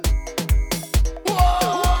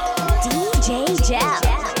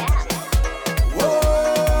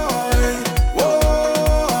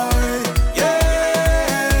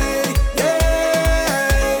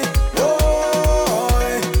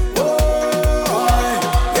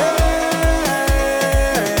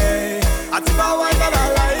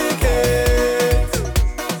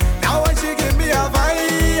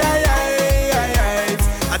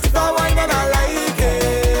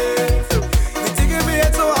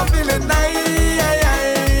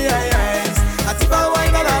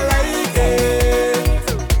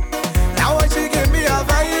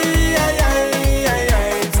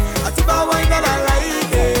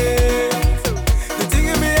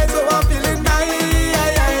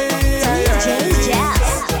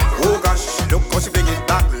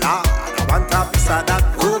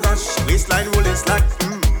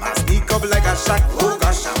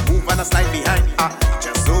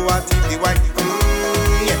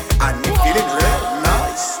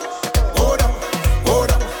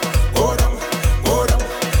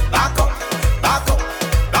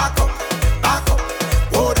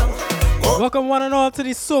out to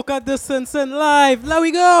the SOCA Distance and Live. Let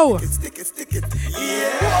we go. Stick it.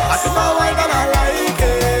 Yeah. I took my wine and I like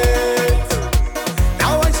it.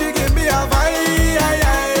 Now when she give me a vibe,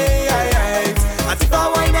 I took my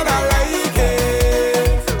wine and I like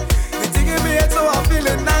it. The thing give me it so I'm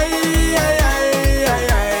feeling nice.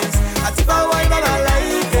 I took my wine and I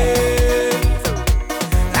like it.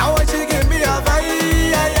 Now when she give me a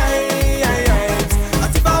vibe, I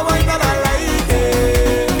took my wine and I like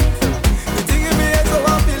it. The thing give me it so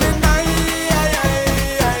I'm feeling nice.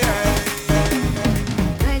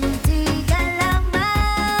 Plenty galama,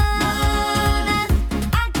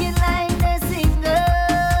 acting like the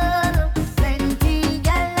single. Plenty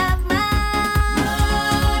galama,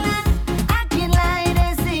 acting like the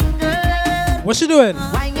single. What's she doing?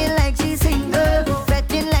 Whining like she's single,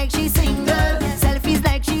 betting like she's single, selfies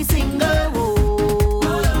like she's single.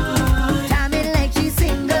 Oh, charming like she's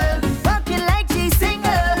single, walking like she's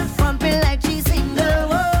single, pumping like she's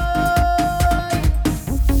single. Oh,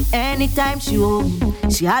 anytime she home,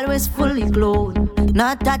 she always fully clothed,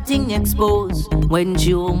 not that thing exposed. When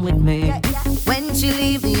she home with me, when she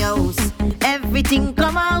leave the house, everything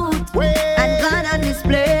come out and gone on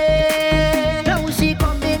display. Now she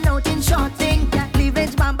coming out in short thing,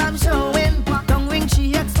 cleavage bam bam showing, tongue ring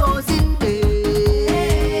she exposing.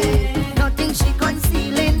 Nothing she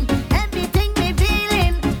concealing, everything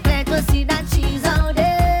revealing. Glad to see that she's out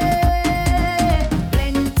there.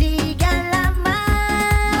 Plenty galama,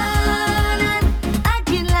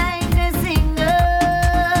 acting like the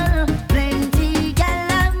single. Plenty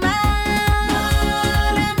galama,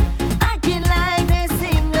 acting like the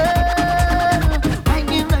single.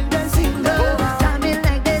 Whining like the single, charming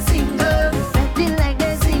like the single, acting like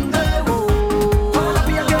the single. Oh,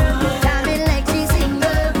 charming like she's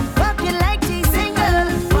single, walking like she's single,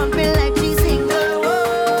 pumping like she's single. Oh.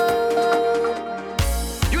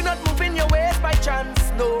 You not moving your waist by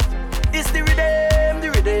chance, no. It's the rhythm, the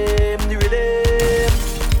rhythm, the rhythm.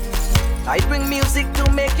 I bring music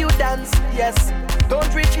to make you dance, yes.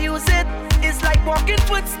 Don't refuse it. It's like walking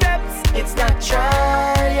footsteps. It's natural,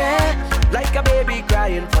 yeah. Like a baby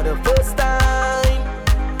crying for the first time.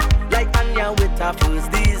 Like Anya with her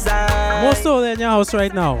first design. Most of in your house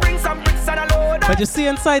right now. Bring some bricks and a load. But you see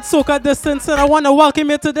inside SOCA Distance and I want to welcome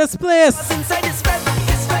you to this place. Inside this fed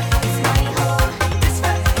is my home. This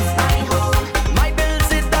fed is my home. My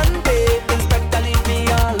bills is done paid. Inspector leave me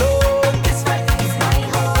alone. This fed is my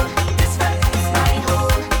home. This fed is my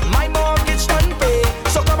home. My mortgage done paid.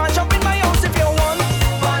 So come and shop in my house if you want.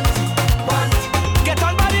 Get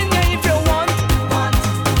on bad in here if you want.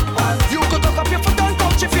 You could hook up your foot on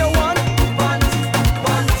couch if you want.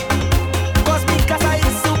 Cause me casa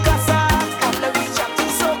is su casa. Come let me chat to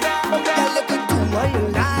SOCA. Girl, you could do what you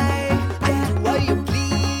like and do what you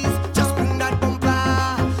please. Just bring that bumper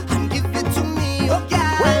and give it to me, oh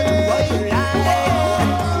girl. Do what you like and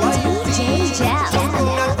do what you please. Just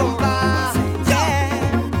bring that bumper,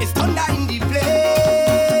 yeah. It's thunder in the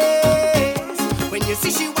place. When you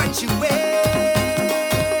see she when she waits,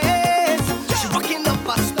 she walking up a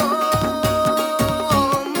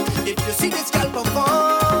storm. If you see this girl perform,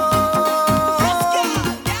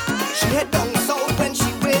 she head down south when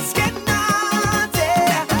she waist get naughty.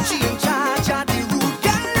 She in charge of the root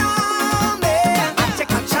girl army. I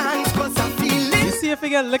take a chance 'cause I'm feeling. You see if you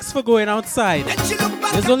get licks for going outside. Then she look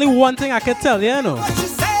back There's at only one thing I can tell you, you know. what she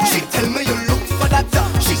say. She tell me you look for that.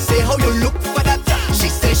 She say how you look for that. She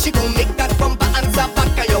say she gon' make that bumper answer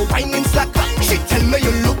back and your whining slack. She tell me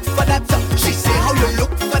you look for that. She say how you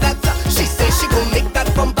look for that. She say she gon' make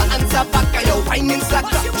that bumper answer back and your whining slack.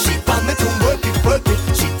 She want me to work it, work it.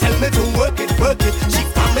 She tell me to work it, work it. She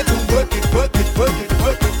want me to work it, work it, work it,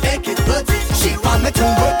 work it, make it, work it. She want me to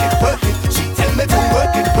work it, work it. She tell me to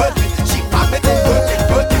work it, work it. She want me to work it,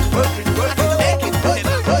 work it, work it, work it, make it, work it,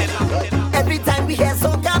 work it. Every time we hear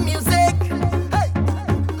SOCA music,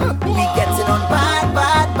 we getting on bad.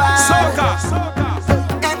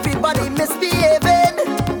 Everybody misbehaving.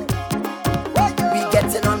 We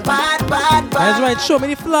getting on bad. That's right, show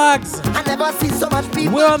me the flags. I never see so much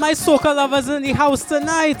people. Where are my SOCA lovers in the house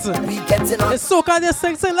tonight? We getting on. It's SOCA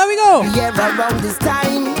Distance and let we go. Yeah, around this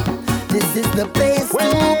time, this is the place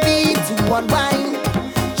to be, to unwind.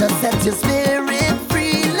 Just set your spirit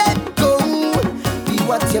free, let go. Be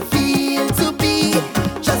what you feel to be.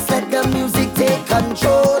 Just let the music take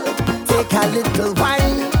control. Take a little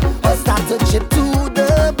wine, or start to chip to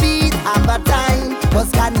the beat. Have a time,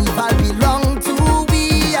 'cause carnival belong to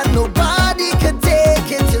we, and nobody can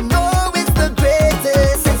take it. You know it's the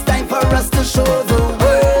greatest. It's time for us to show the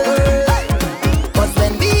world. 'Cause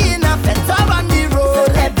when we in a fence or on the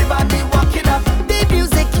road, everybody walking up, the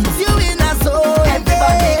music keeps you in a zone.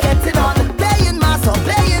 Everybody getting on, playing mass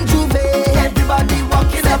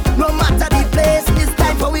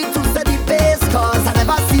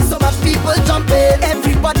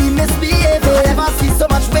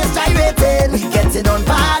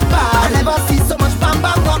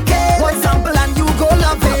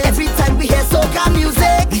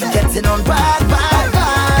Get it on, bad, bad,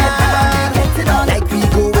 bad. Get it on. Like we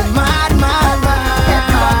going mad, mad, mad.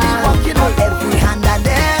 Everybody walking on every hand and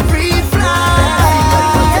every fly.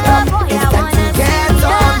 It's time to get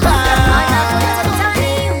on bad.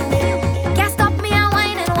 Can't stop me and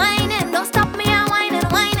whining, whining. Don't stop me and whining,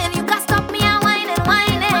 whining. You can't stop me and whining,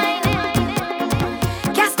 whining.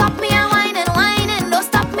 Can't stop me and whining, whining. Don't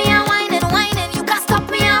stop me and whining, whining. You can't stop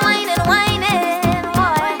me and whining, whining.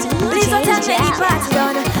 Please don't tell me the party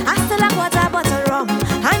done. I still have water, bottle, rum.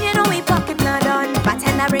 And you know we pocket not done.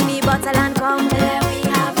 Bartender bring the bottle and come. Let we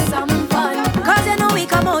have some fun. Cause you know we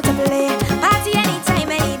come out to play. Party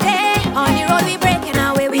anytime, any day. On the road we breaking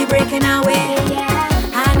our way, we breaking our way.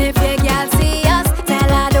 And if your girl see us, tell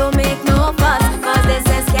her don't make no fuss. Cause this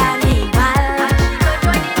is carnival.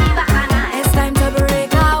 It's time to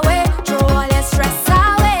break away. Throw all your stress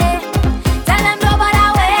away. Tell them no bother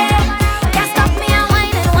way. Can't stop me and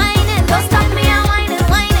whining, whining. Don't stop me and whining,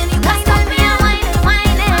 whining. You can't stop me and whining,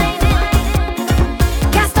 whining.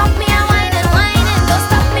 Can't stop me and whining, whining. Don't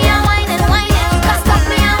stop me and whining, whining. You can't stop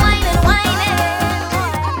me and whining, whining.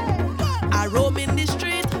 I roam in the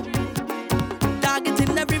street,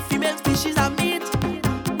 targeting every female species I meet.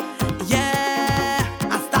 Yeah,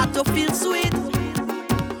 I start to feel sweet.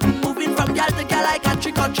 Moving from girl to girl like a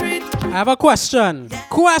trick or treat. I have a question.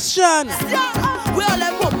 Question. Yeah, where all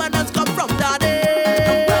them woman has come from, daddy?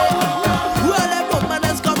 Where all them woman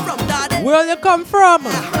has come from, daddy? Where you come from?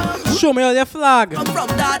 Show me all your flag. Come from,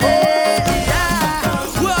 daddy.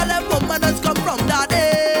 Yeah, where all them woman has come from, daddy?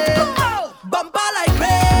 Bumper like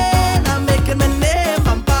rain, I'm making my name.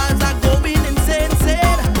 Bumpers are going insane,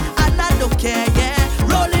 and I don't care, yeah.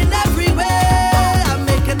 Rolling everywhere, I'm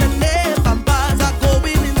making a name. Bumpers are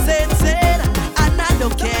going insane, and I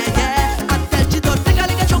don't care, yeah. I tell you don't think I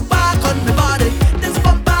like a choke back on my body. This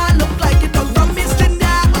bumper look like it come from East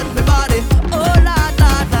India on my body. Oh la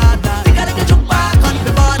la la la, think I like a choke back on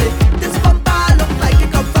my body. This bumper look like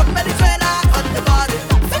it come from Venezuela on my body.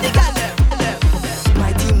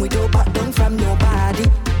 My team, we don't back down from nobody.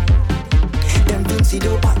 Them Vincy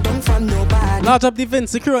don't back down from nobody. Large up the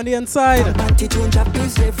Vinci crew on the inside. Panty tune drop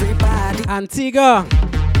is everybody. Antigua,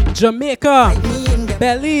 Jamaica, Me in them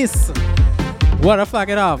Belize. What a flag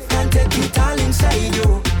it off. can't take it all inside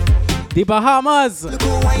you. The Bahamas, Look who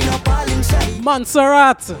wind up all inside.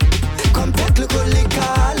 Montserrat. Come take look who lick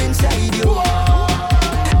all inside you.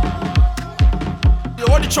 You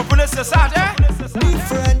want the choppiness inside, eh?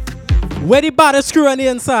 Different. Where the baddest crew on the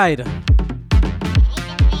inside?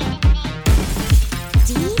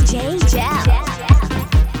 DJ JEL.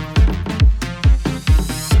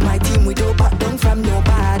 My team, we don't back down from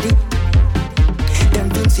nobody. Them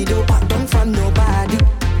Vincy don't back down from nobody.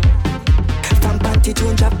 From panty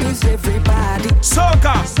tune drop is everybody.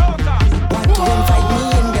 SOCA. Want to invite me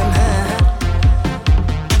in them,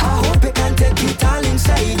 I hope you can take it all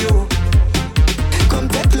inside you. Come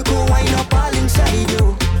take look who wind up all inside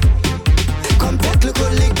you. Come take look who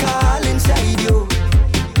lick all inside you.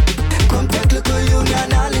 Come take look who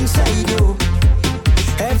union all inside you.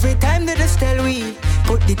 Every time that they tell we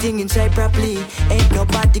put the thing inside properly, ain't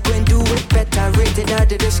nobody going do it better. Rated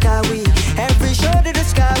out of the sky we. Every show to the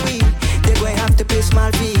sky we. They going have to pay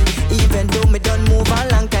small fee. Even though me done move a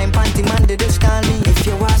long time, panty man they just call me. If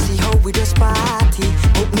you wanna see how we just party,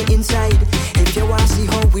 put me inside. If you wanna see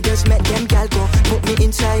how we just met them gal go, put me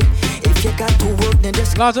inside. If you got to work then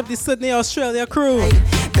just Large up the Sydney, Australia crew.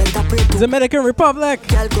 better pray to Dominican Republic.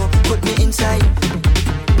 gal go, put me inside.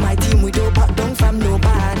 My team we don't back down from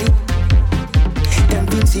nobody. Them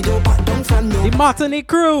Vincy don't back down from The nobody. Martinique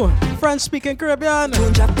crew. French speaking Caribbean.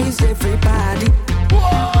 Tune drop is everybody.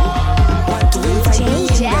 Want to invite me in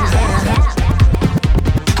DJ them,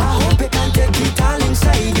 I hope you can take it all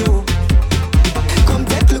inside you. Come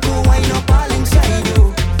take look who wind up all inside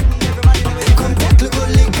you. Come take look who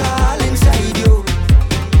lick all inside you.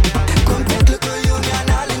 Come take look who union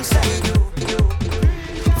all inside you.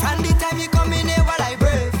 From the time you come in here while I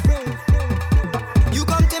breathe, you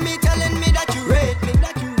come to me telling me that you rate me.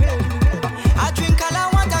 I drink all I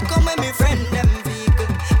want, I come with me friend them vehicle.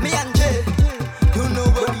 Me and Jay, you know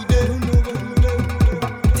what we do.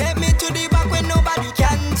 Take me to the back when nobody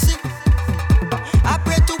can see. I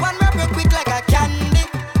pray to one rapper quick like a candy.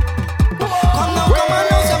 Come on,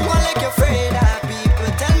 someone like you're afraid of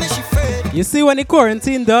people. Tell me she afraid. You see, when the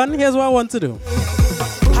quarantine done, here's what I want to do.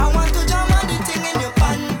 I want to jam on the thing in your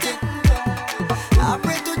panty. I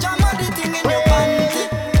pray to jam on the thing in your panty.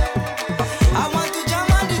 I want to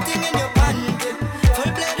jam on the thing in your panty.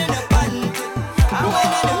 Full blood in your panty. I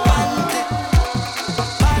want on the panty.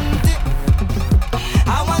 Panty. I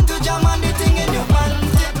want to jam on the thing in your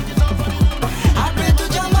panty. I pray to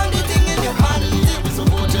jam on the thing in your panty.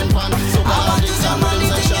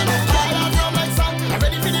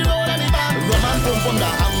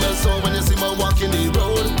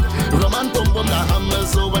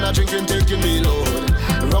 I drinking, taking me load.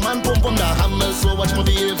 Rum and pump the hammer, so watch my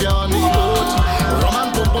behavior on the road. Rum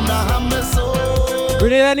and pump the hammer, so. We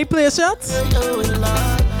need any play shots?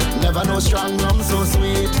 Never know strong rum so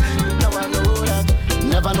sweet. Never know that.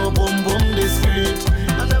 Never know boom boom this sweet.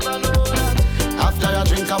 I never know that. After I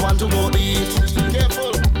drink, I want to go eat.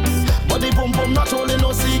 Careful. But the boom boom not only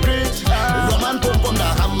no secret. Rum and pump the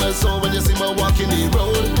hammer, so when you see me walking the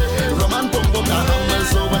road. Rum and pump the hammer,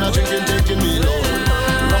 so when I drinking, taking me low.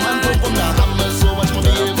 Rum and pump the hammer, so watch my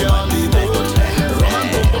behavior on the boat. Rum and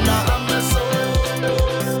pump the hammer, so.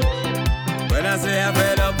 When I say I'm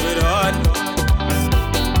fed up with hard,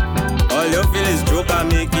 all you feel is joke I'm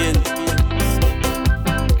making.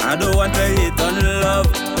 I don't want to hate on love,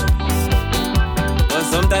 but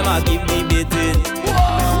sometimes I keep debating.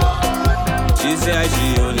 She say she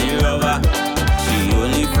only lover, she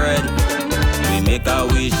only friend. We make a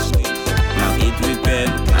wish, now eat with pen.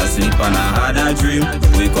 I sleep and I had a dream,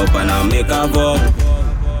 wake up and I make a vow.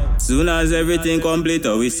 Soon as everything complete,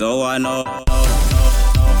 we saw one up.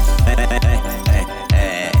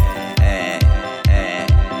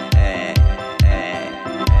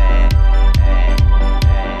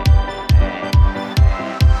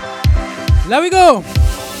 There we go.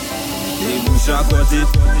 The bush a cut it,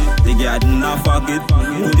 the garden a fuck it,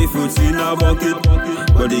 put the fruits in a bucket.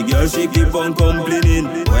 But the girl she keep on complaining.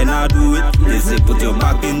 When I do it, they say put your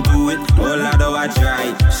back into it. Oh lad, oh I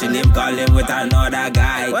try. She name calling with another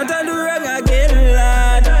guy. What I do wrong again,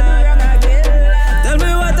 lad? Tell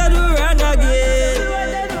me what I do wrong again.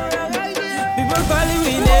 People calling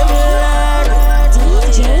me name, lad.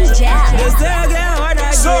 DJ JEL. They say again what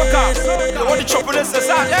I SOCA, you want the trouble is this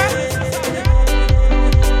out, yeah?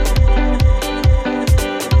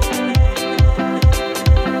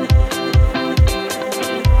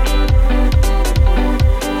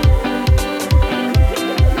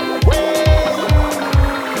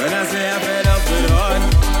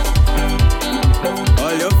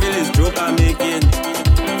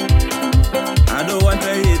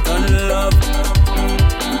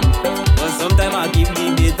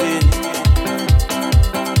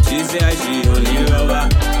 She only lover,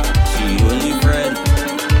 she only friend.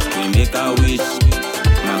 We make a wish,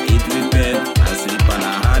 now eat with pen. I sleep and I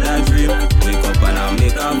had a dream, wake up and I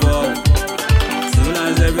make a vow. Soon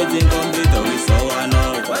as everything complete, we saw one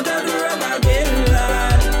out. What I do wrong again,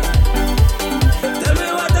 lad? Tell me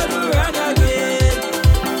what I do wrong again.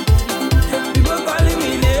 People calling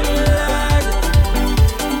me name, lad.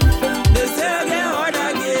 They say again, what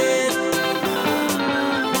again?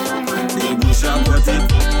 The bush and cut it.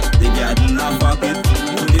 The garden a pocket,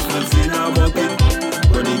 put the fruits in a bucket.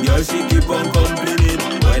 But the girl she keep on complaining.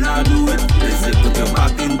 When I do it, they say put your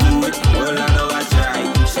back into it. Oh Lord, oh I try.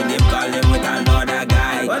 She name calling with another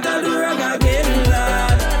guy. What I do wrong again,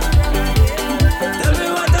 lad? Tell me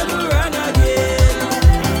what I do wrong again.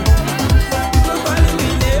 People calling me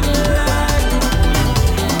name, lad.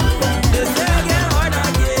 They say again, what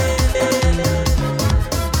again?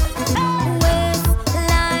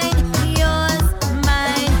 Waistline, yours,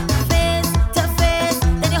 mine. Face to face,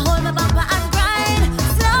 then you hold my bumper and grind.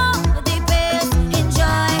 Slow the pace,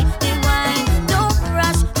 enjoy the wine. Don't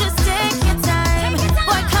rush, just take your time.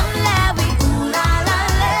 Boy, come let we ooh la la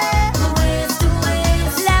la, waist to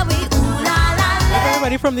waist, let we ooh la la la,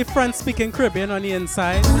 Everybody from the French speaking Caribbean on the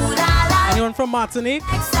inside. ooh la la. Anyone from Martinique?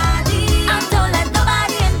 And don't let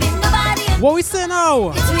nobody in, be nobody in. What we say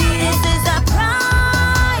now? This is a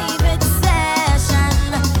private session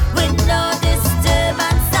with no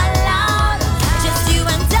disturbance allowed. Just you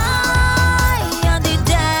and I on the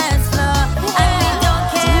dance floor, and we don't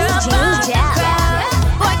care about the crowd.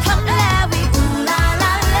 Boy, come let we ooh la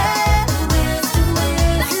la la, waist to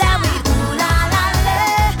waist, let we ooh la la la,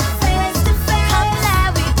 face to face. Come let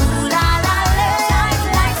we ooh la la la, tight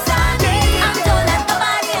like Sunday. And don't let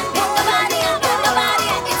nobody in, be nobody in, be nobody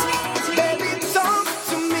in. It's me. Baby, talk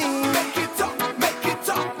to me. Make it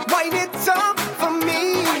up, wind it up for me.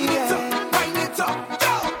 Wind it up,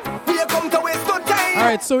 yo. We have come to waste no time.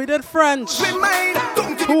 Alright, so we did French. We made,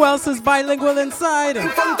 don't you Who else is bilingual inside? in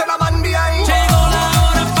front of the man behind. Llegó la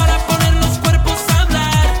hora para poner los cuerpos a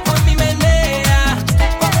hablar. Por mi menea,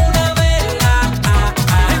 como una vela.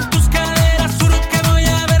 En tus caderas juro que voy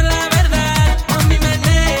a ver la verdad. Por mi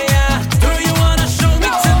menea, do you wanna show me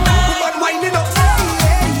tonight? Woman, wind it up.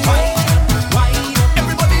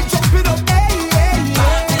 Everybody jump it up.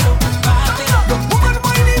 The woman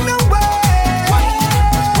winding away.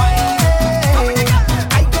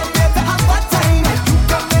 I come here to have a time. You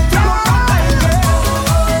come here to go right.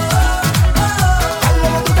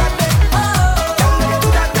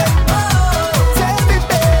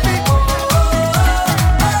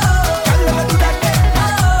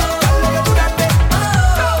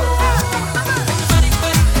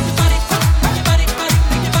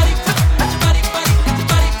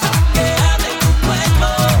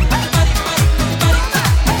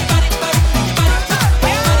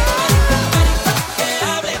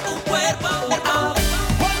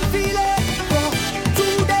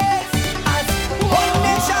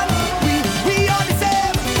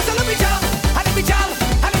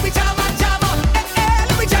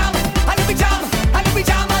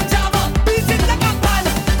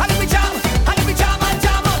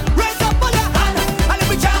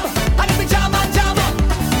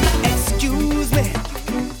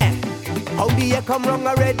 you come wrong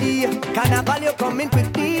already. Carnival, you coming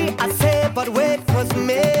quickly. I say, but wait, cause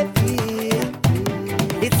maybe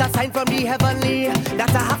it's a sign from the heavenly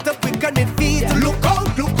that I have to quicken it feet. Look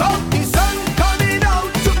out, the sun coming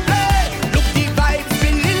out to play. Look, the vibes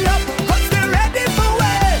filling up, cause we're ready for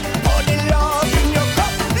way. Pour the love in your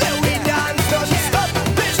cup, let we dance, don't stop.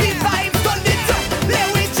 Push the vibes, turn it up, let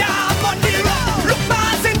we jam on the road. Look,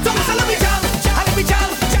 Mars in tongues, so let me jam, and let me jam,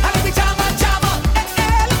 and let me jam and jam up.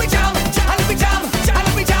 Let me jam, and let me jam, and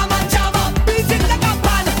let me jam and jam up. Beat it like a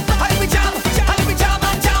pan, and let me jam, and let me jam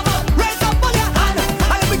and jam up. Raise up on your hand,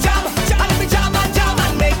 and let me jam, and jam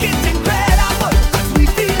and make it incredible. Cause we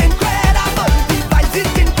feel incredible, the vibes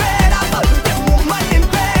is incredible, the movement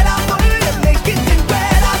incredible, they make it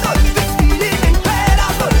incredible, this feeling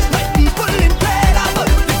incredible, my people incredible,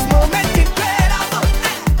 this moment incredible.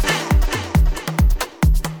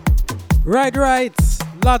 Right.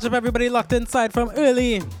 Large up everybody locked inside from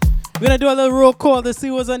early. We're gonna do a little roll call to see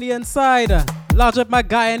who's on the inside. Large up my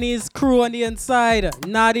Guyanese crew on the inside.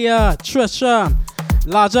 Nadia, Trisha.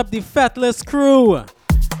 Large up the Fetless crew. Oh,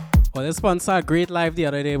 they sponsored Great Live the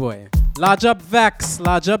other day, boy. Large up Vex.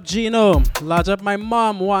 Large up Gino. Large up my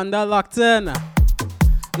mom, Wanda, locked in.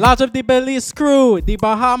 Large up the Belize crew. The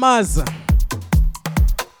Bahamas.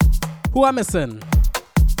 Who am missing?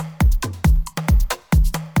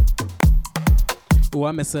 Who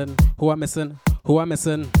am missing?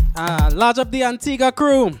 Large up the Antigua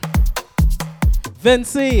crew.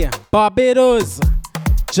 Vinci, Barbados,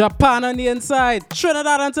 Japan on the inside,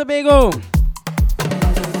 Trinidad and Tobago.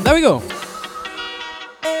 There we go.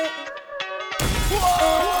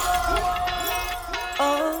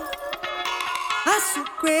 I'm so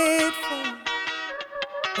grateful.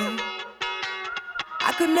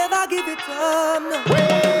 I could never give it up. No.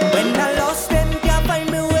 When I lost them, can't find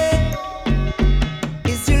me way.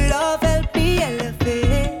 Is your love help me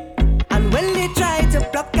elevate? And when they try to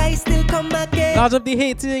block, I still come again. Large up the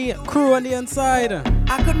Haiti crew on the inside.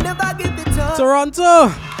 I could never give it up.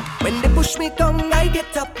 Toronto. When they push me down, I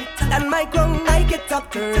get up. And my ground, I get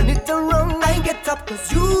up. Turn it around, I get up.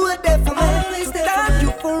 Cause you are there for me. Always there. Thank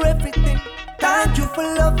you for everything. Thank you for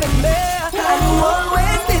loving me. And you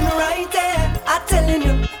always been right there. I'm telling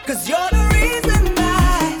you, cause you're the reason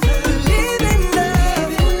I believe in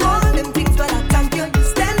love. All them things, but I thank you. You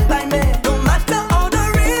stand by me. No matter all the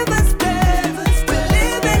rivers there. We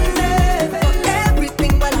live in love. For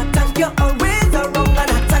everything, but I thank you. Always around,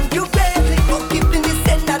 and I thank you greatly for giving this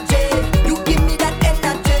energy. You give me that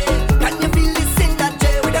energy. Can you feel this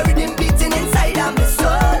energy with a rhythm beating inside of my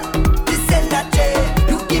soul? This energy,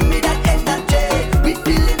 you give me that energy. We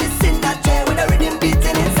feeling this energy with a rhythm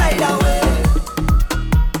beating inside our way.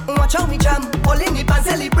 Watch how we jam, all in it and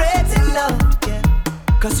celebrating love. Yeah.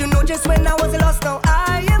 Cause you know just when I was lost, now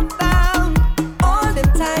I am found. All the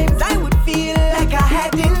times I would feel like I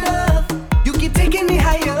had enough. You keep taking me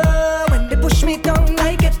higher. When they push me down,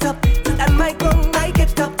 I get up. And my ground, I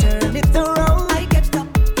get up. Turn it around, I get up.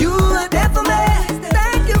 You are there for me.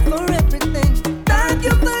 Thank you for everything. Thank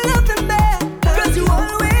you for loving me. Cause you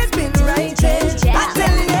always been right there. I'm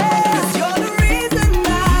telling you, cause you're the reason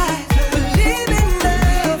I believe in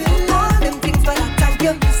love. All them things, but I thank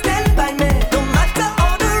you. You stand by me. No matter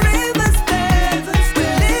all the rivers there. We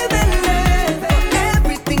live in love. For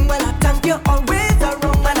everything, well, I thank you. Always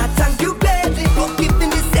around, and I thank you greatly for giving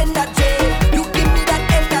this energy. You give me that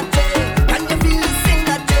energy. Can you feel this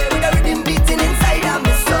energy with a rhythm beating inside of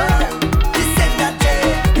my soul? This energy,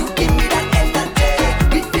 you give me that energy.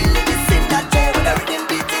 We feeling this energy with a rhythm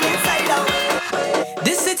beating inside of me.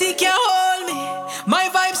 This city can't hold me, my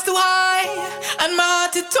vibe's too high. And my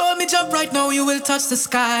heart it told me jump right now, you will touch the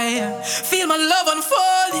sky. Feel my love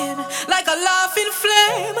unfolding like a laughing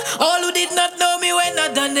flame. All who did not know me when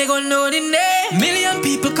not done, they gon' know the name. Million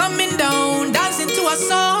people coming down, dancing to a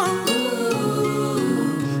song.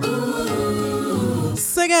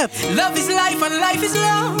 Sing it. Love is life and life is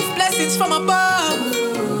love, blessings from above.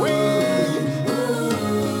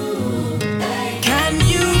 Can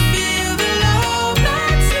you feel the love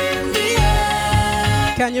that's in the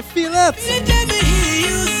air? Can you feel it? Let me hear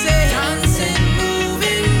you say dancing,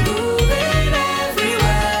 moving, grooving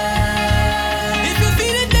everywhere. If you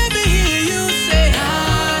feel it, let me hear you say na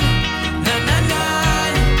na na na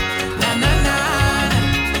na na na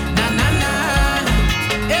na na na.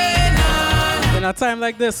 In a time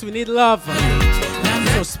like this, we need love.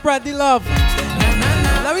 So spread the love.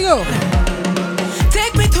 There we go.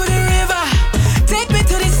 Take me to the river, take me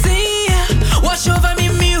to the sea. Wash over me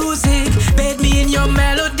music, bathe me in your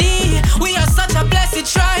melody. We are such a blessed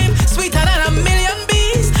tribe, sweeter than a million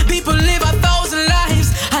bees. People live 1,000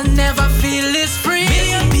 lives and never feel this free.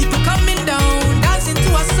 Million people coming down, dancing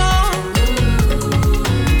to a song.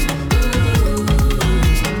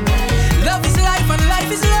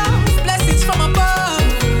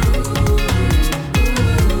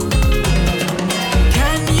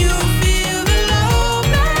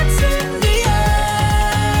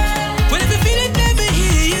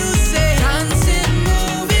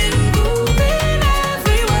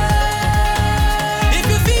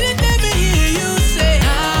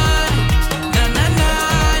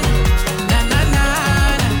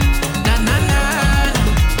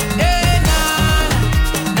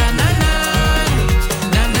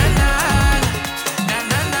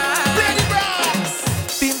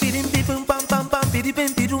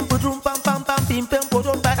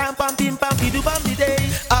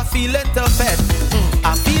 feeling to fed.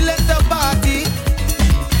 I'm feeling to party.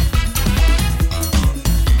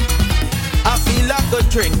 I feel like a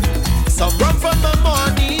drink. Some rum from the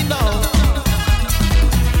morning now.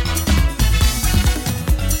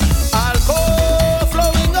 Alcohol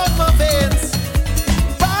flowing out my veins.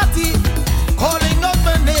 Party calling out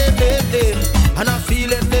my name. And I'm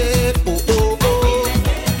feeling it. Oh, oh, oh.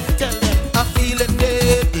 Tell them I'm feeling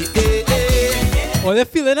it. Oh, they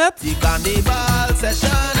feeling it? The carnival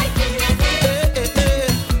session.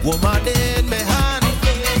 Woman in my hand.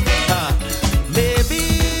 Maybe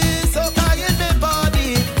soca in my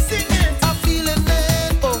body. Sing it. I'm feeling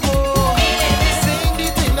it. Oh, oh. Sing the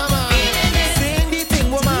thing, man. Sing the thing,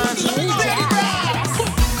 woman.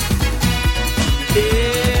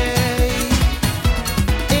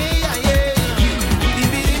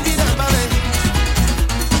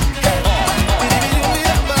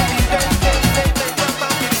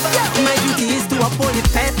 My duty is to uphold the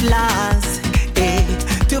peddlers,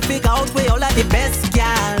 to figure out where all of the best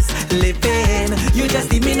gals living. You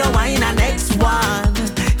just leave me no wine and next one,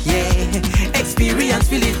 yeah. Experience,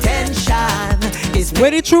 feel the tension. Is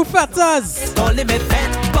where the true fatters? Calling me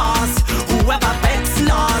pet boss. Whoever bets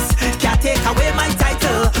lost can't take away my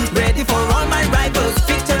title. Ready for all my rivals.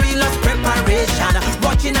 Victory lost preparation.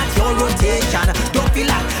 Watching at your rotation. Don't feel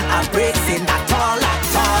like I'm breaking at all,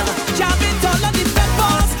 at all. Jam it all on the pet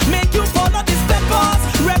boss. Make you follow the step boss.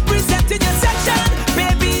 Representing your section.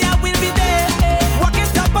 Baby, I will be there. Walking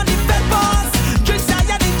top on the pet boss. Drinks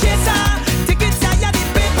higher the chaser. Tickets higher the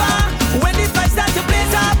paper. When the vibes start to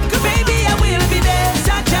blaze up, baby, I will be there.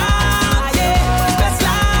 Cha-cha, yeah. Best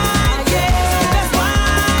line, yeah. Best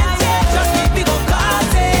wine, yeah. Just make me go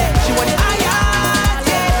crazy. She want the higher,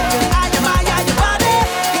 yeah. I am your body.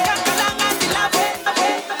 The cankalang and the love.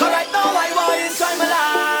 Cause right now I want to enjoy my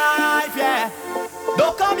life, yeah.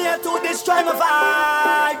 Don't come here to destroy my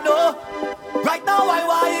vibe, no. Right now I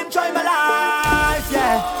want to enjoy my life,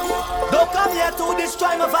 yeah. Don't come here to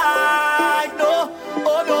destroy my vibe, no.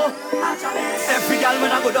 Oh no. Every girl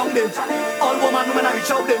when I go down there, all woman when I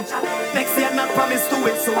reach out there. Next year not promise to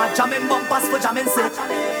it, so I jam in bumpers for jamming sake.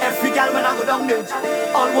 Every girl when I go down there,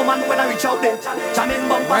 all woman when I reach out there, jam in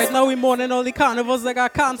bumpers. Right now we mourning all the carnivals that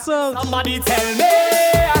got cancelled. Somebody tell me,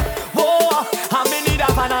 whoa, how me need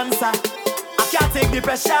of an answer. I can't take the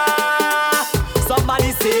pressure.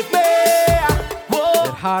 Somebody save me. Whoa.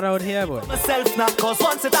 It's hard out here, boy. Myself now, cause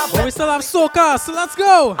once it happens, But we still have SOCA, so let's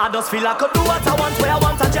go. I just feel I could do what I want, where I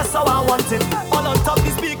want, and just how I want it. All on top,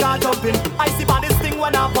 the speaker jumping. I see by this thing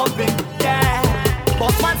when I'm pumping. Yeah.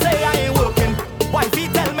 Boss man say I ain't working. Wifey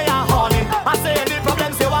tell me I'm horny. I say any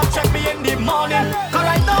problems, you want check me in the morning. Cause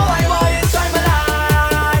right now I want to enjoy my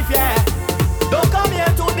life, yeah. Don't come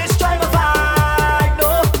here to destroy my vibe,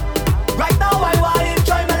 no. Right now I want to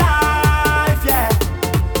enjoy my life, yeah.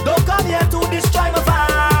 Don't come here to destroy my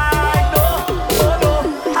vibe, no. Oh no.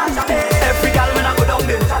 Every girl when I go down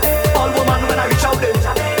there, all woman when I reach out there.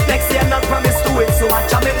 Next year not promise to it, so I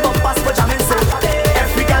jam in bumpers for jamming say.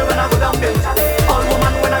 Every girl when I go down there, all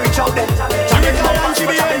woman when I reach out there. Jam in bumpers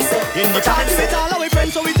for jamming say. In the jamming say. All our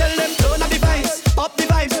friends, so we tell them turn up the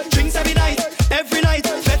vibes, drinks every night,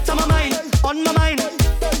 fed to my mind, on my mind.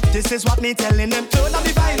 This is what me telling them, turn up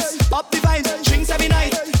the vibes, drinks every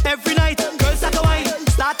night, girls start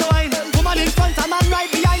to wine, woman in front and man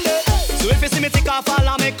right behind it. So if you see me take off all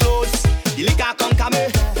of my clothes, the liquor conquer me,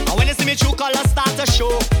 and when you see me true colors start to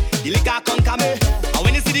show, the liquor conquer me, and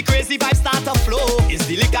when you see the crazy vibes start to flow, it's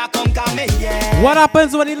the liquor conquer me, yeah. What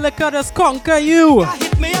happens when the liquor just conquer you?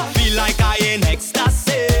 Hit me, I feel like I in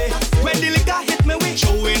ecstasy. When the liquor hit me, we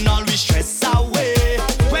throwing all we stress away.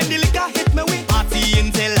 When the liquor hit me, we party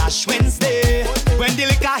until Ash Wednesday. When the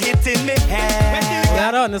liquor hit in me head.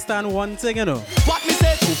 I don't understand one thing, you know. What me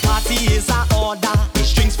say to party is a order. The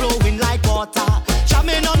strings flowing like water.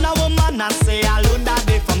 Jamming on a woman and say alone that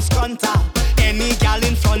day from Scrunta. Any gal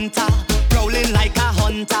in front her, prowling like a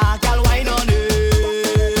hunter. Gal wine on it.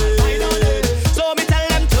 So me tell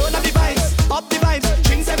them turn up the vibes,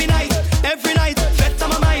 drinks every night, fed to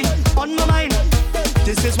my mind, on my mind.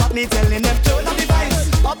 This is what me telling them, turn up the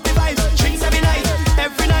vibes, drinks every night,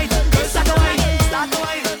 girls start to wine.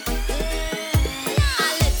 A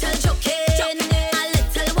little joking, a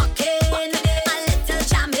little walking, a little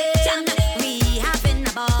jamming. We having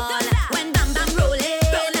a ball when bam bam rolling,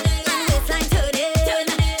 and waistline turning.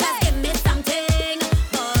 Just give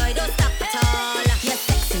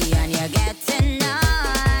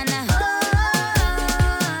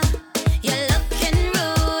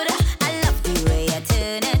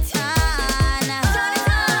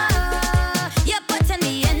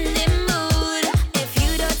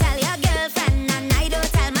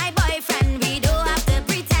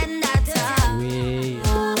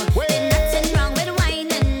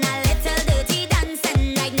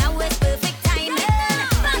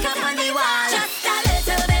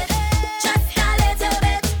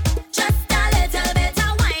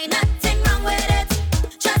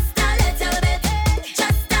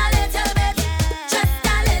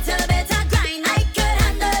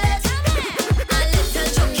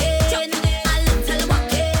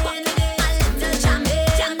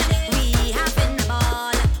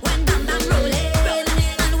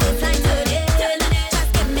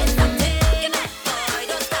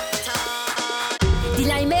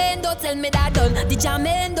that done. The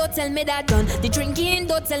jamming, don't tell me that done. The drinking,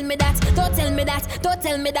 don't tell me that. Don't tell me that. Don't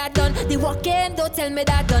tell me that done. The walking, don't tell me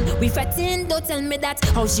that done. We fretting, don't tell me that.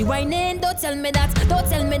 How she whining, don't tell me that. Don't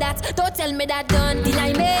tell me that. Don't tell me that done. The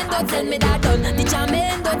liming, don't tell me that done. The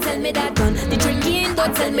jamming, don't tell me that done. The drinking,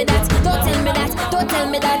 don't tell me that. Don't tell me that. Don't tell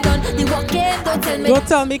me that done. The walking, don't tell me. Don't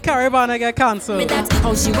tell me Caravana get cancelled.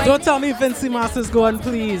 Don't tell me Vincy Masters going,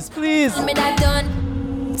 please, please. Tell me that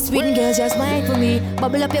done. Sweet girl, just wine for me.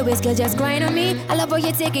 Bubble up your waist, girl, just grind on me. I love how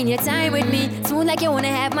you're taking your time with me. Smooth like you wanna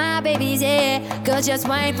have my babies, yeah. Girl, just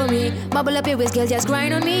wine for me. Bubble up your waist, girl, just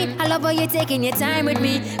grind on me. I love how you're taking your time with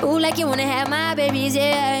me. Ooh, like you wanna have my babies,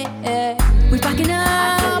 yeah, yeah. We packing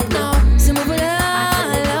up now, so move it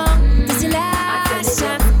along. This your last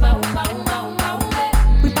chance.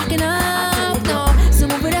 We packing up now, so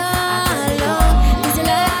move it along. This your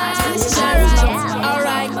last chance.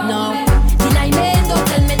 Alright, now.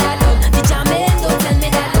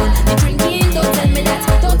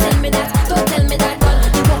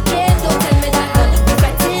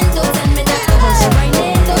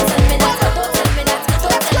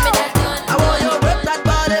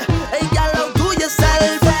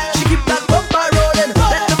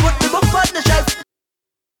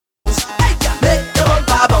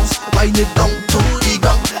 Wind it down to the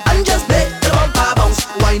ground and just make the bumper bounce.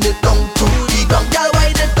 Wind it down to the ground, girl.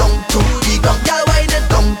 Wind it down to the ground, girl. Wind it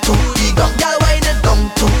down to the ground, girl. Wind it down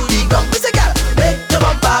to the ground. We say, girl, make the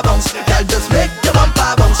bumper bounce, girl. Just make the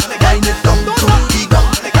bumper bounce. Wind it down to the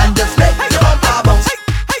ground and just make the bumper bounce. Hey,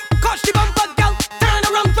 hey, catch the bumper, girl. Turn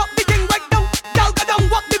around, drop the thing right down. Girl, go down,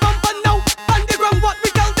 walk the bumper now. On the ground, what we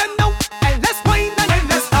tell them now. And let's wind and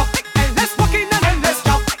let's stop. And let's walk in and let's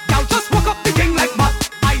jump. Girl, just walk up the thing like mad.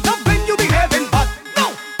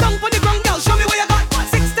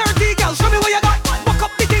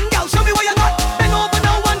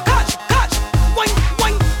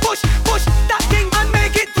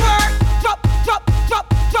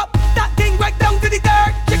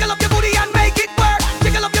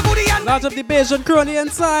 Large up the Bayesian crew on the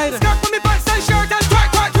inside. Skirt for me pants and shirt and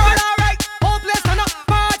twerk, twerk, twerk. Alright, whole place turn up,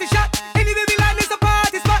 party shot. Any baby line is a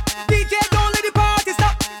party spot. DJ, don't let the party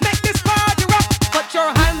stop. Make this party rock. Put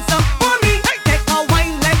your hands up for me. Hey, take a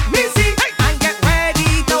wine, let me see. Hey, and get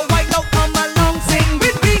ready to wind out. Come along, sing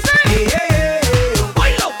with me. Hey, hey, hey,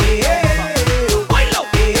 wind out. Hey, hey, wind out.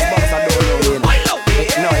 Hey, hey, wind out.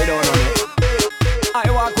 No, you don't know me.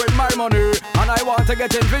 I walk with my money and I want to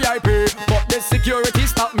get in VIP, but the security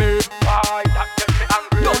stop me.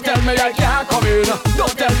 Don't tell me I can't come in.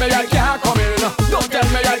 Don't tell me I can't come in. Don't tell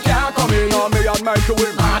me I can't come in. Me and Michael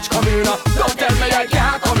will match come in. Don't tell me I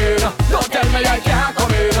can't come in. Don't tell me I can't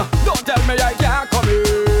come in. Don't tell me I can't come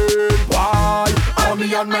in. Why?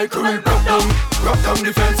 Me and Michael will broke down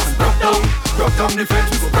the fence, broke down the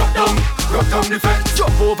fence, broke down the fence.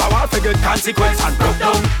 Jump over wall for good consequence and broke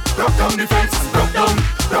down the fence, broke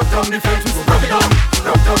down the fence,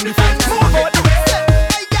 broke down the fence. Move out the way.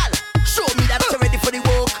 Hey, girl, show me that you're ready for the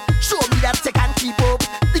work. Show me that you can keep up.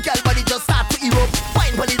 The girl body just start to erupt.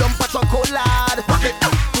 Wine body dump a truck, oh lad. Rock it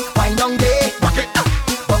up, wine down there. Rock it up,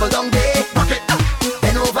 bubble down there. Rock it up,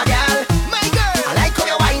 bend over, girl. My girl, I like how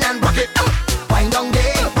you wine and rock it up. Wine down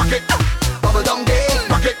there. Rock it up, bubble down there.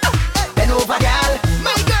 Rock it up, bend over, girl.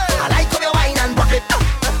 My girl, I like how you wine and rock it up.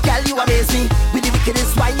 Girl, you amaze me with the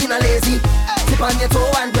wickedest wine, you not lazy. Tip on your toe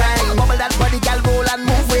and grind. Bubble that body, girl, roll and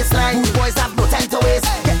move waistline. Good boys have no time to waste.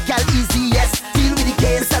 Get girl easy, yes. Deal with the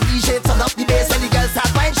case. A DJ turn up the bass when the girls start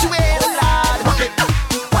wine. She waist, oh lord. Rock it up,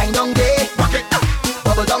 wine down there. Rock it up,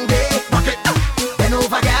 bubble down there. Rock it up, bend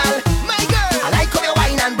over, girl. My girl, I like how you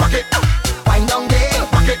wine and rock it up. Wine down there.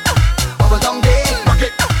 Rock it up, bubble down there. Rock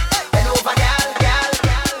it up, bend over, girl, girl,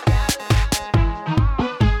 girl.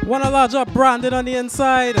 Wanna large up Brandon on the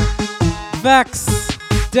inside. Vex,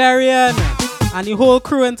 Darian, and the whole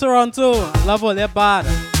crew in Toronto. Love all they're bad.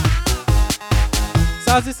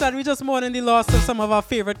 So as we said, we just mourning the loss of some of our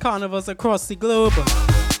favorite carnivals across the globe.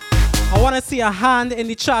 I want to see a hand in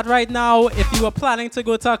the chat right now if you were planning to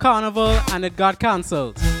go to a carnival and it got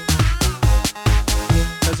cancelled.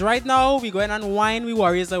 Because right now, we going and wine we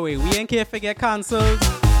worries away. We ain't care if it get cancelled.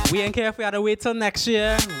 We ain't care if we had to wait till next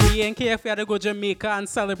year. We ain't care if we had to go to Jamaica and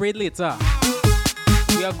celebrate later.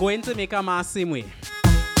 We are going to make a mass same way.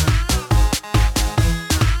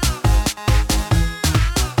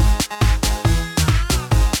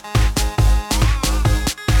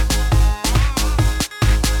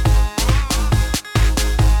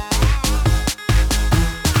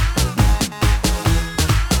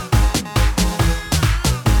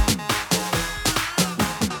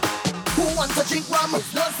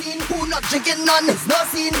 Who not drinking none, it's no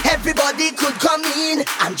scene. Everybody could come in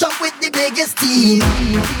and jump with the biggest team.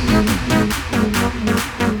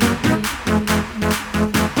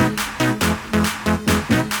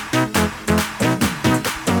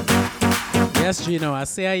 know, I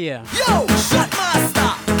say a yeah. Yo, shot master.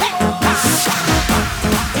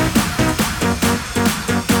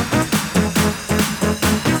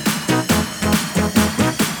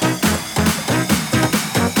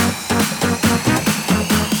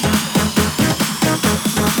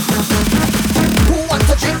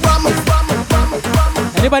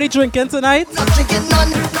 Anybody drinking tonight? Not drinking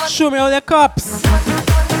none. Show me all your cups.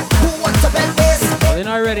 Who wants a bell bass? Well, you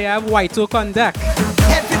know already I have white oak on deck.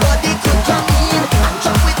 Everybody could come in and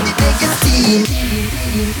jump with the biggest team.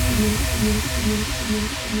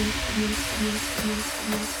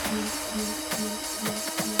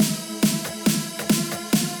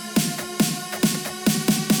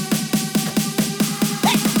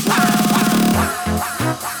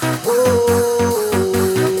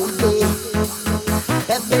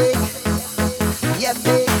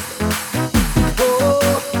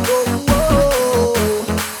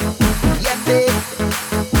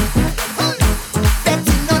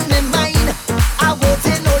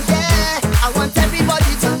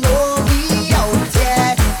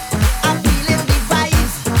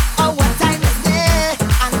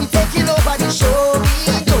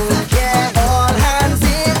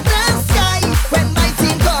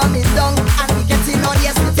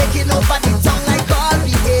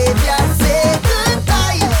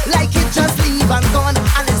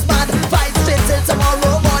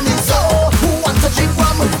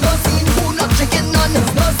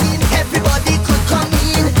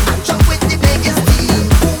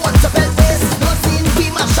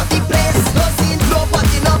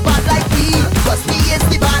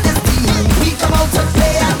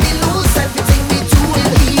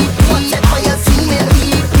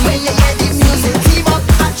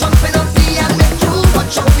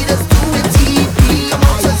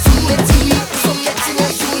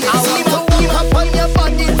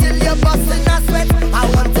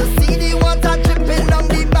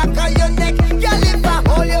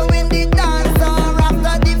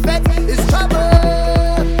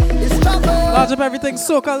 Everything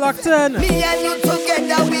SOCA locked in. Me and you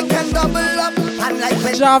together, we can double up. And like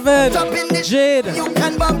when Javid, jump in the Jade. You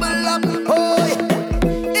can bubble up. Oh,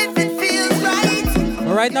 if it feels right.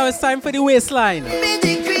 All right, now it's time for the waistline. Me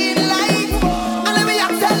the green light. And let me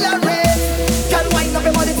accelerate. Girl, wind up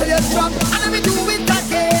your body till you drop. And let me do it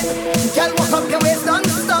again. Girl, walk up your waist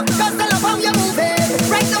non-stop. Cause I love how you're moving.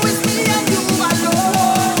 Right now it's me and you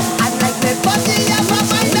alone. And like my body, I my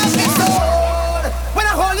mind and me soul. When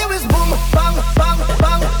I hold you, it's boom, bang, bang,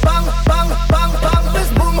 bang, bang, bang, bang, bang.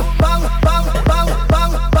 It's boom, bang, bang, bang,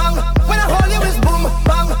 bang, bang. When I hold you, it's boom,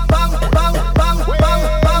 bang, bang, bang, bang, bang,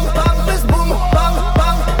 bang, bang. It's boom, bang,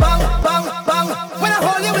 bang, bang, bang, bang. When I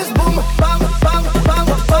hold you, it's boom, bang, bang, bang,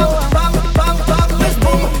 bang, bang, bang, bang. It's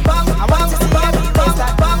boom, bang, bang, bang, bang,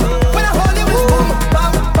 bang. When I hold you, it's boom,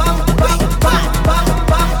 bang, bang, bang, bang, bang,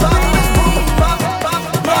 bang, bang. It's boom, bang, bang,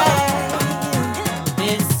 bang.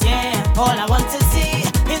 This year, all I want to see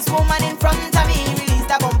is woman in front of me. Release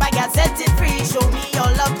that bomb, I got set it free. Show me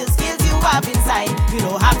all of the skills you have inside. You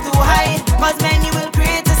don't have to hide, cause many will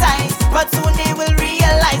criticize, but soon they will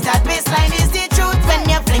realize that baseline is the truth. When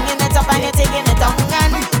you're flinging it up and you're taking it down,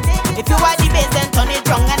 and if you are the bass, then turn it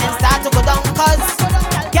wrong and then start to go down. Cause,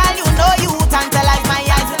 girl, you know you tantalize my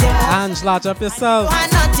eyes with them. Ange, large up yourself.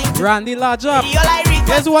 Nothing. Randy, large up. All I request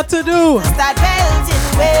Here's what to do. start belting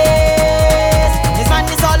waist. This man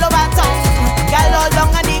is all over town. Girl all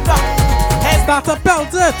down on the ground. Start to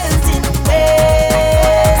belt it. Belting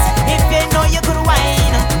waist. If you know you could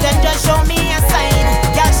whine, then just show me a sign.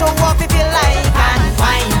 Girl, show off if you like and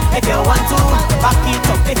whine. If you want to, back it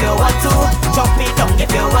up if you want to. Chop it down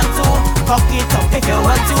if you want to. Cock it up if you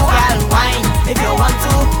want to. Girl, whine if you want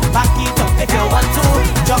to. Back it up if you want to.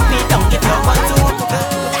 Chop it down if you want to.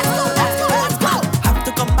 Let's go. Have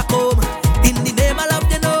to come back home. In the name of love,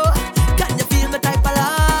 you know. Can you feel my type of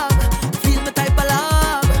love? Feel my type of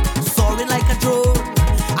love. Soaring like a drone.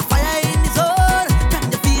 A fire in the zone. Can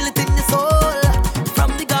you feel it in your soul? From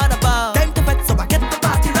the God above. Time to bet, so I get my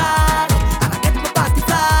party rag. And I get my party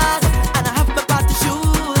flag. And I have my party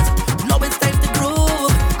shoes. Now it's time to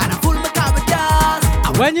groove. And I pull my car with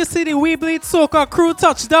gas. When you see the We Bleed SOCA crew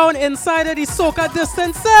touchdown inside of the SOCA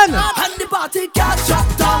distancing. And the party can't shut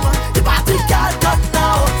down. The party can't done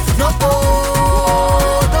now. No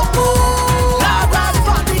more, no more. Nah, the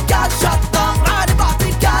party can't shut down. Nah, the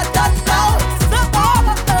party can't done now. No more.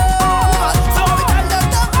 So we tell them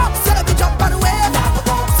no up. So let me jump on the wave.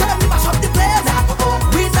 So let me mash up the place.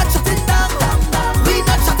 We not shutting down. We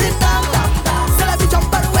not shutting down. So let me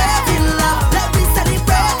jump on the wave in love. Let me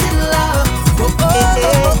celebrate in love.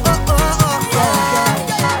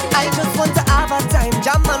 I just want to have a time,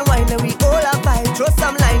 jam and wine, and we all have vibe. Throw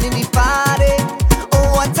some line in the party.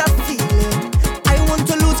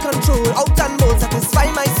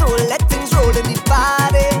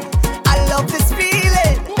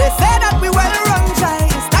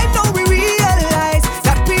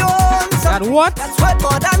 What? That's what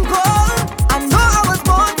more than gold. I know I was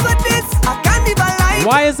born for this. I can't even lie.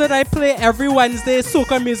 Why is it I play every Wednesday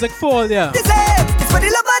soca music for all ya? It's for the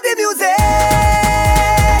love of the music.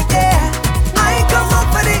 Yeah. I ain't come up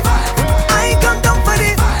for this. I ain't come down for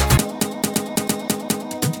this.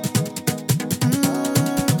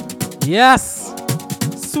 Yes.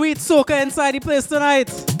 Sweet soca inside the place tonight.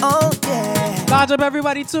 Oh yeah. Large up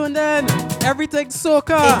everybody tuned in. Everything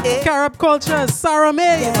soca. Carib culture. Sarah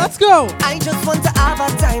May. Yeah. Let's go. I just want to have a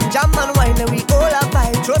time. Jam and wine and we all a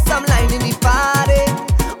vibe. Throw some line in the party.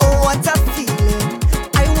 Oh, what a feeling.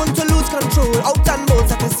 I want to lose control. Out and bold,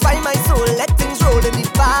 satisfy my soul. Let things roll in the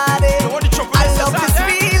party. I love this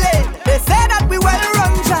feeling. They say that we well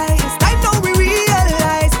run dry. It's time now we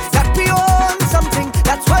realize that we own something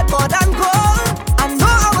that's worth more than gold. I know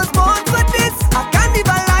I was born for this. I can't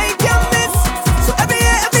even lie, can't miss. So every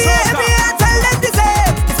year, I tell them this.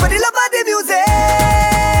 It's for the love of the music.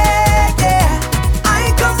 Yeah, I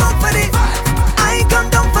ain't come up for this. I ain't come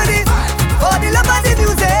down for this. For the love of the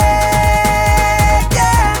music.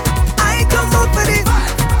 Yeah, I ain't come up for this.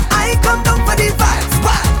 I ain't come down for the vibes.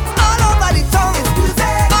 What? All over the tongue is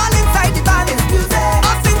music. All inside the band is music.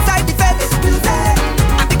 Up inside the bed is music.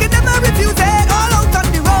 I think it never refuse it. All out on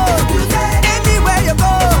the road. Music. Anywhere you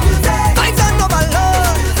go. Music. Vibes and number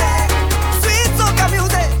love. Music. Sweet soca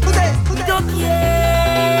music. Music. We don't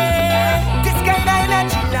care. This kind of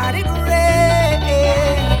energy, not it rain.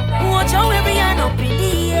 Watch how every hand up in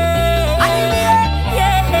the air.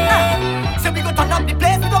 Yeah. So we go turn up the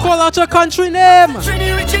place. We go Call out your country name.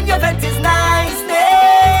 Trini rich in your vent is niceness.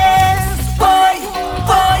 Boy,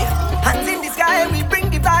 hands in the sky, we bring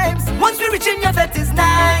the vibes. Once we reach in your vent is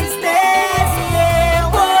niceness. Yeah,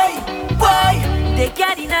 boy, they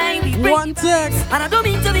can't deny we bring One the take. vibes. And I don't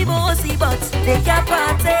mean to be bossy, but they can't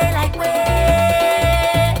party like we.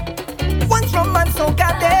 Once from man so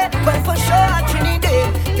got there, but for sure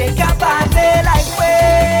Trinidad, they can't party like we.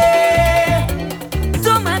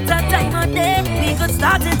 Don't matter time of day, we could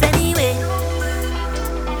start it anyway.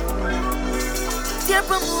 Dear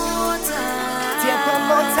promoter.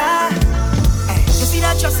 You see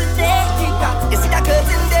that trust in there? Keep that. You see that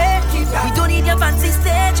curtain there? Keep that. We don't need your fancy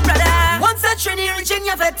stage, brother. Once that Trini reach in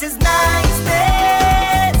your vet is nice.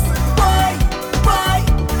 Boy,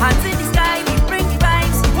 hands in the sky, we bring the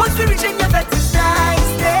vibes. Once we reach in your vet is nice.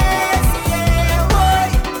 Yeah,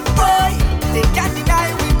 boy, they can't deny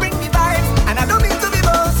we bring the vibes. And I don't mean to be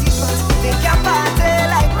bossy, but they can't party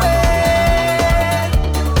like we.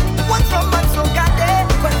 Once from man so got there,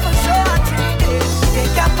 but for sure Trinity, they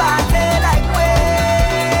can't party like we.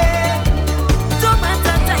 Don't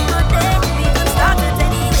matter time or day, we can start it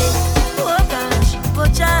anyway. Oh gosh,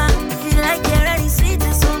 feel like you're ready, sweet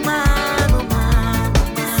is so man, oh man.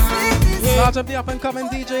 Large up the up and coming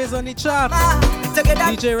DJs on the chat.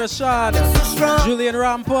 DJ Rashad, Julian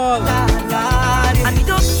Rampol. And we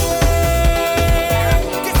don't care.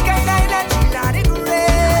 This kind of energy, not it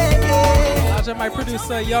great. Large up my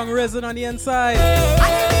producer, Young Risen on the inside.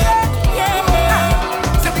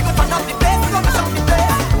 So we go turn up the place, we go mash up the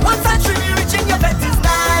place. Once that Trini reach in your bed is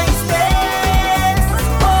niceness.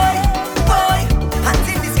 Boy, hands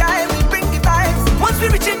in the sky, we bring the vibes. Once we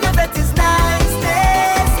reach in your bed is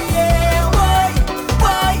niceness. Yeah,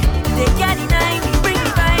 boy, they can't deny we bring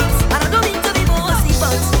the vibes. And I don't mean to be bossy,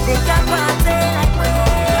 but they can't party like we.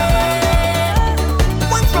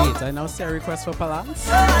 Once from Wait, I now see a request for Palance.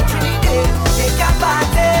 Trinity, they can't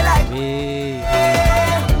party like we. Hey.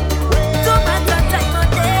 Don't matter time or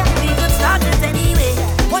day, we could start it anyway.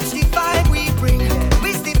 Watch the vibe we bring,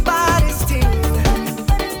 with the baddest thing.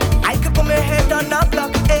 I could put my head on a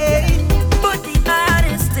block, A. But the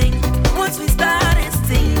hardest thing, once we start this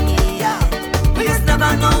thing, yeah, we just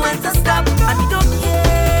never know when to stop, and we don't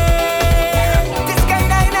care. This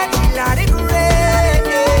kind of energy, not it great.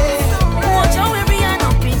 Watch how every hand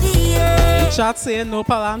up in the air. Chat saying no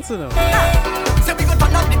Palance, no. So we go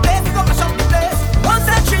turn up the place, we go mash up the place. Once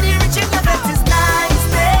that Trini reach in your vet is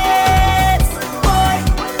niceness. Boy,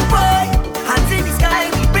 hands in the sky,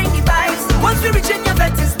 we bring the vibes. Once we reach in your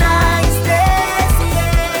vet is niceness.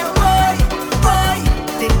 Yeah, boy,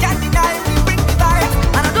 they can't deny we bring the vibes.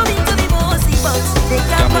 And I don't mean to be bossy, but they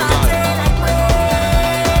can't party like we.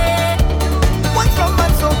 Once from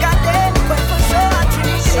man so got there, but for sure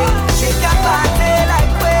Trini, they can't party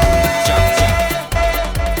like we.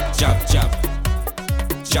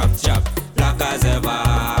 Chop, black as ever.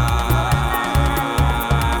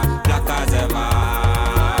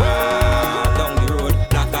 Down the road,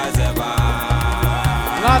 black as ever.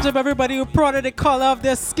 Large up everybody who proud of the color of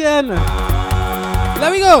their skin.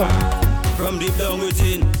 Let me go. From deep down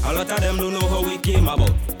within, a lot of them don't know how we came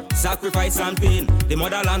about. sacrifice and pain. The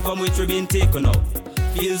motherland from which we've been taken out.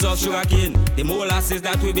 Fields of sugarcane, the molasses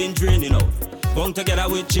that we've been draining out. Bound together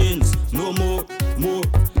with chains, no more.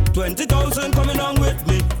 20,000 coming on with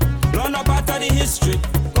me. Run up part of the history,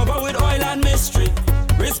 covered with oil and mystery.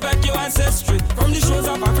 Respect your ancestry. From the shores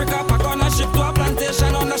of Africa, pack on a ship to a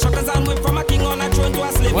plantation on the shuckers and whip from a king on a throne to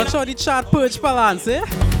a slave. Watch how the chart perch balance, eh?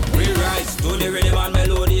 We rise to the rhythm and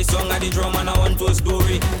melody, song of the drum and I want to a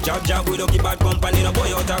story. Jab, we don't keep bad company, no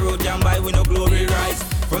boy out the road, can buy with no glory. Rise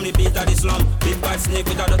from the beat of the slum, big bad snake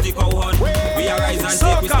with a dirty cow horn. We arise and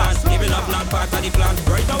take we stand, giving up not part of the plan.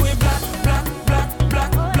 Right now we black.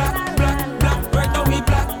 Right now we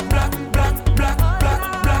black.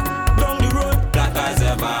 Down the road, black as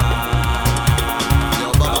ever.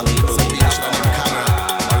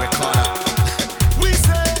 We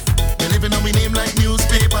say, we living on we name like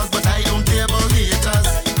newspapers, but I don't care about haters.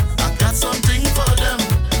 I got something for them,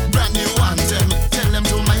 brand new anthem. Tell them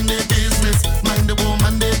to mind their business, mind the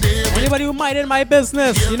woman they deal with. Anybody who minded my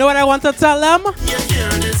business, you know what I want to tell them? You hear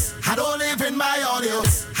this? I don't live in my audio.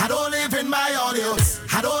 I don't live in my audio.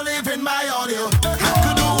 I don't live in my audio. I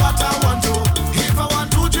could do what I want to. If I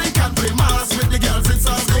want to drink and play mass with the girls, it's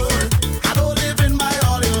all good. I don't live in my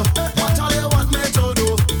audio. What all you want me to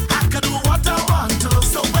do? I could do what I want to.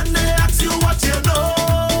 So when they ask you what you know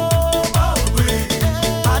about me,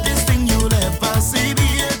 baddest thing you'll ever see,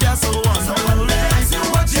 behavior so wonderful. So when they ask you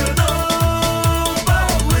what you know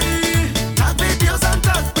about me, tag videos and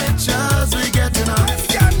tag pictures, we get enough.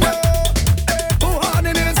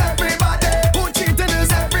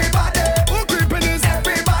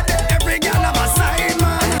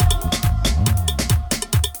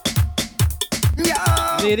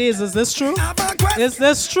 Ladies, is this true? Is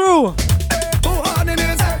this true?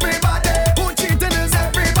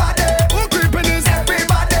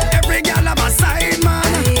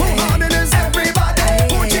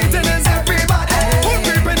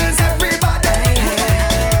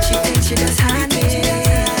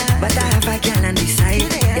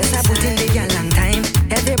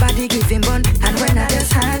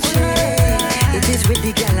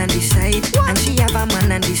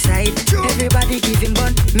 Everybody giving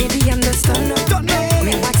bun. Maybe I'm the stunner.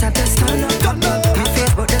 Me WhatsApp the stunner. Me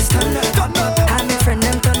Facebook the stunner. I'm a friend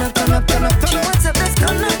them turn up. She WhatsApp the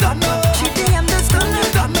stunner. She DM the stunner.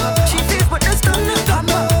 She Facebook the stunner.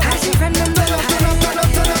 How she friend them turn up.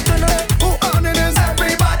 Who owning is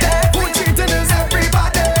everybody? Who cheating is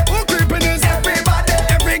everybody? Who creeping is everybody?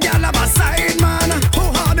 Every girl have a side man. Who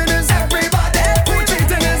owning is everybody? Who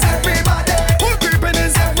cheating is everybody? Who creeping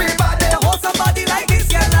is everybody? Hold somebody like this,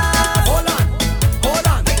 girl. Hold on.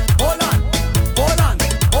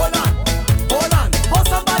 Hold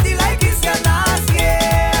somebody like this, girl.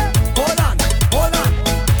 Yeah. Hold on.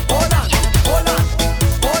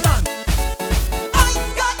 I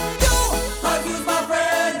got you. 'Cause you's my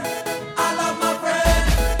friend. I love my friend.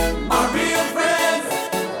 My real friend.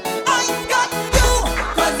 I got you.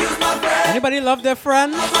 'Cause you's my friend. Anybody love their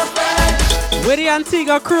friend? My friend. With the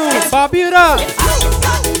Antigua crew, Barbuda. I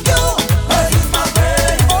got you. 'Cause you's my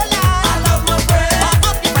friend. I love my friend.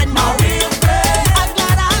 My real friend. I'm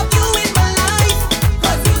glad I have you in my life.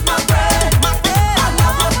 'Cause you's my friend. I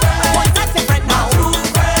love my friend. One touch your friend now. True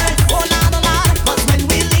friend. Oh la la la. 'Cause when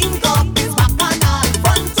we link up, it's bacchanal.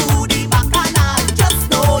 Front to the bacchanal. Just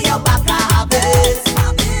know you're back a habit.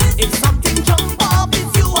 If something jump up,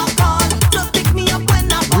 it's you a call. Just pick me up when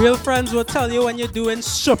I'm Real friends will tell you when you're doing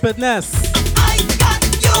stupidness. I got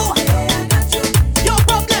you. Your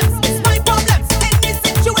problems is my problems. Any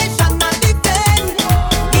situation I defend.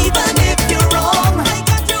 Even if you're wrong, I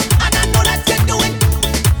got you. And I know that you're doing.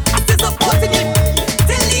 I'm still supporting you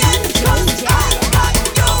till the end. 'Cause I got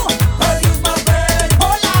you. 'Cause you's my friend.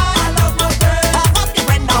 Hola, I love my friend. I love your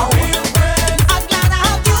friend now. Real friend. I'm glad I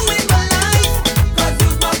have you in my life. 'Cause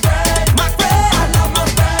you's my friend. My friend. I love my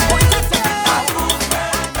friend. One touch your friend now. True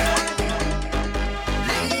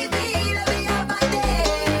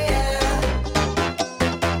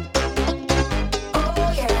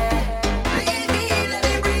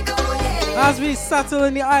As we settle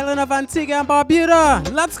in the island of Antigua and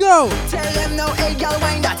Barbuda, let's go. Tell them now, hey, girl,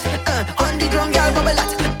 wind that. On the ground, girl, bubble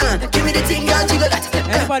that. Give me the thing, girl, jiggle that.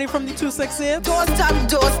 Anybody from the 268? Don't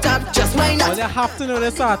stop, just wind Well, that. they have to know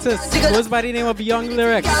this artist. Goes by the name of Young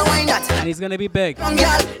Lyrics. Girl, wind that. And he's gonna be big. Girl,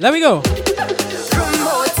 Let me go.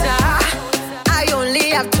 promoter, I only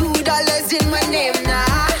have $2 in my name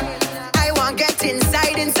now. I want get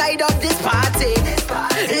inside of this party.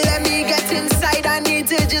 Let me get inside, I need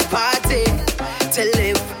to just party. To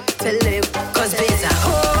live, 'cause there's a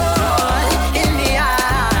hole in the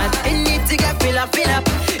heart. It needs to get fill up.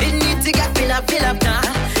 It needs to get fill up now.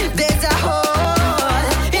 There's a hole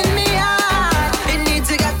in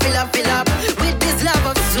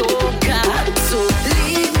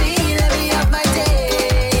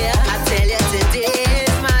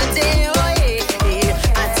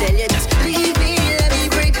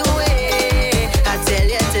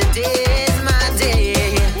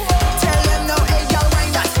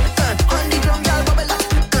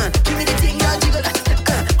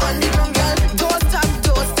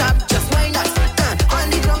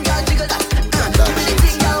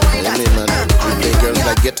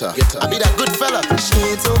her. I be that good fella.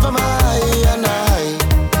 Shades over my eye and eye.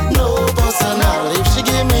 No personal. If she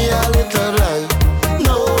give me a little lie.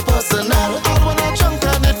 No personal. I wanna drunk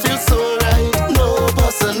and it feels so right. No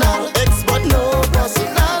personal. Ex but no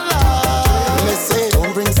personal. Me say,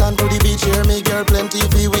 don't bring sand to the beach here, me girl. Plenty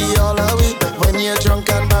fee we all are we. When you're drunk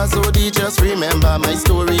and buzz OD, just remember my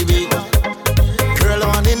story be. Girl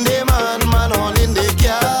on in the man on in the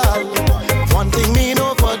girl. One thing me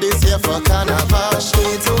know for this year for carnival.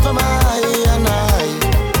 Shades over my eye and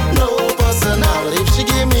eye. No personal. If she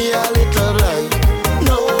give me a little lie.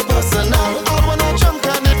 No personal. I wanna jump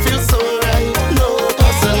and it feels so right. No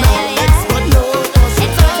personal. Ex but no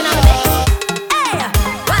personal. Hey,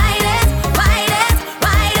 ride it, ride it,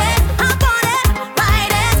 ride it, hop on it,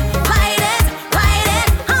 ride it, ride it, ride it,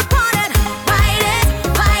 hop on it, ride it,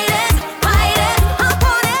 ride it, ride it, hop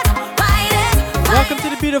on it, ride it. Welcome to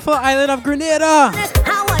the beautiful island of Grenada.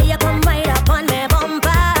 How are you come right up on me bumper?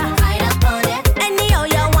 Right up on it. Anyhow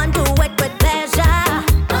you want to it with pleasure.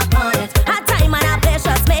 Up on it. A time and a place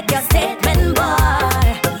just make your statement,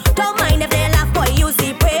 boy. Don't mind if they laugh, boy, you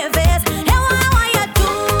see brave face. Hey, what you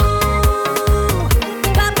do?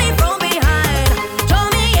 Got me from behind. Throw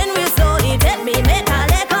me in real slowly, let me make a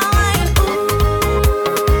lick of wine.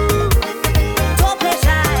 Ooh, don't play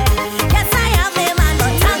shy. Yes, I have the man,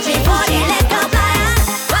 but touch me for the lick of lion.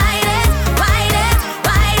 Ride it, ride it,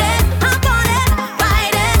 ride it, hop on it,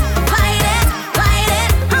 ride it, ride it, ride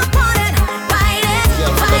it, hop on it, ride it,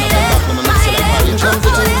 ride it, ride it, hop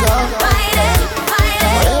on it, ride it, ride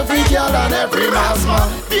it. Every girl and every mass man.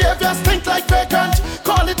 Behavior stink like vagrant.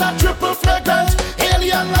 Call it a triple flagrant.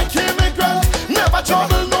 Alien like immigrant. Never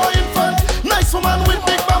trouble no infant. Nice woman with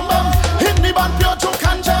big bam bam. In the band pure joke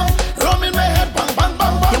and jam. Rum in my head bang bang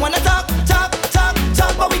bang bang. You wanna talk,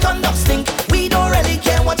 but we conduct stink. We don't really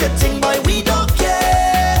care what you think, boy. We don't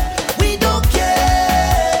care. We don't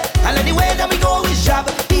care. And anyway that we go is job.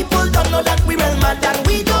 People don't know that we real mad and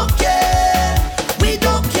we don't care. We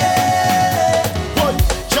don't care. Boy,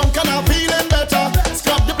 junk and I'm feeling better.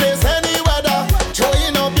 Scrub the place any weather.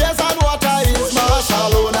 Throwing up beers and water is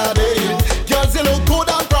martial on a day. Girls, you look good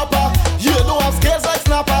and proper. You don't have scales like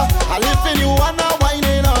snapper. I live in you and I'm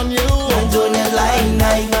whining on you. I'm doing it like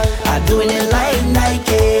Nike. I'm doing it like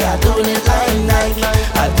Nike. I'm doing it like Nike.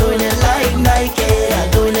 I'm doing it like Nike. I'm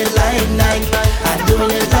doing it like Nike. I'm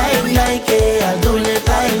doing it like Nike. I'm doing it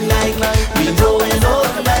like Nike. We going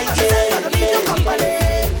over Nike.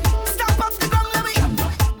 Stop up the ground, let me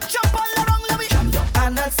jump all around, let me.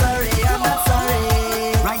 I'm not sorry, I'm not sorry.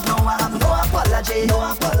 Right now I have no apology, no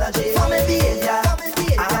apology for my behavior.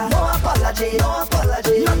 I have no apology, no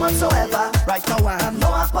apology, none whatsoever. Right now I have no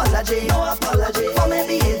apology, no apology for my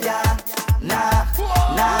behavior. Nah,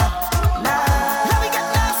 nah, nah. Let me get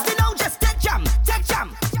nasty now, just take jam, take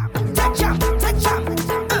jam, take jam, take jam.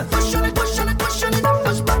 Push on it, push on it, push on it,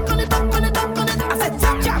 push back on it, back on it, back on it. I said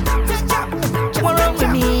take jam, take jam. What wrong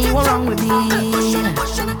with me? What wrong with me? Push on it,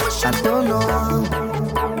 push on it, push on it. I don't know.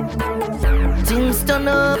 Things turn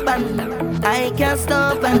up and I can't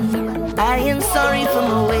stop and I ain't sorry for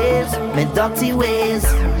my ways, my dirty ways.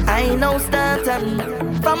 I know starting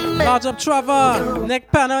from me. Large up Trevor,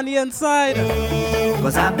 neck pan on the inside.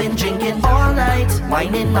 Cause I've been drinking all night,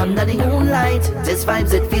 whining under the moonlight. This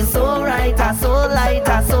vibes, it feels so right, I so light,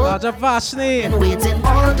 I so. Large up Vashni. Been waiting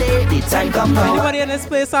all day, the time come now. Anybody in this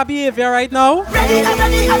place have behavior right now? Ready, I'm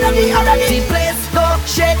ready, I'm ready, I'm ready. The place go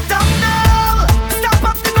shake down now. Stop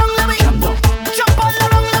up the ground, let me jump all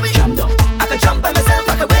around, let me. I can jump by myself,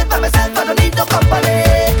 I can wait by myself, I don't need no company.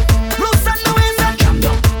 Rules and no ways and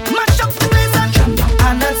mash up the place and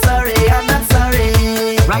I'm not sorry, I'm not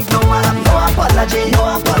sorry. Right now I have no apology, no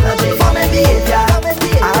apology for my behavior.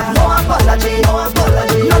 I have no apology, no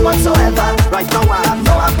apology, none whatsoever. Right now I have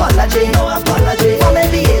no apology, no apology for my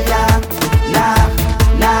behavior. Nah,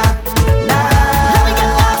 nah, nah. Let me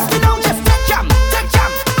get nasty now, just take jam, take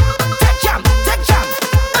jam, take jam, take jam.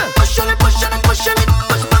 Push on it, push on it, push on it,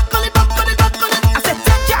 push back on it, back on it, back on it. I said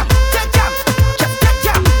take jam, just take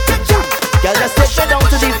jam, take jam. Girl, just take it down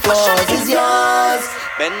to the floor, it's yours.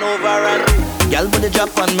 Bend over and girl, put the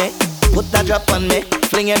drop on me, put that drop on me,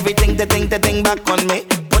 fling everything, the thing back on me.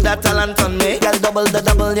 Put that talent on me, girl, double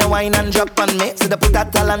your wine and drop on me. So they put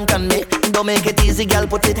that talent on me, don't make it easy, girl,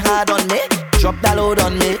 put it hard on me. Drop that load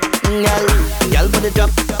on me, girl, put the drop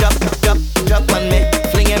on me,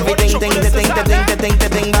 fling everything, the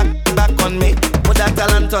thing back on me. Put that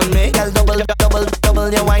talent on me, girl, double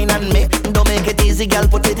your wine on me. Don't make it easy, girl,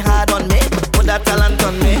 put it hard on me. Put that talent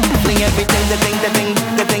on me, fling everything, the thing,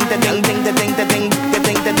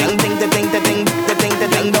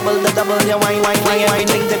 double the double your wine, wine, wine,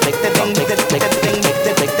 everything. Make the thing, make the thing, make the thing,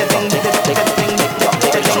 make the thing, make the thing, make the thing, make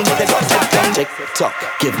the thing. Tick tock,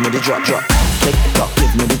 give me the drop, drop. Tick tock,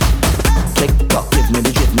 give me the. Tick tock, give me the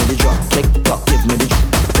drop. Tick tock, give me the.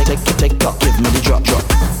 Tick tock, give me the drop, drop.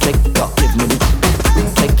 Tick tock, give me the.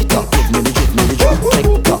 Tick tock, give me the drop. Tick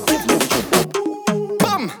tock, give me the.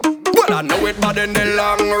 Bam! Well, I know it bad in the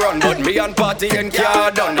long run, but me and partying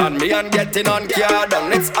car done, and me and getting on car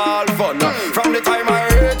done. It's all fun. From the time I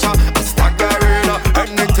reach a staggering,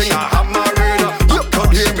 anything I hammering. You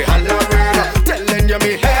could hear me hollering, telling you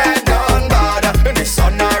me head on bad. In the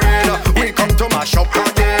sun arena, we come to my shop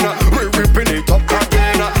again. We ripping it up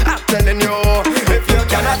again. I'm telling you, if you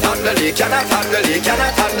cannot handle it, cannot handle it,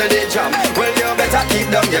 cannot handle the jam, well you better keep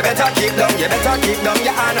down, you better keep down, you better keep down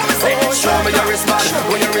your hand. Oh, show me your wristband,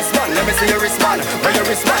 when you respond, let me see your wristband. When you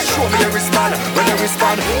respond, show me your wristband, when you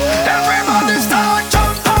respond. Everybody start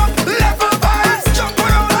jump up, level vibes, jump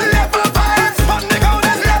around level vibes, on the ground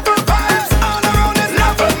is level vibes, all around is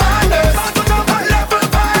level madness. Start to jump on level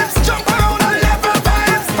vibes, jump around level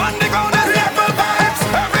vibes, on the ground is level vibes.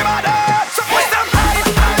 Everybody, so put them high,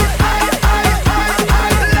 level vibes,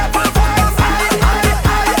 level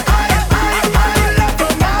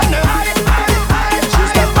madness.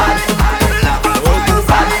 She's the bad, level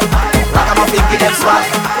vibes, ragamuffin give them swag.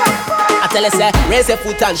 I tell you, say, raise your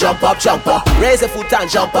foot and jump up, jump up. Raise your foot and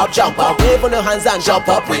jump up, jump up. Wave on your hands and jump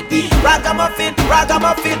up with the ragamuffin,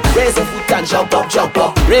 ragamuffin. Raise your foot and jump up, jump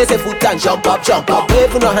up. Raise your foot and jump up, jump up.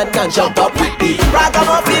 Wave on your hands and jump up with the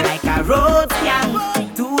ragamuffin. Like a road gang,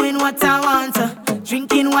 doing what I want,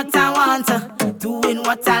 drinking what I want, doing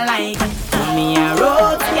what I like. Me a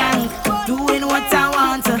road gang, doing what I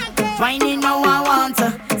want, whining how I want,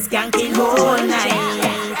 skanking whole night.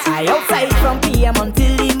 I outside from PM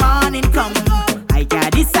until the morning come. I can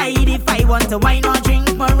decide if I want to wine or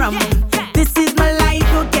drink more rum. This is my life,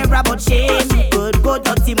 don't care about shame. Good, go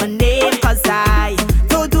dirty my name, cause I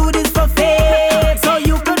don't do this for fame. So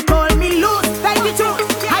you could call me loose, like the truth.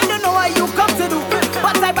 I don't know what you come to do,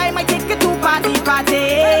 but I buy my ticket to party.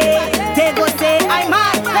 They go say I'm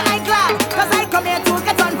mad, then I glad, cause I come here to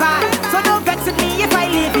get on bad. So don't vex with me if I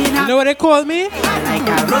live in a. You know what they call me? Like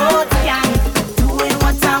a road gang, doing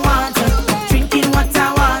what I want, drinking what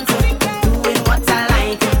I want, doing what I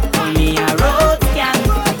like. Me a road gang,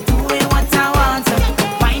 doing what I want,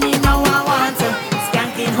 whining how I want,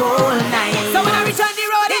 skanking whole night. So when I reach on the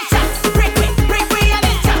road, it's just break way and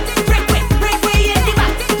it's just break way in the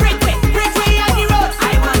back, break way on the road. I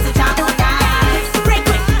want to jam on guys, break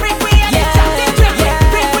way and it's just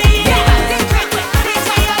break way in the back, break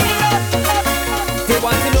way on the road. They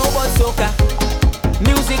want to know about soca,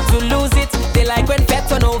 music to lose it. They like when fed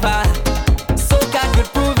turn over. Soca could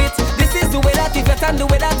prove it. This is the way that we fet and the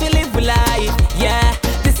way that we live life. Yeah,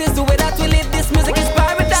 this is the way that we live. This music is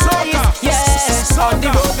paradise. Yeah, on the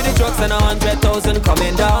road with the trucks and 100,000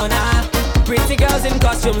 coming down. Pretty girls in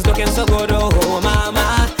costumes looking so good. Oh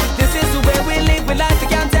mama, this is the way we live with life. You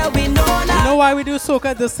can't tell we know now. You know why we do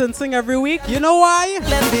soca distancing every week? You know why? Tell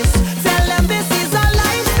them this is our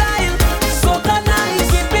lifestyle. Soca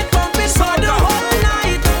nice, keep it pumping for the whole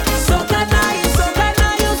night. Soca nice,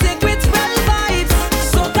 music with real vibes.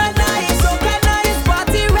 Soca nice,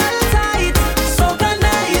 party real tight. Soca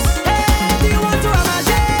nice, hey, do you want to ramage?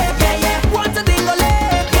 Yeah, want to dingle?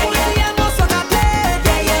 Yeah, no soca play.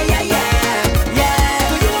 Yeah,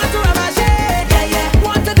 do you want to ramage? Yeah,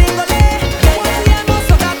 want to dingle? Yeah, no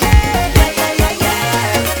soca play.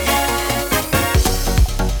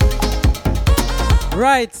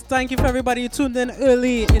 Right, thank you for everybody who tuned in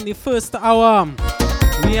early in the first hour.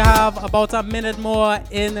 We have about a minute more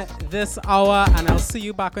in this hour, and I'll see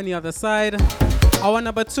you back on the other side. Hour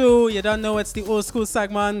number 2, you don't know it's the old school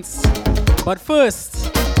segments. But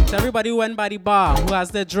first, to everybody who went by the bar, who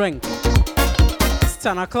has their drink, it's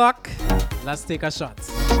 10 o'clock. Let's take a shot.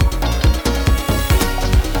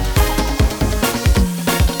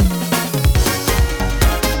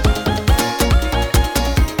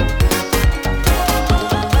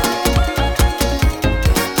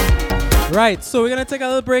 Right, so we're going to take a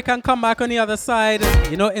little break and come back on the other side.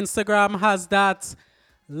 You know, Instagram has that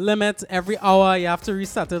limit every hour. You have to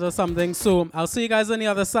reset it or something. So I'll see you guys on the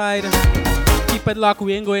other side. Keep it locked.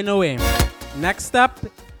 We ain't going nowhere. Next step,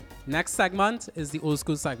 next segment is the old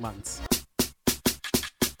school segment.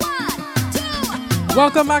 1, 2.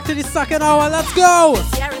 Welcome back to the second hour. Let's go.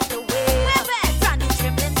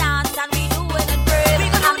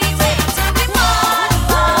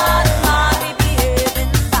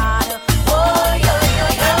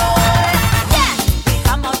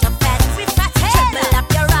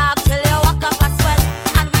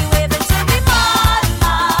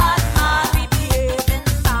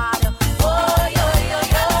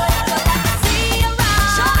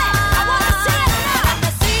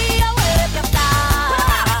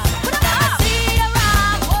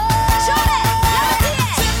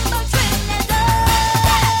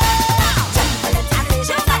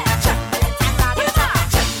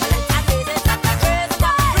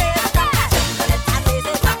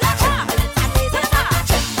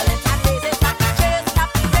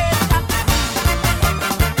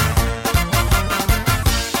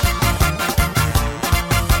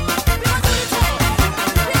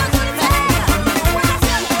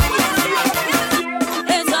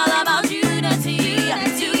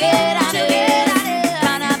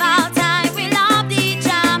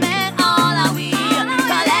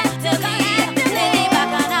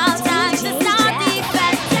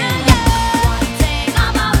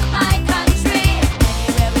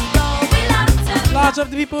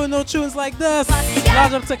 doing no tunes like this.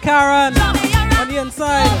 Large up to Karen on the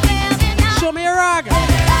inside. Show me a rag. Up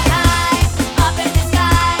in the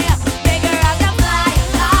sky, bigger as the fly,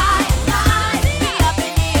 fly, fly. Be up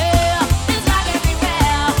in the air, it's rock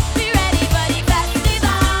everywhere. Be ready for the festival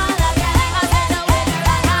again. I said the weather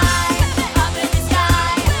and high. Up in the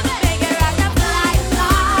sky, bigger as the fly,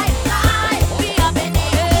 fly, fly. Be up in the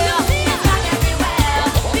air, it's rock everywhere.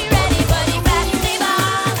 Be ready for the festival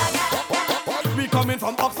again. We coming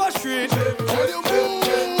from Oxford Street.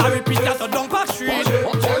 I repeat that to Dunbar Street.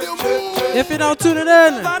 If you're now tuning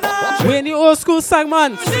in, we're in the old school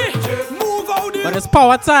segment. But it's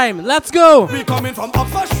power time. Let's go. We coming from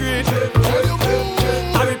Oxford Street.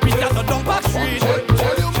 I repeat that to Dunbar Street.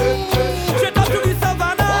 Straight up to the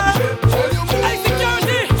savannah. Hey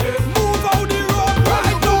security, move out the road.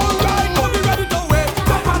 Right now, be ready to wait.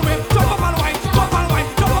 Jump and wave, jump up and wine, jump and wine,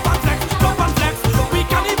 jump up and flex, jump and flex. We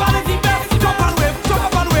carnival is the best. Jump and wave, jump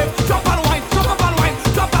up and wave, jump and wine, jump up and wine,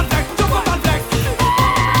 jump and flex, jump up and flex.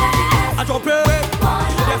 I jump it,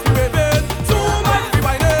 yes we waving. 2 miles we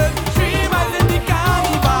whining, 3 miles in the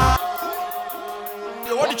carnival.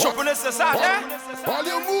 You want the choppiness inside, yeah?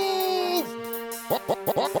 Volume move.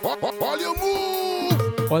 Volume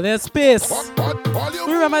move. All there's space.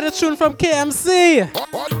 Remember the tune from KMC.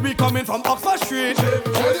 We coming from Oxford Street. I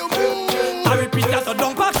repeat that to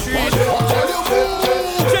Dunbar Street.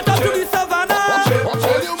 Straight up to the savannah.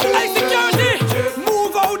 Hey security,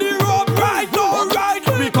 move out the road right now, right.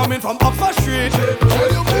 We coming from Oxford Street.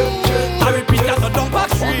 I repeat that to Dunbar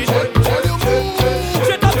Street.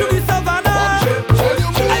 Straight up to the savannah.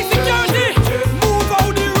 Hey security, move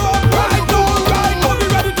out the road right now, right. Don't be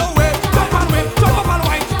ready to wait. Jump and wave, jump up and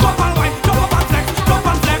wine, jump and wine, jump up and flex, jump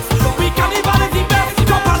and flex. We carnival is the best.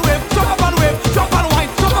 Jump and wave, jump up and wave, jump and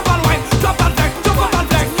wine, jump up and wine, jump and flex, jump up and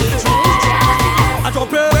flex. I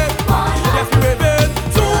jump it, yes we waving.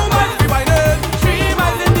 2 miles we whining, 3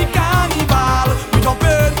 miles in the carnival. We jump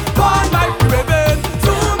it, 1 mile we waving,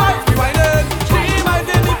 2 miles we whining, 3 miles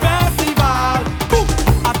in the festival. Boom!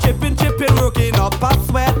 I'm chipping, working up a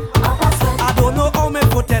sweat. I don't know how my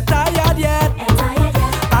foot is tired yet.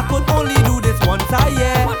 I could only do this once a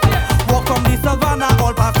year. Walk from the savannah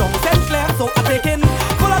all past down St. Clair. So I'm taking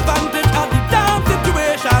full advantage of the damn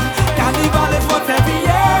situation. Carnival is once every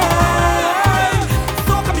year.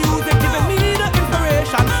 Soca music giving me the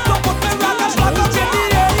inspiration. So put me rock and rock up in the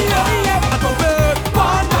air. I drove it,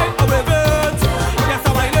 1 night I wave it. Yes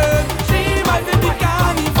I'm whining, 3 miles in the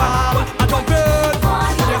carnival. I drove it,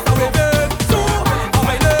 yes I wave it. 2 I'm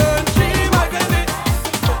whining, 3 miles in the.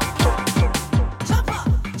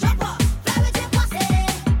 Jump up, fly with your pussy.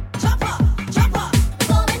 Jump up,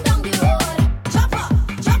 going down the road. Jump up,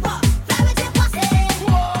 fly with your pussy.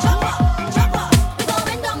 Jump up,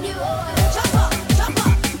 going down the road. Jump up, fly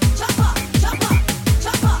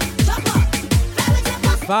with your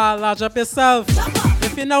pussy. Val, large up yourself.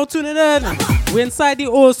 If you're now tuning in, we're inside the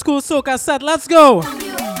old school soca set. Let's go.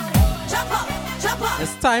 Jump up,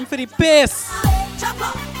 It's time for the pace. jump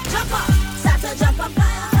up, start to jump up, fly.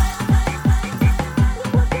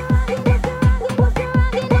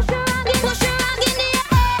 Push your rag in the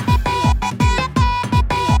air.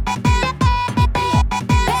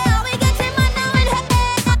 Hey, are we getting mad now in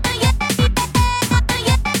here?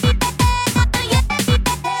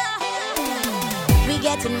 We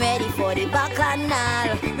getting ready for the bacchanal.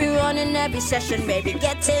 We running every session, baby,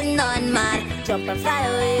 getting on mad. Jump and fly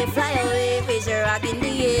away, raise your rag in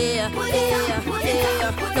the air,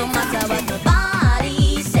 no matter what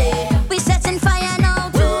nobody say. We setting fire now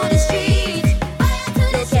to the street.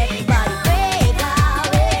 Let everybody break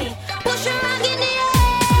away. Push your rag in the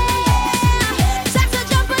air. Start to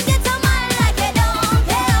jump and get some man like you don't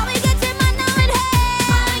care. We getting mad now in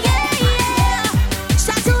here,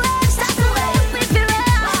 Start to wave, with the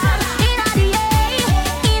rag. Inna the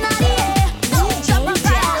air. Jump and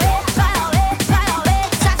fly away.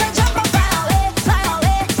 Start to jump and fly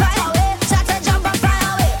away. Start to jump and fly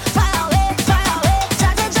away.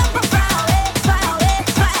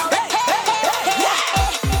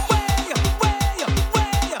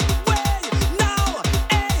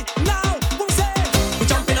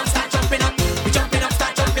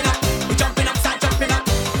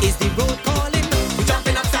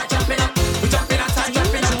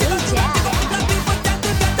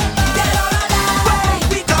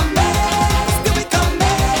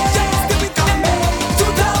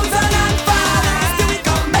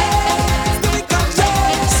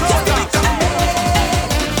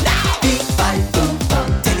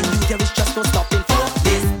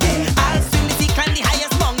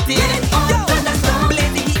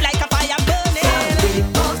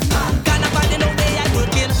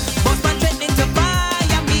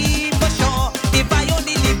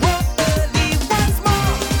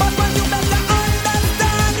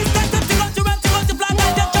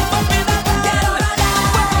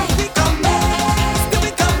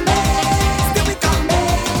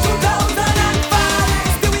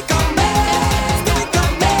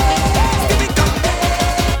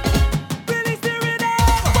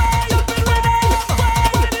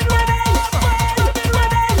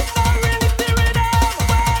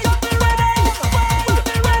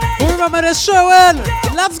 is showing.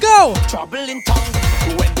 Let's go. Trouble in tongue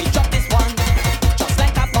when we drop this one, just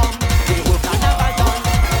like a bomb. The whole carnival done.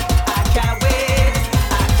 I can't wait,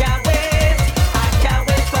 I can't wait, I can't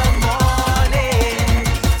wait for morning.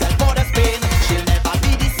 Tell for the Spain, she'll never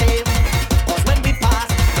be the same. 'Cause when we pass,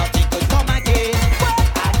 nothing could come again.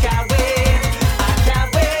 I can't wait, I can't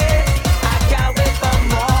wait, I can't wait for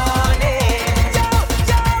morning. Yo,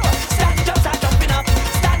 start the jump, start jumping up,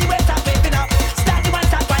 start the waist, start waving up, start the one,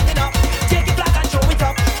 start winding up. Take it flat and show it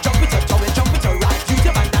up, jump it up, jump it up, right. Use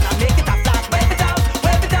your bandana, make it a flat, wave it out,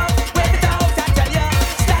 wave it out, wave it out. I tell ya,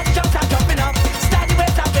 start the jump, start jumping up, start the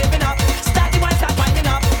waist, start waving up, start the one, start winding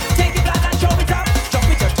up. Take it flat and show it up, jump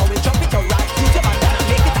it up, jump it up, right. Use your bandana,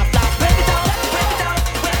 make it a flat, wave it out, wave it out,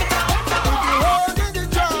 wave it out. Hold in the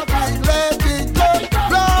traffic, let it go.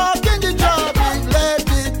 Block in the traffic, let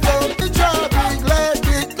it go. The traffic, let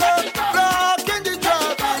it go. Block in the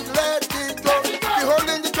traffic, let it go. You hold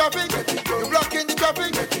in the traffic, you block in the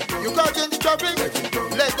traffic, you caught in the traffic,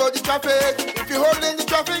 let go the traffic. If you hold in the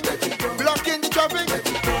traffic, block in the traffic,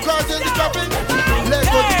 caught in the traffic, let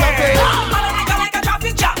go the traffic.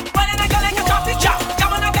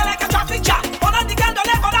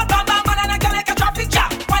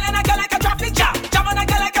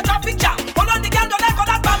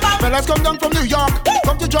 Fellas come down from New York,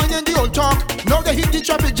 come to join in the old talk. Now they hit the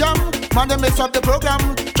traffic jam, man they mess up the program.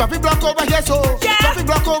 Traffic block over here so, traffic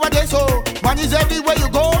block over there so. Man is everywhere you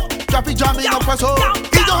go, traffic jamming up for so.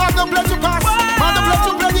 He don't have no blood to pass, man the blood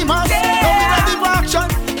to bloody mass. Now we ready for action,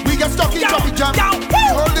 we get stuck in traffic jam.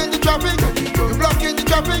 You hold in the traffic, you block in the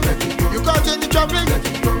traffic, you caught in the traffic,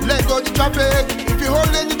 let go the traffic. If you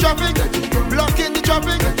hold in the traffic, block in the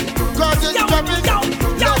traffic, caught in the traffic,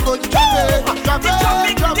 let go the traffic.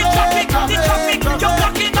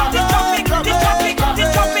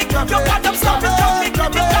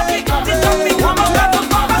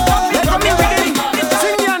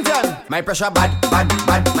 My pressure bad, bad,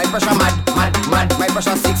 bad. My pressure mad, mad, mad. My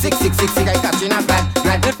pressure sick, sick, sick, sick, sick. I catch in a bad,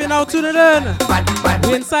 bad. If you're now tuning in, Bad, bad.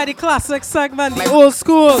 we inside the classic segment, the old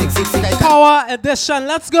school Sick, sick, sick. I catch. power edition.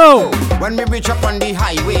 Let's go. When we reach up on the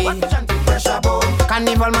highway,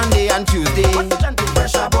 Carnival Monday and Tuesday.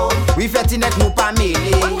 We fetting at Nupa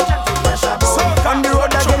Melee. On the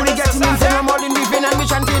road again, we getting in, say I'm all in beefing and we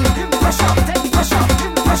chanting. Pressure, take pressure,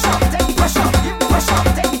 pressure, take pressure, pressure,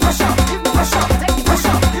 take pressure, pressure, take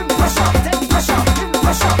pressure, pressure, take pressure,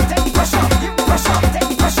 pressure, take pressure, pressure,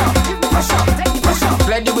 take pressure, pressure, take pressure.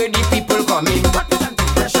 Play the way the people coming.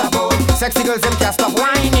 Sexy girls them can't stop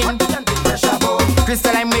whining.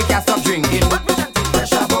 Crystal I make can't stop drinking.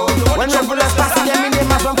 When regulars passing them in, they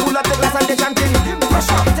must one pull up the glass and they chanting.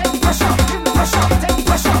 Pressure, take pressure, pressure, take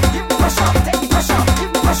pressure, pressure, take pressure,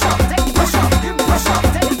 pressure, take pressure, pressure,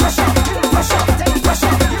 take pressure, pressure, take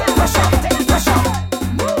pressure, pressure, take pressure.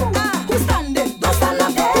 Who's standing? Don't stand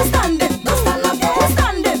up. Who's standing? Don't stand up. Who's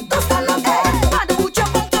standing? Don't stand up. Bad boot your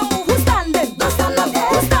bum to move. Who's standing? Don't stand up.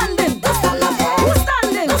 Who's standing? Don't stand up. Who's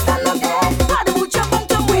standing? Don't stand up. Bad boot your bum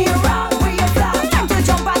to move. We around, we a fly. Time to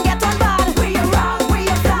jump and get on bad. We around, we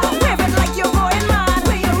a fly. Wave it like you're going mad.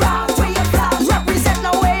 We around, we a fly. Represent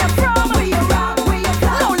now where you're from. We around, we a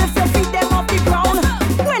fly. Now lift your feet them off the ground.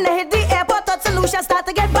 When they hit the airport, thought solutions start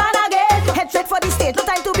to get bad again. Head straight for the stage, no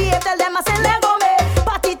time to behave. Tell them I say let go me.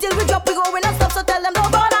 Party till we drop, we go in and stuff. So tell them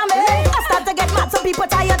don't bother me. I start to get mad, some people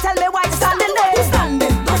tired. Tell me why you standing there. Who's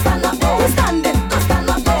standing? Don't stand up. Who's standing? Don't stand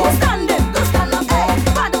up. Who's standing? Don't stand up.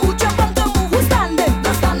 Bad boot your bum to move. Who's standing?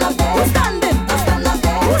 Don't stand up. Who's standing? Don't stand up.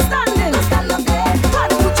 Who's standing? Don't stand up. Bad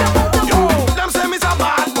boot your bum to move. Them say me's a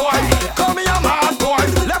bad boy, call me a mad boy.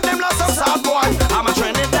 Left them lost some sad boy, I'm a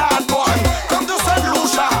Trinidad boy. Come to St.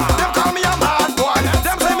 Lucia, them call me a mad boy.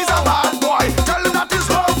 Them say me's a bad boy, tell them that is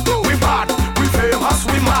love. We bad, we famous,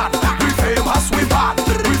 we mad. We famous, we bad.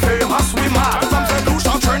 We famous, we mad. From St.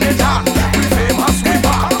 Lucia, Trinidad. We famous, we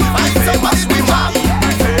bad. We famous, we mad.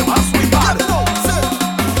 We famous, we bad.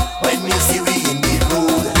 When you see we in the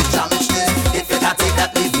road, we jamish this. If you can't take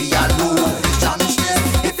that, leave me alone. We jamish this.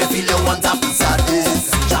 If you feel you want a piece of this,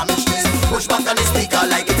 jamish this. Push back on the speaker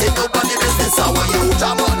like it ain't nobody business. How are you?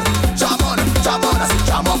 Jam on, jam on, jam on. I say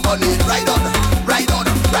jam up on it, ride on, ride on,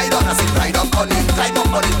 ride on. I say ride up on it, climb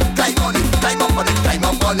up on it, climb on it, climb up on it, climb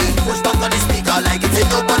up on it. Push back on the speaker like it ain't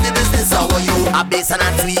nobody business. How are you? A bass and a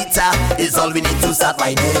tweeter is all we need to start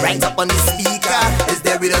riding. Right up on the speaker is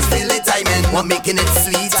there with us till the timing. We're making it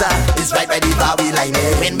sweeter. It's right by the bar we line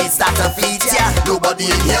it. When we start a feature, nobody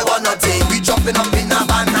in here want nothing. We jumping up in a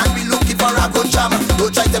van and we looking for a good jam.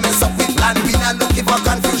 Don't try to mess up with plan. We not looking for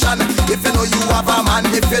confusion. If you know you have a man,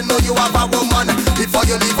 if you know you have a woman, before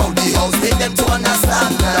you leave out the house, make them to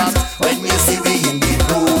understand that when you see we in the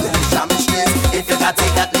road, jam is this. If you can't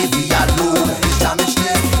take that, leave me alone.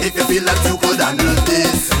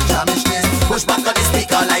 push back on the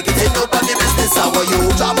speaker like it ain't nobody business. How are you?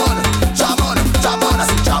 Jam on, jam on, jam on. I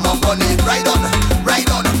say jam up on it, ride on, ride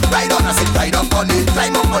on, ride on. I say ride up on it,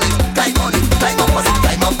 climb up on it, climb on it, climb up on it,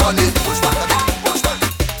 climb up on it. Push back on it, push back.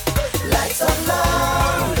 Lights of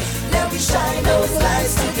love, let me shine those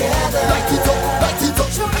lights together. Light it up, light it up.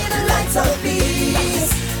 Show me the lights of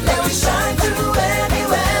peace. Let me shine through any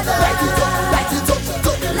weather. Light it up, light it up.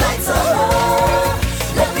 The lights of love,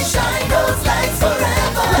 let me shine those lights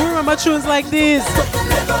forever. Who remember tunes like these?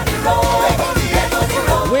 Live on the road, live on the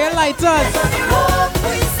road. Where lighters? Live on the road,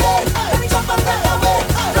 we say. Let me jump and run away.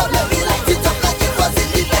 Lord, let me light it up like it was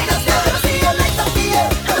Independence Day. Let me see your light up the air.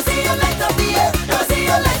 Let me see your light up the air. Let me see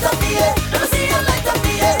your light up the air. Let me see your light up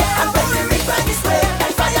the air. And when we reach by this way,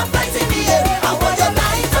 and fireflies in the air, I want your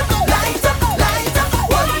light up, light up, light up.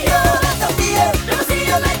 Want your light up the air. Let me see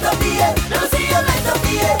your light up the air. Let me see your light up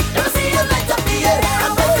the air. Let me see your light up the air.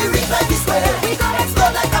 And when we reach by this way, we gonna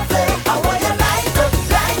explode like a flame. I want your light up,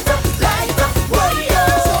 light up, light up. Want your.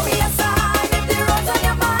 Show me a sign if the road's on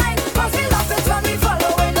your mind. 'Cause we love it when we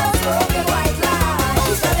following those broken white lines.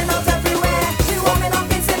 We standing out everywhere. We warming up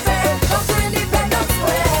in city. Come to Independence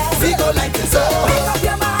Square. We go like this up. Make up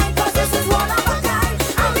your mind, 'cause this is one of a kind.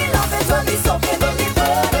 And we love it when we soaking in the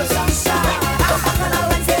burning sunshine. Come back on a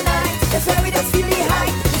Wednesday night. That's where we just feel the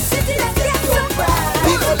hype. The city that gets so bright.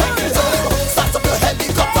 We go like this up. Start up your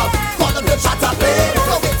helicopter, call up your charter plane.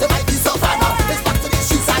 Flow into my piece of honor. It's back to the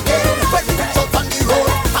streets again. When we reach out on the road,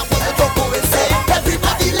 I want the drum go insane.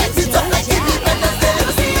 Everybody lights it up like Independence Day. Let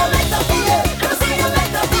me see your light up the air. Let me see your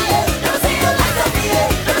light up the air. Let me see your light up the air.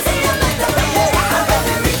 Let me see your light up the air. And when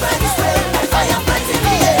we reach by this way, like fireflies in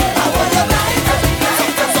the air, I want your light up,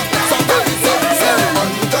 light up. Somebody say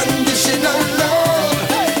unconditional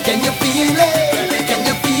love. Can you feel it? Can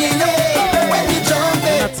you feel it? When we jump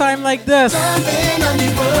in, A time like this, jumping on the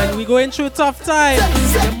road. when we going through tough times,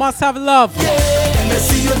 you must have love. Let me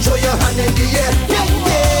see you throw your hand in the air. Yeah,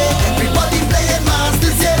 yeah. Everybody playing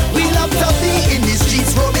masters, yeah. We love to be in the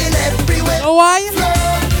streets, roaming everywhere. Oh, why?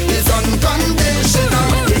 Love is unconditional.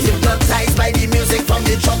 You're hypnotized by the music from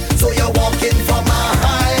the truck, so you're walking for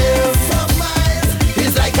miles.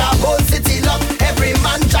 It's like a whole city lock. Every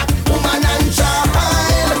man, jack, woman, and child.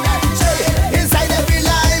 Inside every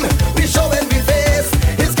line, we showing we face.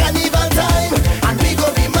 It's carnival time, and we go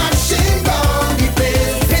be marching down the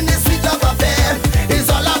place. In this sweet love affair, it's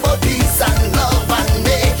all about peace and love and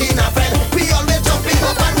making a friend. We always jumping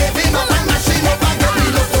up and waving up and mashing up and we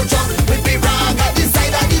love to jump with the rag at the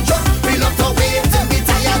side of the drum. We love to wave till we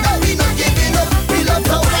tired and we not giving up. We love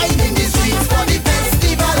to ride in the streets for the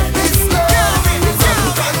festival. This love is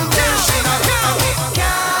unconditional.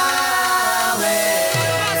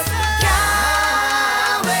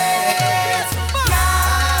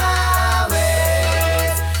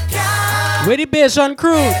 With the Bayesian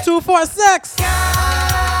crew, 246.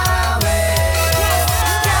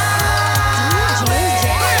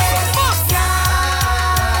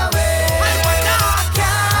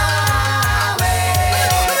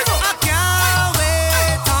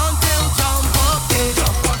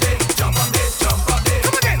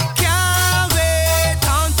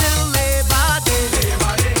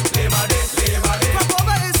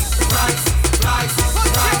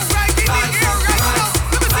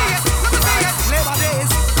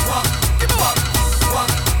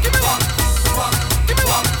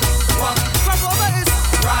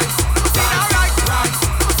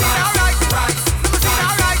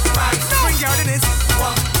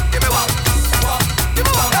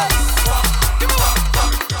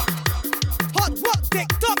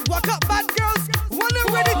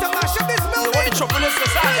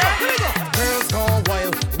 Girls gone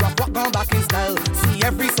wild, rock gone back in style. See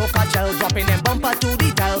every SOCA JEL dropping them bumper to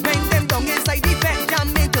the tile. Bang them down inside the bed,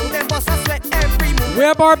 jamming till them bust a sweat every move.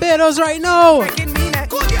 We're Barbados right now. Breaking me neck.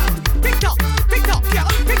 Go girl, pick up, girl,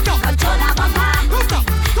 pick up. Control the bumper. Go stop,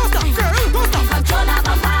 girl, go stop. Control the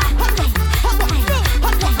bumper. Hot up,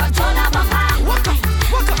 Control the bumper. walk up,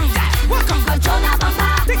 yeah, walk up. Control the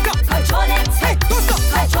bumper. Pick up, Control it. hey, go stop.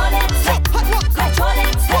 Control it. Hot, walk, Control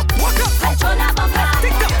it. walk up. Control the bumper.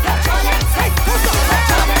 Pick up, Control it. hey, go stop.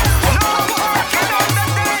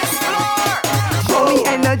 Show me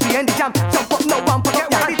energy and the jam, jump up, no one put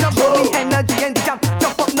up your hand. Show me energy and the jam,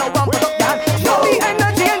 jump up, no one put up your hand. Yo,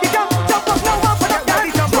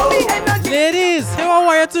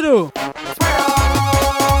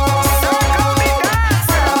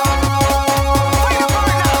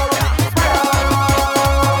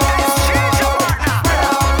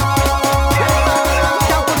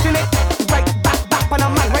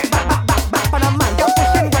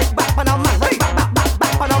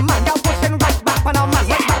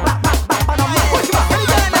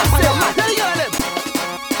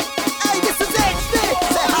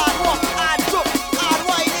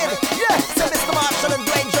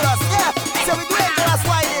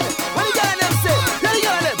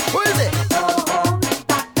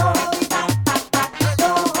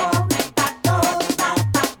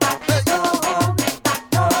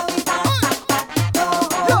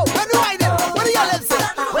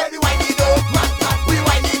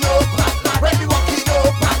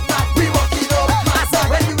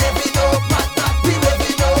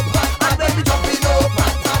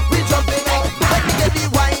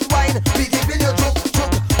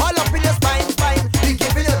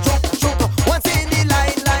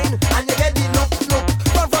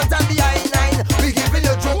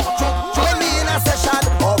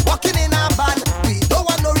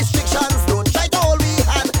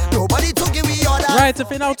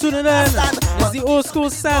 now tuning in, it's the old school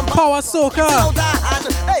sound Power SOCA.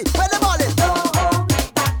 Hey, where the ball is?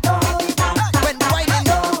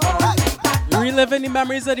 Reliving the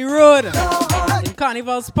memories of the road in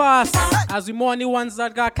Carnival's past as we mourn the ones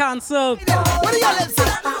that got cancelled. What do y'all say?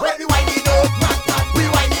 When we winding up, we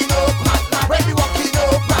winding up. When we walking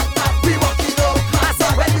up, we walking up. I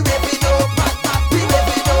said when we waving up, we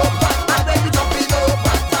waving up. And when we jumping up,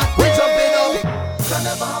 we jumping up. Can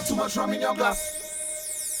never have too much rum in your glass.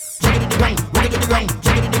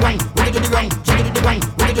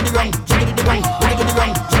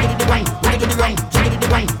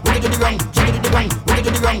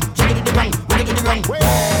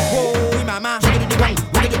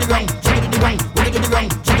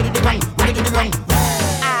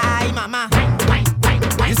 Aye, mama.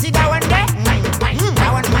 You see that one there?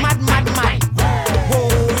 That one mad.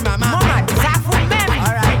 Oh, mama. Zafu mem.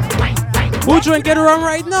 Alright. Who drinking rum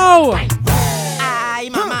right now? Aye,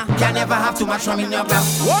 mama. Can never have too much rum in your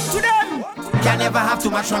glass. Walk to them. Can never have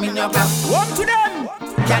too much rum in your glass. Walk to them.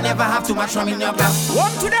 Can never have too much rum in your glass.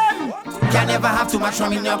 Walk to them. Can never have too much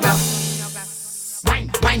rum in your glass.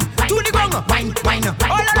 Wine, to the ground, wine,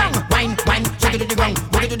 all around, wine, shake it to the ground,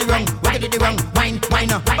 walk it to the ground, walk it to the ground, wine,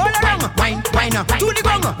 all around, wine, to the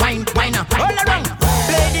ground, wine, all around.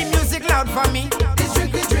 Play the music loud for me. It's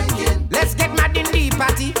drinking. Let's get mad in the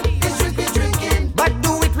party, It's drinking. but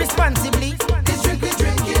do it responsibly. It's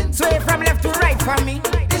drinking. Sway from left to right for me.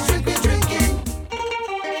 It's drinking.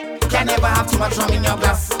 Can never have too much rum in your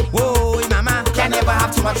glass. Whoa, mama, can never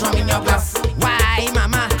have too much rum in your glass. Why,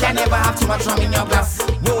 mama, can never have too much rum in your glass.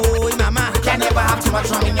 Whoa, mama, can never have too much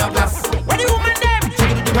rum in your glass. What do you woman them?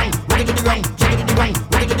 Jiggy to the ground, jiggy to the ground, jiggy to the ground,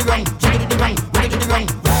 jiggy to the ground, jiggy to the ground, jiggy to the ground.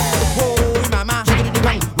 Whoa, mama, jiggy to the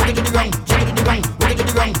ground, jiggy to the ground, jiggy to the ground, jiggy to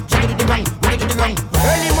the ground, jiggy to the ground, jiggy to the ground.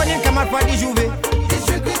 Early morning come out for the juve. It's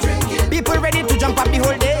drinking. People ready to jump up the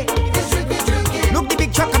whole day. It's drinking. Look the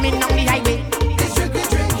big truck coming down the highway. It's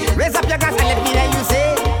drinking. Raise up your glass and let me hear you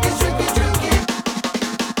say. It's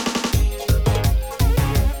drinking.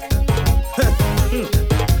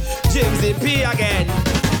 James P again.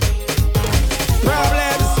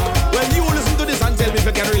 Problems. When you listen to this and tell me if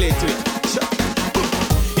you can relate to it. Sure.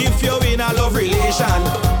 If you're in a love relation,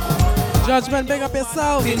 Judgment, big up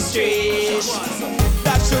yourself. in strange,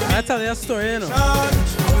 that should be I tell you a story, you know.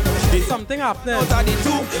 it's Something happened. out of the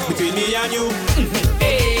two between me and you.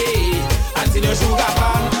 Hey, until your sugar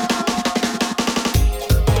pan.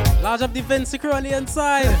 Large up the Vinci crew on the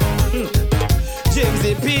inside. James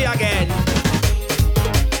P again.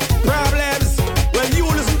 Problems. When you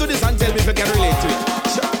listen to this and tell me if you can relate to it.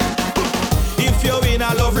 Sure. If you're in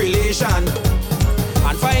a love relation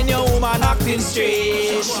and find your woman acting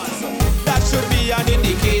strange, that should be an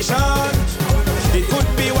indication. It could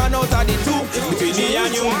be one out of the two between me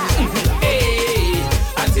and you. Hey,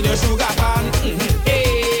 until your sugar pan.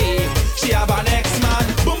 Hey, she have an ex-man.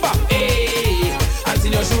 Boomba. Hey,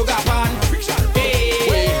 until your sugar pan.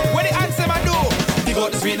 Hey, what the answer man do? Dig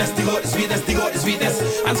out the sweetness, dig out the sweetness, dig out the sweetness.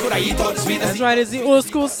 And so that eat out the sweetness. That's right, it's the old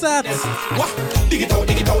school set. What? Dig it out,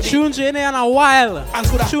 dig it out. Tunes in there in a while. And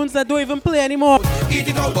so that Tunes that don't even play anymore. eat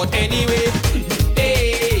it out, but anyway.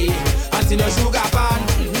 Hey, until your sugar pan.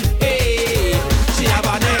 Hey, she have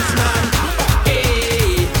a next man.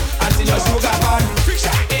 Hey, until your sugar pan.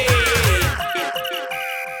 Hey.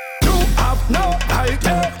 You have no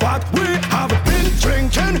idea what we have been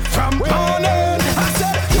drinking from morning. I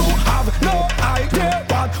said you have no idea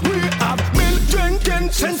what we have been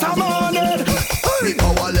drinking since the morning. We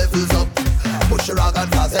power levels up. Push your rag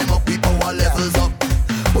and fast them up. We power levels up.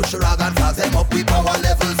 Push your rag and fast them up. We power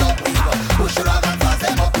levels up. Push your rag and fast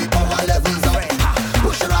them up. We power levels up.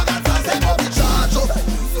 Push your rag and fast them up. We charge up.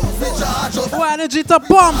 We charge up. More energy to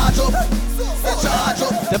pump. Charge up. We charge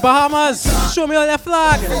up. The Bahamas, show me all their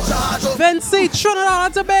flag. Charge up. Vinci, Trinidad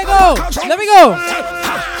and Tobago. Let me go.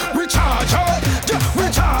 We charge up, yeah,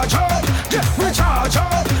 we charge up, yeah, we charge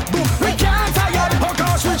up. We can't tire, oh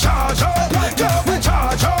gosh, we charge up, yeah, we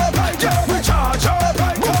charge up, yeah, we charge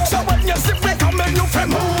up. So when you see we coming, you feel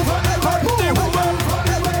move, the woman.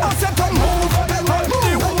 I said to move, the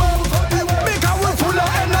woman. Because we're full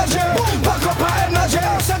of energy, back up our energy.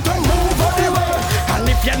 I said to move, the woman. And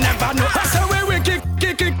if you never know, I say we kick.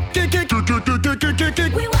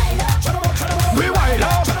 We wind up, we wind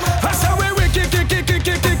up. I say we kick.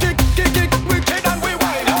 Wicked and we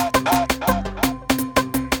wind up.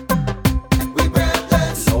 We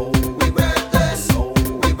breathless, oh, we breathless, oh,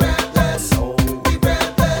 we breathless, oh, we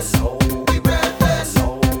breathless, oh, we breathless,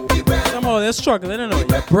 oh, we breathless. Somehow they're struggling, you know.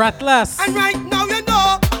 You're breathless. And right now you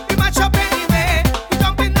know, we match up anyway. We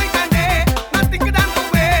jumping night and day, nothing can the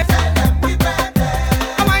way. We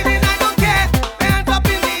breathless. I'm whining, I don't care. My hands up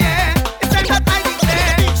in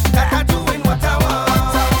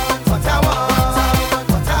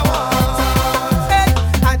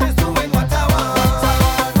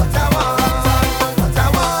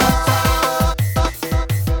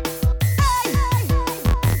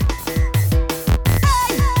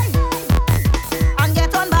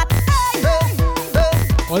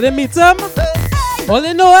Only meet him?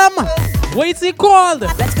 Only know him? What is he called?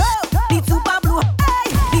 Let's go. Beat super blue. Hey.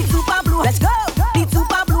 Beat super blue. Let's go. Beat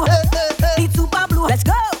super blue. Beat super blue. Let's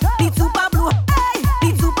go. Beat super blue. Hey.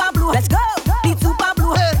 Beat super blue. Let's go. Beat super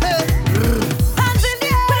blue. Hands in the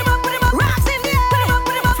air. Put 'em up, put 'em up. Rocks in the air. Put 'em up,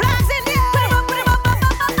 put 'em up. Flags in the air. Put 'em up, put 'em up.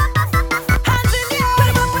 Hands in the air. Put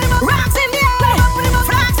 'em up, put 'em up. Rocks in the air. Put 'em up, put 'em up.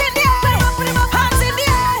 Flags in the air. Put 'em up, put 'em up. Hands in the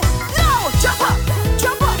air. No, jump up,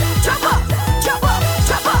 jump up, jump up, jump up,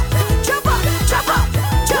 jump up, jump up, jump up,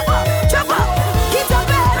 jump up, jump up. Keep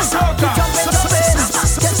jumping. SOCA. Keep jumping, jumping.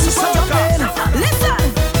 Just keep on jumping. Listen,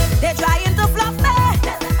 they're trying to fluff me.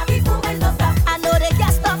 Keep moving, no stop. I know they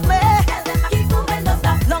can't stop me. Keep moving, no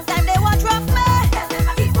stop. Long time they want rough me.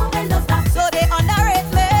 Keep moving, no stop. So they underrate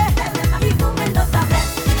me. Keep moving, no stop.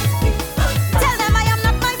 Tell them I am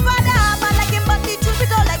not my father, but like him, but the truth we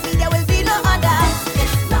don't like me, there will be no other.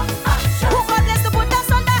 Who God bless to put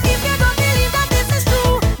us under? If you don't believe that this is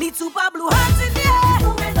true, need super blue hands in the air,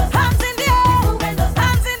 hands in the air,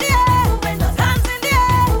 hands in the air, hands in the air, hands in the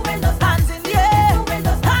air, hands in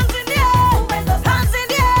the air, hands in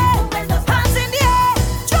the air, hands in the air.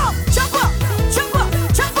 Jump, jump up, jump up,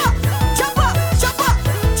 jump up, jump up, jump up,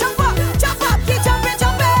 jump up, jump up. Keep jumping,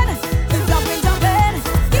 jumping, keep jumping, jumping,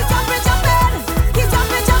 keep jumping, jumping, keep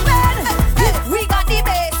jumping, jumping. We got the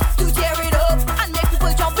bass to tear it up and make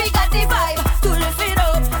people jump. We got the vibe to lift it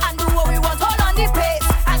up and do what we want. Hold on the pace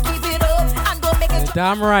and keep it up and don't make it.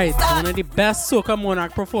 Damn right. One of the best Soca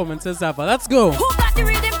Monarch performances ever. Let's go. Who got the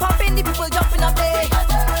rhythm pumping, the people jumping up there?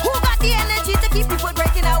 Who got the energy to keep people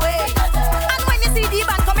breaking away? And when you see the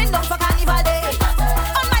band coming down for Carnival Day,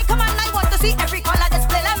 on my command I want to see every color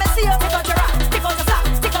display. Let me see you stick out your rock, stick out your flap,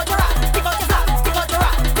 stick out your rock, stick out your flap, stick out your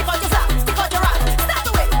rock, stick out your flap, stick out your rock. Start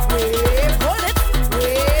the wave, wave, hold it,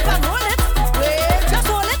 wave and hold it, wave, just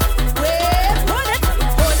hold it, wave, hold it,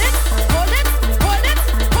 hold it, hold it, hold it,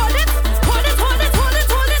 hold it, hold it, hold it, hold it,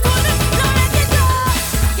 hold it, hold it. Now let it go.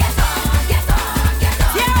 Get on, get on, get on.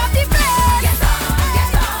 Tear up the place. Get on,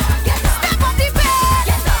 get on, get on. Step up the pace.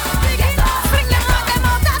 Get on, get on. Bring them rock them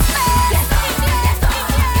out of space. Get on, get on,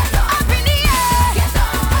 get on. Up in the air. Get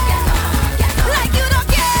on, get on, get on. Like you don't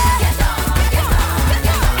care. Get on, get on, get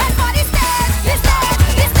on. Head for the stage, the stage,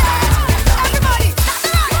 the stage. Everybody, start the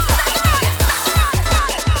rock,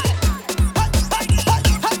 start the rock,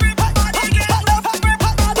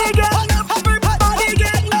 Everybody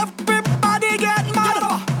get mad.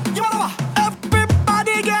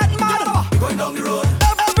 Everybody get mad. Going down the road.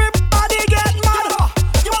 Everybody get mad.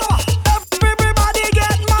 Everybody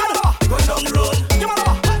get mad. Going down the road.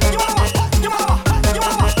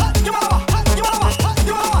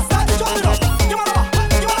 Start to jump it up.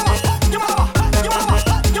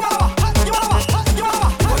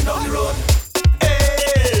 Going down the road.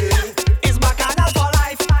 It's bacchanal for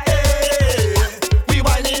life. We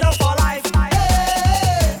winding up for life.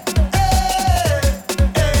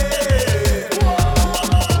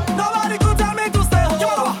 Nobody could tell me to stay home.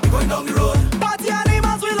 Going down the road. Party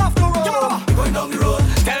animals, we love to roll. Going down the road.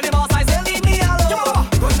 Tell the boss I say leave me alone.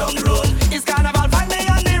 Going down the road. It's carnival, find me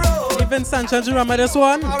on the road. Even Sanchez, you remember this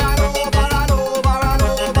one? Over and over and over and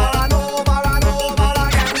over and over and over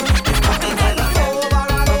again. Over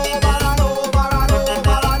and over and over and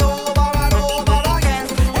over and over and over again.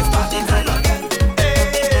 It's party time again.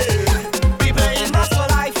 We playing mass for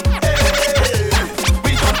life.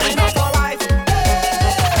 We jumping up for life.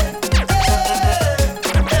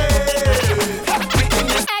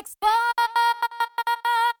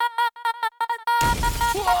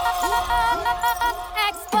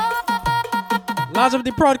 Large of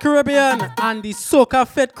the Proud Caribbean and the Soca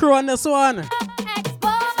Fit crew on this one.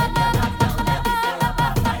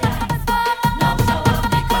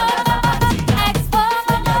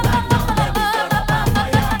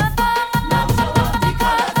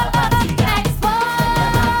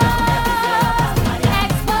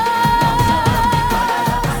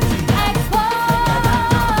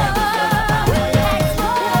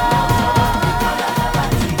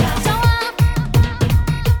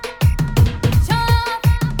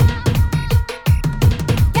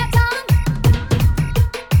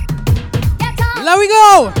 There we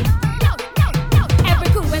go! Every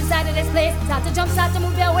crew inside of this place start to jump, start to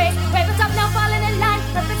move their waist. Wave it up now, falling in line.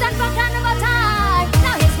 Represent for carnival time.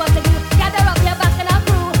 Now here's what to do. Gather up your back and our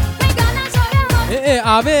crew. We're gonna show them how. Hey,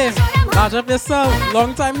 Abe, large up yourself.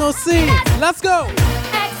 Long time no see. Let's go!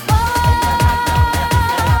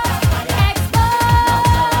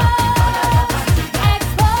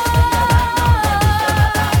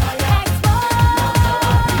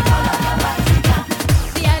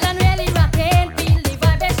 The island really rockin', feel the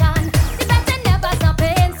vibration. The better never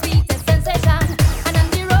stopping, sweetest sensation. And on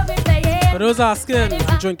the road we playing. those asking,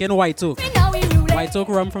 I'm drinking White Oak. White Oak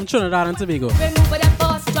rum from Trinidad and Tobago.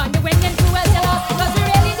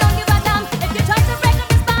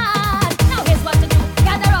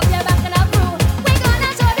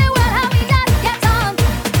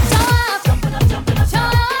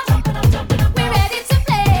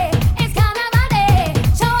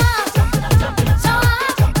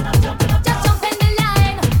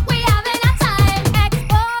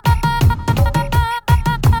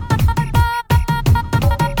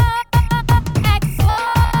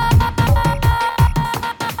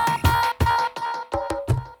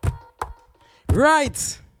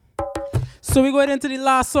 Right. So we're going into the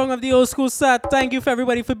last song of the old school set. Thank you for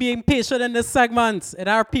everybody for being patient in this segment. It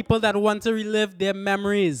are people that want to relive their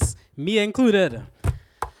memories, me included.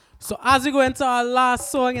 So as we go into our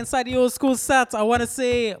last song inside the old school set, I want to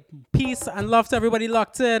say peace and love to everybody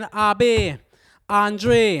locked in. Abe,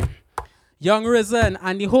 Andre, Young Risen,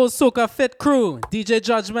 and the whole SOCA Fit crew, DJ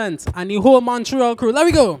Judgment, and the whole Montreal crew. Let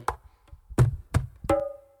me go.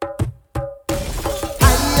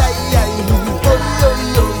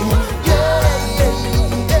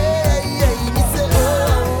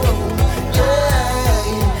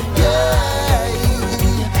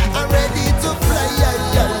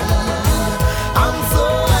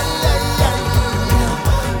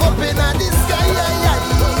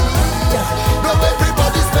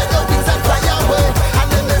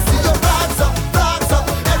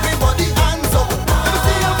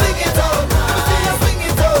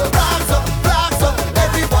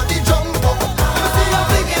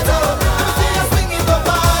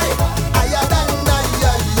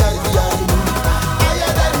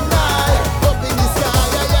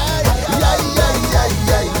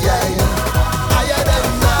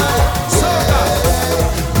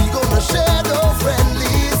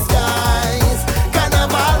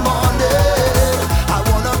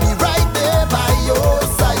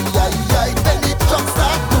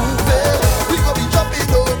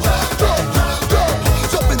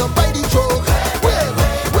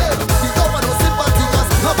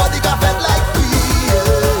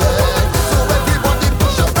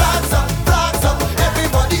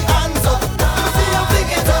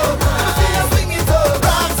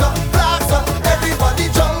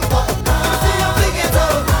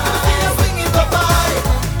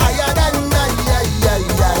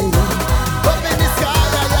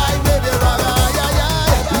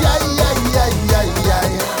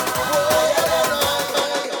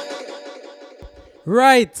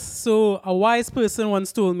 Right, so a wise person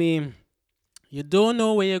once told me, you don't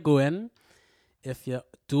know where you're going if you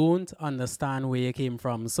don't understand where you came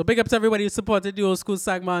from. So big up to everybody who supported the old school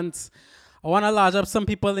segment. I want to large up some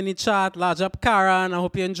people in the chat. Large up Karen. I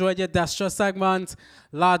hope you enjoyed your Destra segment.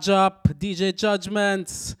 Large up DJ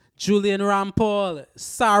Judgment, Julian Rampol,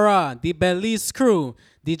 Sarah, the Belize crew,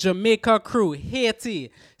 the Jamaica crew,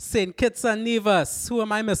 Haiti, St. Kitts and Nevis. Who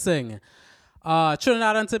am I missing?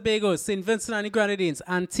 Trinidad and Tobago, St. Vincent and the Grenadines,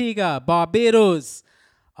 Antigua, Barbados,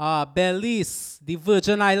 Belize, the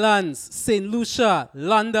Virgin Islands, St. Lucia,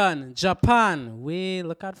 London, Japan. Wait,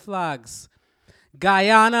 look at flags.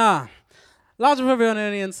 Guyana. Large of everyone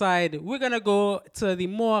on the inside. We're going to go to the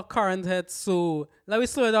more current hits. So let me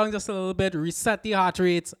slow it down just a little bit, reset the heart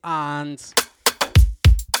rate, and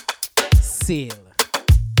sail.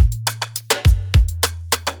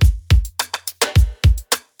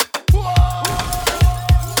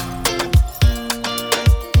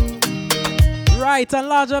 Right, and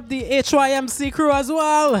large up the HYMC crew as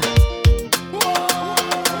well.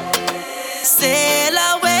 Sail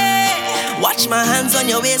away. Watch my hands on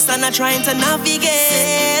your waist and I'm trying to navigate.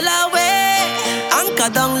 Sail away. Anchor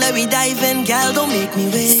down, let me dive in, girl, don't make me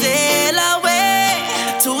wait. Sail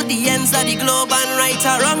away. To the ends of the globe and right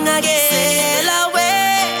or wrong again. Sail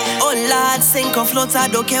away. Oh Lord, sink or float, I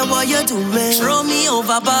don't care what you're doing. Throw me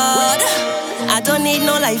overboard. I don't need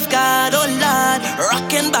no lifeguard, oh Lord.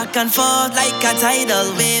 Rocking back and forth like a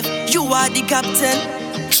tidal wave. You are the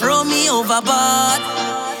captain, throw me overboard.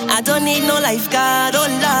 I don't need no lifeguard, oh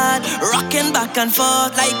Lord. Rocking back and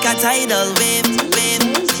forth like a tidal wave.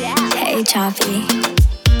 Hey, Choppy.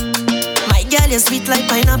 My girl, you're sweet like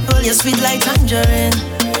pineapple, you're sweet like tangerine.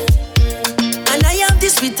 And I have the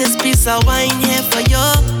sweetest piece of wine here for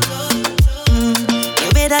you.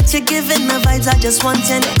 That you're giving me vibes, I just want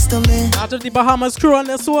you next to me. Out of the Bahamas crew on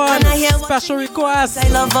this one. Special request. I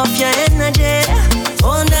love off your energy.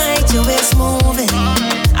 All night your waist moving.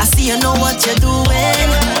 I see you know what you're doing.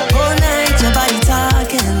 All night your body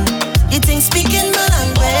talking. You think speaking my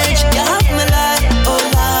language. You have me like, oh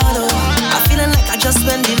Lord, oh. I'm feeling like I just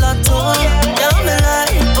won the lotto. You have me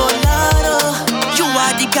like, oh Lord, oh. You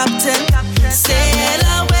are the captain. Sail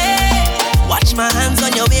away. Reach my hands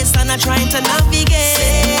on your waist and I'm trying to navigate.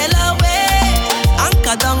 Sail away,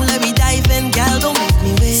 anchor down, let me dive in, girl, don't make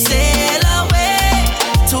me wait. Sail away,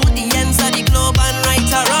 to the ends of the globe and right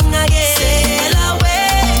or wrong again. Sail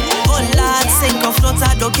away, oh Lord, sink or float,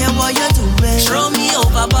 I don't care what you're doing. Throw me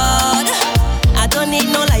overboard, I don't need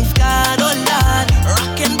no lifeguard, oh Lord.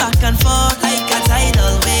 Rocking back and forth like a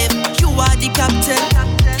tidal wave. You are the captain,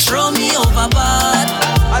 throw me overboard.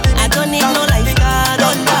 I don't need no lifeguard,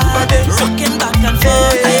 oh Lord. Rocking back and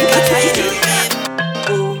forth like a tidal wave.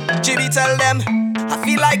 Oh, Jimmy tell them, I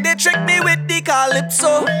feel like they tricked me with the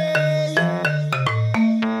calypso.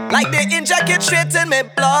 Like they inject it straight in my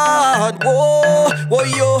blood. Whoa, whoa,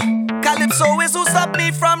 yo. Calypso is who stop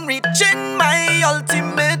me from reaching my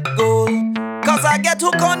ultimate goal. Cause I get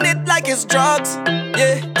hooked on it like it's drugs.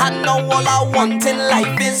 Yeah, and now all I want in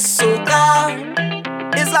life is SOCA.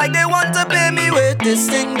 It's like they want to pay me with this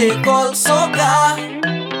thing they call SOCA.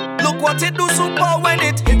 Look what it do super when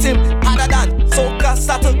it hit him. Harder than SOCA,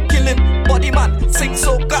 start to kill him. Body man, sing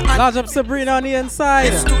SOCA and Large up Sabrina on the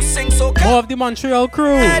inside. it's to sing SOCA. More of the Montreal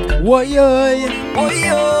crew. What yo? Oh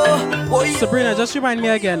yo, oh yo. Sabrina, just remind me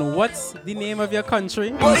again, what's the name of your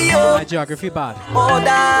country? Oh yo. My geography bad. Oh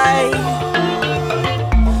die.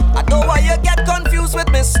 I know why you get confused with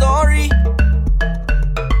my story.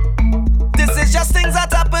 This is just things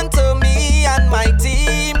that happen to me and my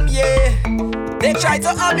team, yeah. They try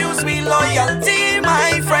to abuse me loyalty,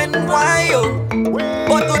 my friend, why yo?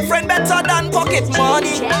 But good friend better than pocket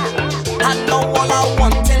money. And now all I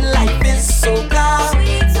want in life is SOCA.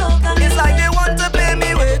 It's like they want to pay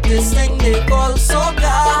me with this thing they call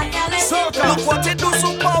SOCA. Look what it do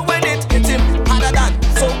super when it hit him. Harder than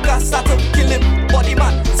SOCA, start to kill him. Body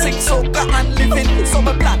man, sing SOCA and living. So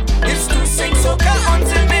my plan is to sing SOCA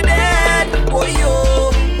until me dead. Oh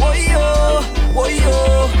yo, oh yo, oh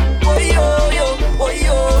yo, oh yo, yo, oh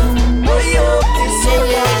yo, oh yo. It's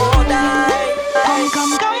SOCA or die.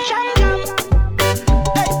 Come, jam,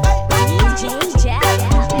 jam.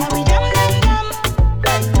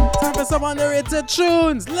 Time for some underrated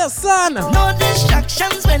tunes. Listen. No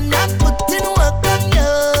distractions when I'm putting work on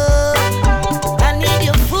you. I need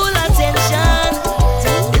your full attention.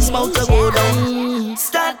 It's about to go down.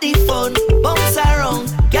 Start the phone, bounce around.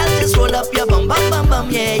 Girl, just roll up your bum, bum, bum, bum.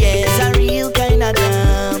 Yeah, yeah. It's a real kind of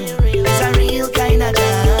jam. It's a real kind of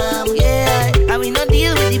jam. Yeah. And we no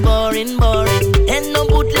deal with the boring, boring. And no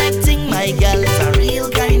bootleg thing, my girl. It's a real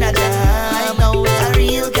kind of jam. No, it's a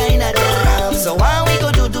real kind of jam. So why we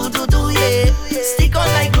go do, yeah. Stick on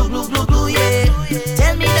like glue, glue, glue, glue, yeah.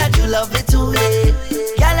 Tell me that you love it too, yeah.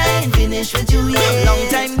 Girl, I ain't finished with you, yeah. Long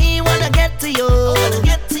time me wanna get to you. Girl, wanna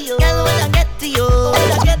get to you.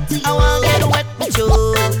 I wanna get wet with you.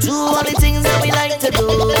 Do all the things that we like to do.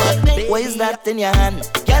 What is that in your hand?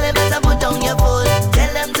 Girl, you better put down your phone.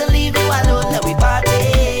 Tell them to leave you alone. Let we party.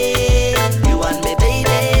 You and me, baby.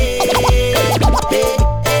 Hey,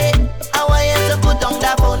 hey. I want you to put down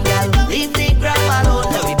that phone, girl. Leave the gram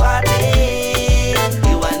alone. Let we party.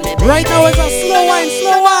 You and me, baby. Right now is a slow wine,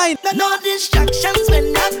 slow wine. No distractions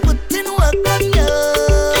when I'm putting work on you.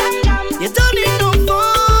 You don't need no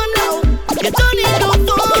phone now. You don't need no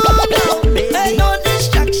phone now. Hey, no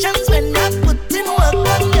distractions when I'm putting work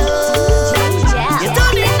on you. You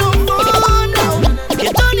don't need no phone now.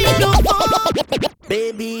 You don't need no phone.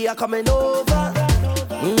 Baby, I'm coming over.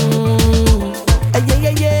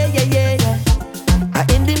 Yeah. I'm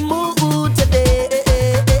in the mood today.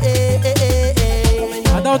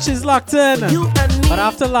 I know she's locked in. But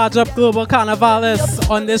after Large Up Global Carnivalis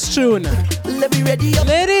on this tune. Let me ready up.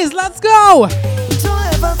 Ladies, let's go!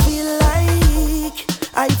 Don't ever feel like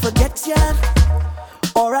I forget ya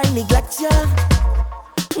or I neglect ya.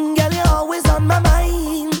 Girl, you're always on my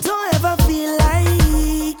mind. Don't ever feel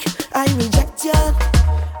like I reject ya.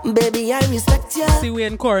 Baby, I respect ya. See, we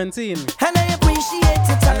in quarantine. And I appreciate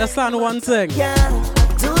it. Understand one thing. Yeah,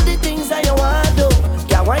 do the things that you want to.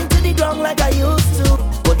 Yeah, wind to the ground like I used to.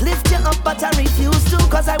 Would lift you up, but I refuse to.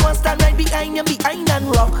 Cause I want to stand right behind you, behind and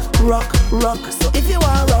rock, rock, rock. So if you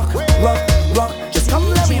want rock, rock, rock, just come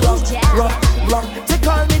let me rock, rock, rock. They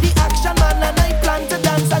call me the action man and I plan to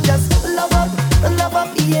dance and just love up,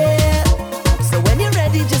 yeah. So when you're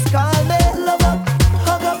ready, just call me, love up,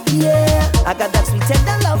 hug up, yeah. I got that sweet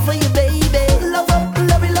tender love for you, baby. Love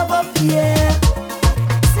up, yeah.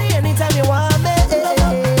 See anytime you want me,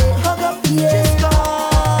 hug up, yeah. Just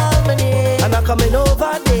call me, and I'm coming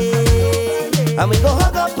over there. And we go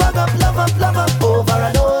hug up, love up, over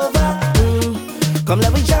and over. Come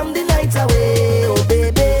let me jam the night away, oh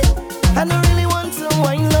baby. I don't really want to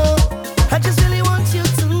wine low. I just really want you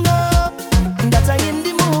to know that I'm in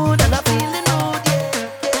the mood and I feel the mood,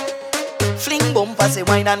 yeah. Fling bumper, say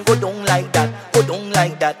wine and go down like that, go down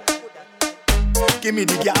like that. Give me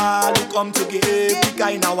the girl who come to give, the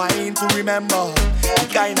kind of wine to remember, the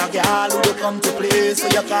kind of girl who don't come to play, so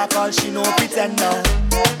you can't call she no pretender.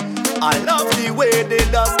 I love the way they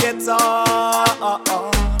just get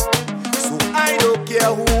on, so I don't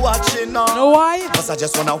care who watching now. Know why? Cause I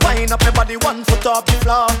just wanna wind up your body 1 foot off the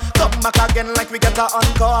floor. Come back again like we get a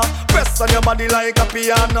encore. Press on your body like a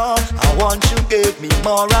piano. I want you give me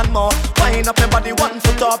more and more. Wind up your body 1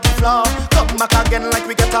 foot off the floor. Come back again like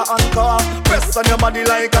we get a encore. Press on your body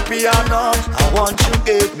like a piano. I want you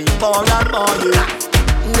give me more and more, yeah.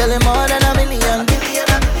 Girl, you're more than a million.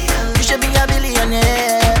 You should be a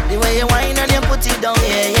billionaire. The way you whine and you put it down,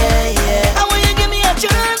 yeah, yeah, yeah. I want you give me a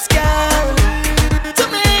chance, girl, to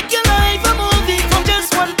make your life a movie from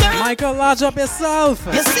just one girl. Michael, lodge up yourself.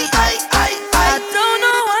 You see, I don't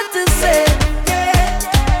know what to say.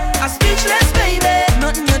 Yeah, I'm speechless, baby.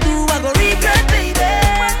 Nothing you do, I go regret, baby.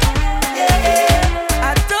 Yeah,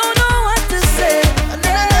 I don't know what to say.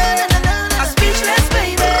 I'm speechless,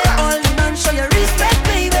 baby. All the man show you respect,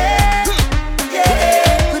 baby.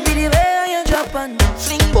 Yeah, could be the way you drop and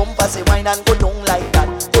fling bumper, say wine and go down like that,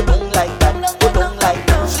 go down like that, go down like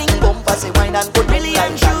that. Fling bumper, say wine and go down like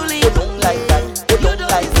that, go down like that, go down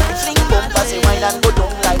like that. Fling bumper, say wine and go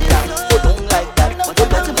down like that, go down like that, go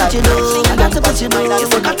down like that. I got to put you down, I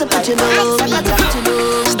got to put you down, I got to put you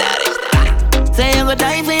down. Say you go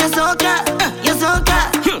die for your SOCA, your SOCA,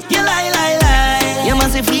 you lie. You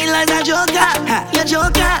must feel like a joker, you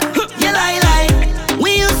joker, you lie.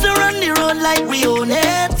 We used to run the road like we own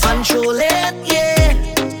it, control it, yeah.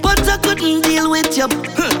 But I couldn't deal with you,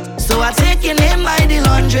 so I take your name by the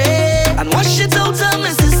laundry and wash it out of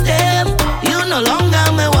my system. You no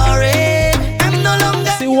longer me worried, I'm no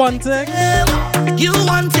longer. See one thing? You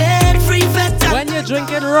wanted free feta. When you're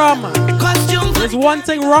drinking rum, Costume there's one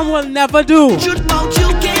thing rum will never do. Shoot out,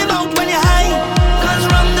 you came out when you're high. Cause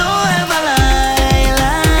rum don't ever lie.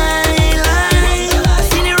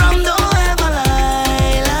 See the rum don't ever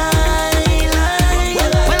lie.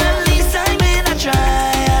 Well, at least I made a try.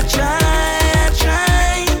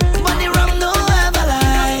 But the rum don't ever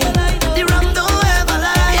lie. The rum don't ever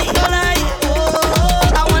lie.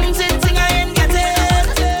 Oh, I wanted thing I ain't getting.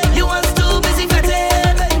 You was too busy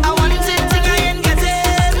fretting. I wanted thing I ain't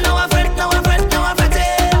getting. Now I fret it.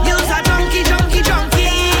 You's a junkie.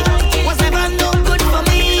 Was never no good for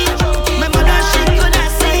me. My mother, she could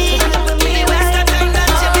have seen the waste of time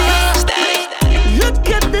that you be. Look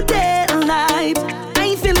at the daylight, I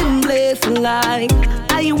feeling blessed like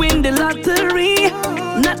I win the lottery.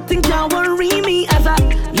 Nothing can worry me as I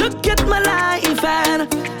look at my life and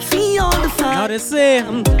see all the Now signs. they say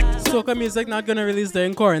soca music not gonna release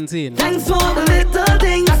during quarantine. Thanks for the little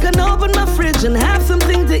things. I can open my fridge and have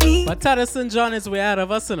something to eat. But Tadison John is way ahead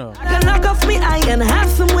of us, you know. I can knock off me eye and have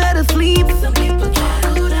somewhere to sleep. Some people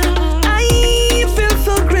can't do that. I feel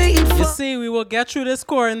so grateful. You see, we will get through this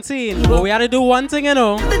quarantine, but we had to do one thing, you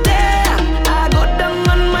know. The day I got down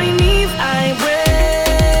on my knees, I pray.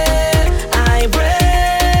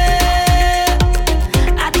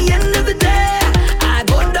 At the end of the day, I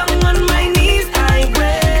got down on my knees, I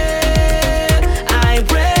pray.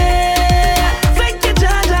 Thank you,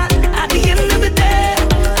 Jaja. At the end of the day,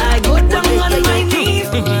 I got down on my knees.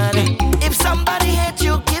 If somebody hate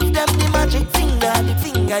you, give them the magic finger,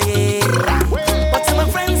 yeah. But to my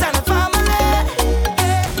friends and the family,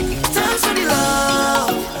 thanks for the love.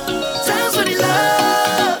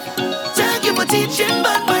 Thank you for teaching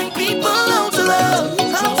bad mind people how to love.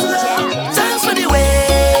 Thanks for the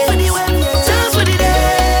way, thanks for the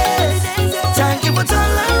days. Thank you for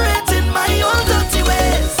tolerating my own dirty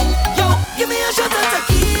ways. Yo, give me a shot of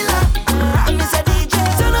tequila. And me say DJ,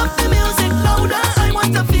 turn up the music louder. I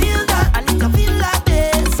want to feel that, I need to feel like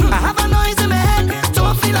this. I have a noise in my head,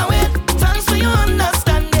 don't feel away. Thanks for your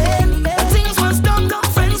understanding. The things was done,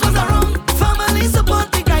 friends was around, family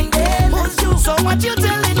support the grinding. So what you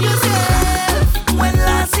telling yourself? When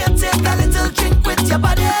last you take a little drink with your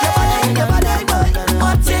body,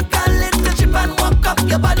 or take a little chip and walk up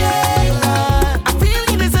your body. I feel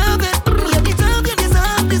you deserve it. You deserve it.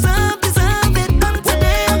 And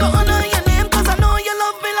today I'm gonna honor your name, cause I know you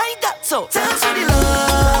love me like that. So thanks for the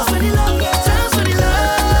love. Thanks for the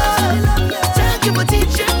love. Thank you for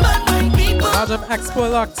teaching bad mind people. Lodge up Expo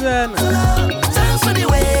locked in. Thanks for the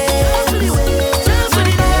way. Thanks for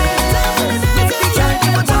the day. Thank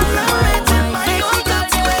you for tolerating my own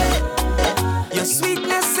dirty way. Your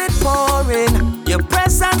sweetness is pouring, your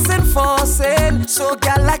presence enforcing. So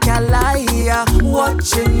girl like a liar,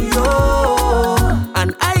 watching you.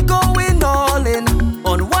 And I going all in,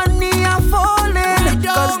 on one knee I'm falling.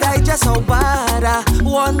 Cause they just so bad,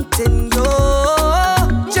 wanting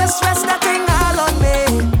you. Just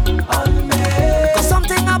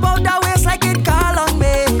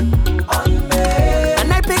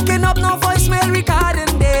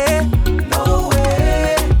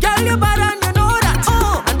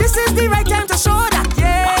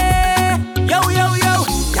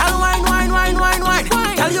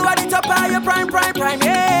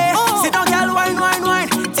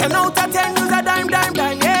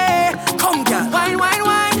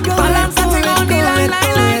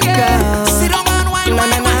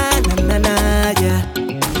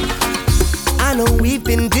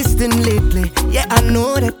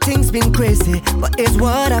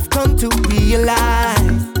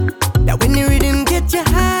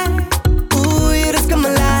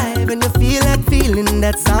when you feel that feeling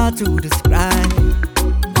that's hard to describe.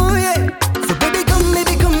 Oh yeah. So baby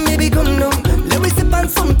come down. Let me sip on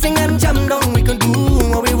something and jam down. We can do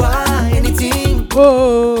what we want, anything.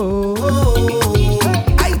 Oh.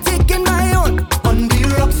 I taking my own on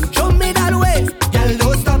the rocks. Show me that way, girl,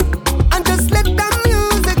 don't stop. And just let the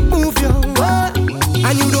music move you.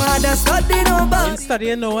 And you don't have to study no box.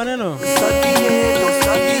 Studying no one, no. Study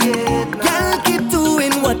it. Girl, keep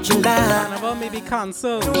doing what you like. About maybe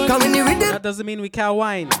cancel. That doesn't mean we can't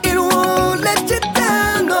whine. It won't let you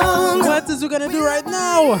down. What is we gonna do right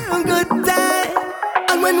now? Good time.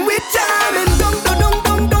 And when we jamming, dong,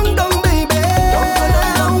 baby.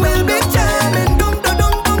 We'll be jamming, dong,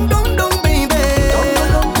 baby.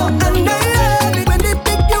 And I love it when they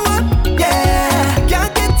pick you up, yeah.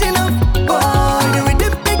 Can't get enough, boy. The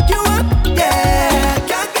rhythm pick you up, yeah.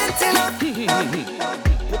 Can't get enough.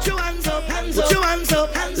 Put your hands up, put your hands up.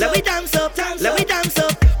 Let me dance up, let me dance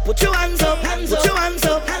up. Put your hands up, put your hands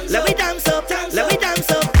up. Let me dance up, let me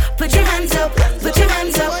dance up. Put your hands up,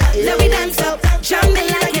 let me dance up. Jam me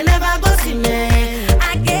like you never go see me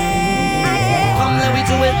again. Come, let me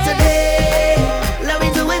do it today. Let me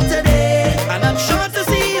do it today. And I'm sure to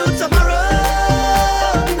see you tomorrow.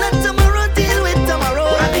 Let tomorrow deal with tomorrow.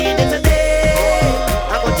 I need it today.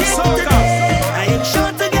 I will take it today. I am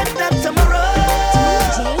sure to get that tomorrow.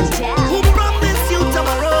 Who promised you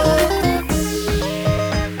tomorrow?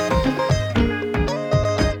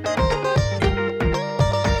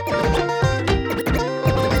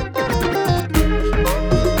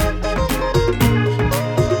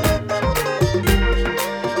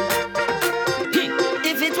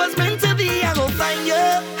 If it was meant to be, I go find you.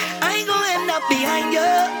 I ain't gonna end up behind you.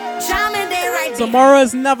 Jamming there right. Tomorrow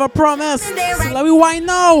is never promised. So let me whine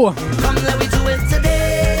now. Come, let me do it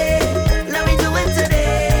today. Let me do it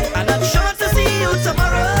today. And I'm sure to see you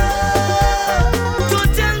tomorrow.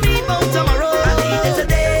 Don't tell me about tomorrow. I need it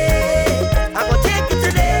today. I will take it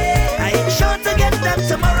today. I ain't sure to get that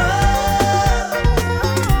tomorrow.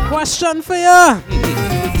 Question for ya.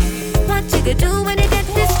 What you could do when you get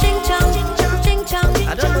this ching chong, ching chong?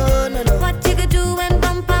 I don't know, no. What you could do when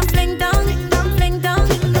bumper fling down, fling down?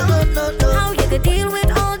 No. How you could deal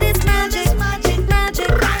with all this magic?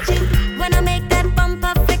 When I make that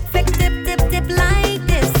bumper flick, dip like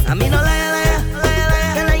this. I mean, no liar.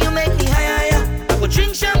 Girl, you make me higher. I could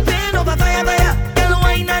drink champagne over fire. Girl,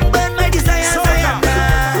 wine and burn my desire.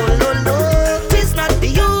 No. It's not the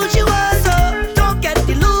usual, so don't get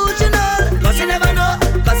delusional. Cause you never know.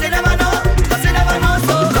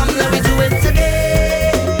 So come, let me do it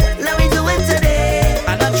today.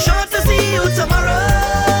 And I'm sure to see you tomorrow.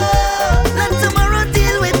 Let tomorrow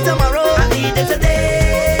deal with tomorrow. I need it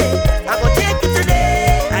today. I will take it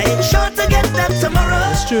today. I ain't sure to get that tomorrow.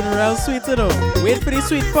 This tune real sweet though. Wait for the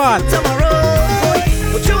sweet part. Tomorrow,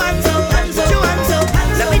 put your hands up, put your hands up.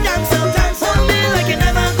 Let me dance up. Hold me like you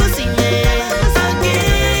never go see me.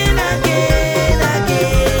 Again.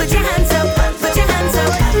 Put your hands up,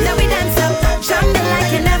 let me dance up. Jam me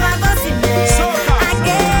like you never go see me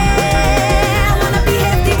again. I wanna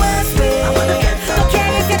behave the worst way. Don't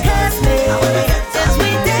care if you curse me. 'Cause we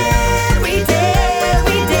did.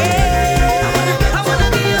 I wanna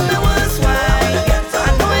give you the worst wine. I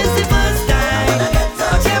know it's the first time.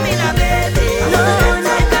 Tell me now, baby. No.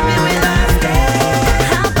 Let me relax.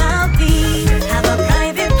 How about we have a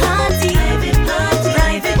private party,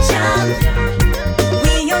 private jam?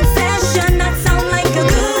 We on session, that sound like a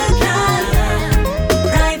good plan.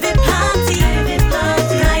 Private party,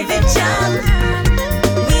 private jam.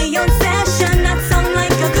 We on session, that sound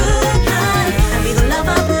like a good plan. And we gon' love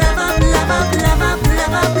up,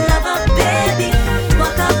 baby.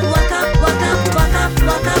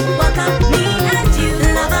 Walk up, me and you.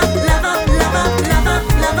 Love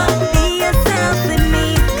up, be yourself with me.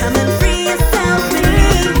 Come and free yourself with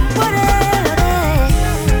me. Whatever,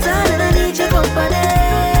 darling, I need your company.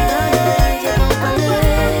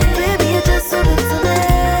 Baby, you're just so good to me.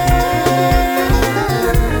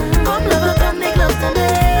 Come, lover, come make love to me.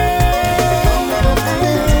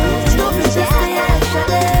 Don't be just stay action.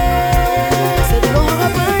 Say we gon' hug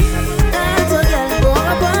up on, dance, oh girl, we gon' hug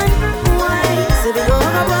up on. Why? Say we gon'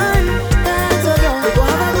 hug up on, dance, oh girl, we gon'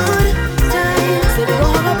 have a good time. Say we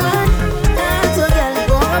gon' hug up on, dance, oh girl, we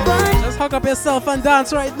gon' hug up on. Just hug up yourself and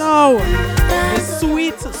dance right now. It's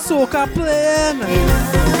sweet soca playing.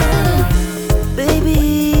 Baby,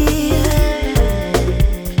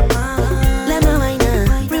 let me wine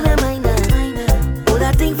up, bring my mind up. Hold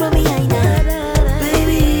that thing for me, I know.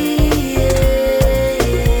 Baby,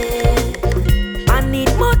 I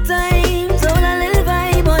need more time, so a little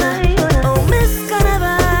vibe on her. Oh, Miss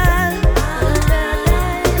Carnival,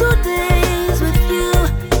 2 days with you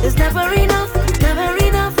is never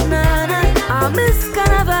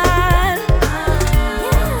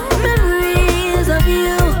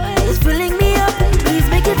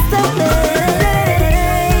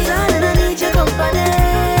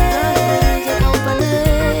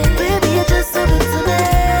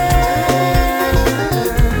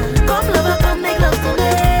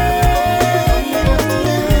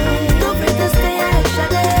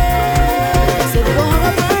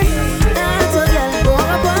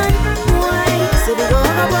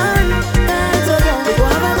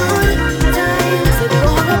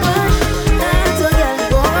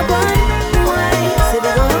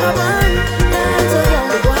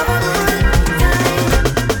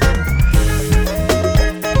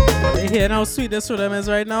hearing how sweet this rhythm is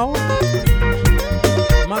right now?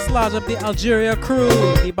 Must large up the Algeria crew,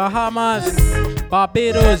 the Bahamas,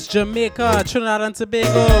 Barbados, Jamaica, Trinidad and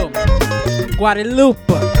Tobago,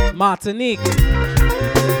 Guadeloupe, Martinique,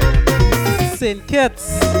 St.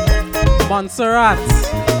 Kitts, Montserrat,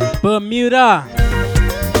 Bermuda,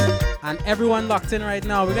 and everyone locked in right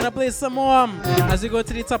now. We're gonna play some more as we go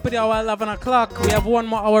to the top of the hour, 11 o'clock. We have one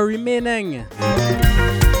more hour remaining.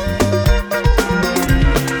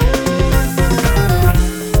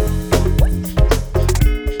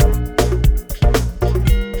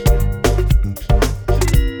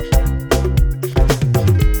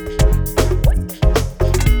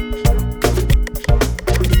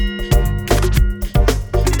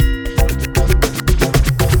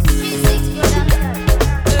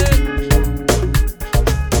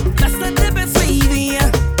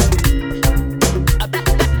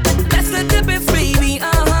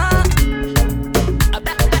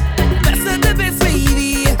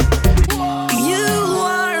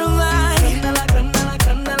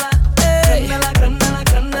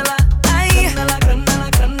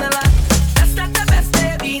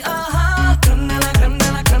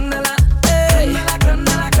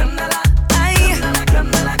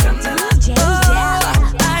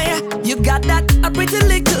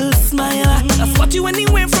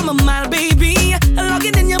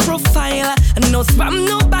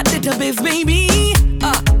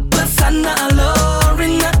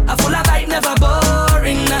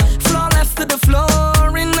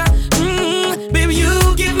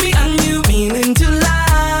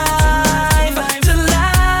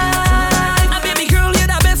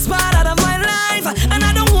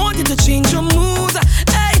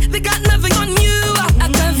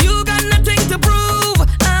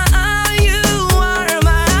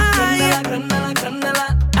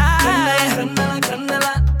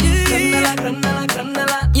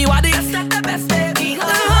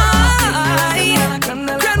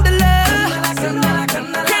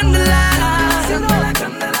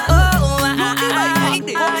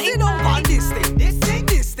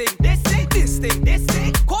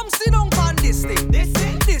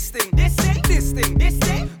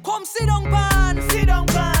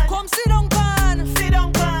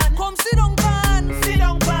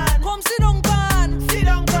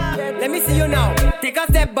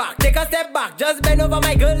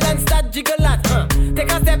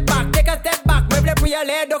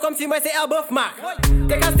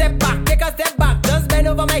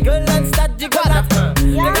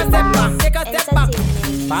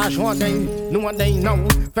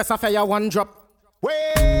 Ça fait ya one drop.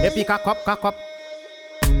 Et puis cock up.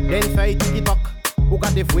 Then fait TikTok. Ou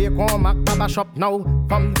gade fouye kon mak baba shop now.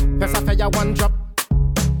 Come, ça fait ya one drop.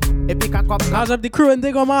 Et puis cock up. Large up the crew and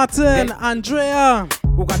Diego Martin, Andrea,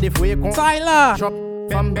 Ou gade fouye kon Tyler. Shop.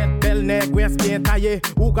 Femme belle nèg wes bien taillé.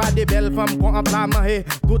 Ou gade belle femme kon en plat mahé.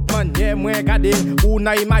 Tout manière moins gade. Ou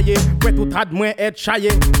na imaye. Kwe tout rad moins être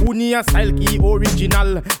chaillé. Ou ni un style qui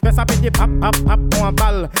original. Fais ça pété pap en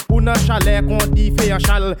balle. Ou nan chalet qu'on dit fait un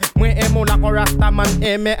chal. Moins aimons la qu'on rasta man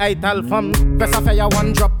aimé aital femme. Fais ça fait ya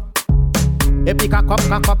one drop. Et puis cock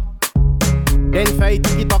up. Then fait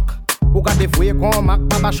TikTok. Ou gade fouye kon mak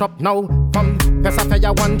baba shop now. Femme, fais ça fait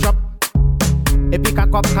ya one drop. Et puis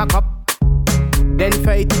cock up. Then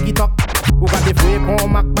fait TikTok. Ou gade fouye kon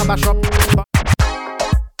mak baba shop.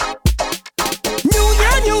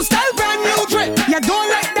 New style, brand new drip. You don't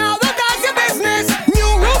like that, well, that's your business.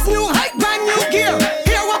 New roof, new height, brand new gear.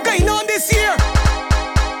 Hear what going on this year.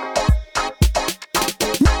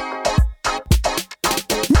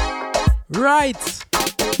 Right.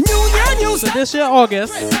 New so this year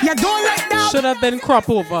August you don't like that. Should have been crop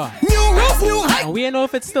over. New roof, new height. And we don't know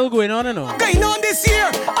if it's still going on or no. Going on this year.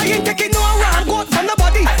 I ain't taking no wrong goat from the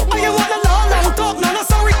body. I ain't want a long talk, no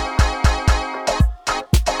sorry.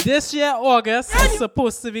 This year August is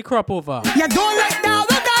supposed to be crop over. You don't like that,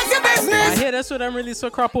 well, that's your business. I hear this with them release for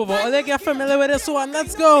crop over. Oh, they get familiar with this one.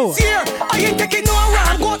 Let's go. This year, I ain't taking no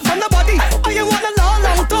wrong goat from the body. I ain't want a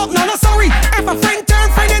long talk, no sorry. If a friend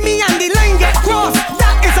turn friend of me and the line get crossed,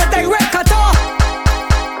 that is a direct cut off.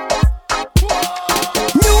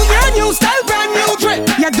 New year, new style, brand new drip.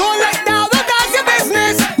 You don't like that, well, that's your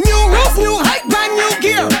business. New roof, new height, brand new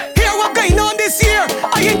gear. Hear what going on this year.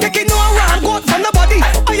 I ain't taking no wrong goat from the body.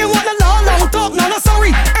 I ain't want a long talk, no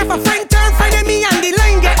sorry. If a friend turn friend of me and the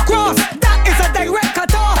line get crossed, that is a direct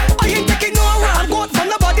cut off. I ain't taking no wrong goat from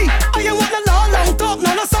the body. I ain't want a long talk,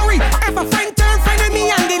 no sorry.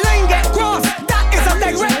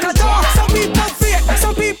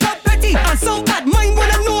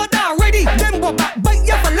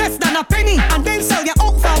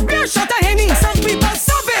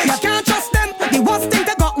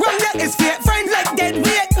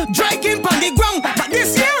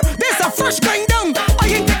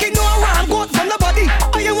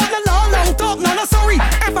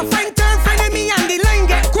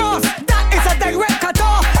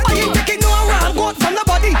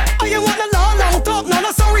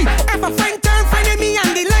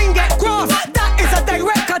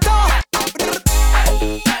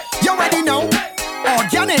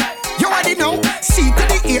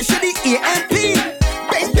 S-A-N-P.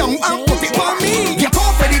 Bend down and put it on me. Get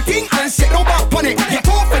off of the thing and sit down back on it. Get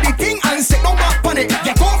off of the thing and sit down back on it.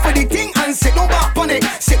 Get off of the thing and sit down back on it.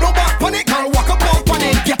 Sit down back on it, girl, walk up on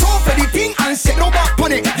it. Get off of the thing and sit down back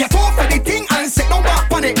on it. Get off of the thing and sit down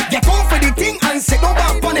back on it. Get off of the thing and sit down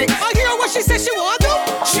back on it. I hear what she says she want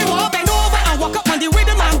to. She want bend over and walk up on the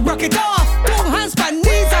rhythm and rock it off. 2 hands by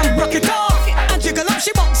knees and rock it off. And jiggle up,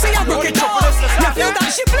 she boxy and rock it off. You feel that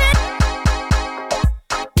she play?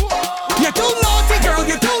 You're too naughty, girl.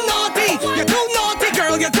 You're too naughty. You're too naughty,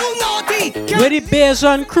 girl. You're too naughty. Where the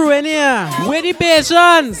Bajan crew in here? Where the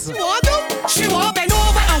Bajans? She want bend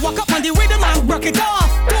over and walk up on the rhythm and rock it off.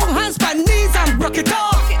 2 hands by knees and rock it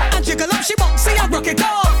off. And jiggle up, she boxy and rock it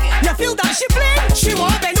off. You feel that she play? She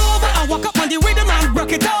want bend over and walk up on the rhythm and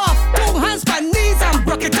rock it off. 2 hands by knees and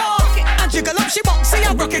rock it off. And jiggle up, she boxy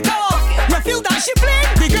and rock it off. You feel that she play?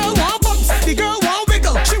 The girl want box, the girl want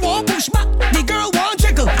wiggle. She want push back, the girl want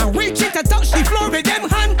jiggle. And reach it and touch the floor with them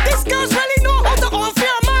hand. This girl's really know how to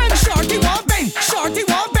unfair man. Shorty want bend, shorty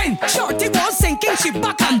want bend, shorty want sinking, she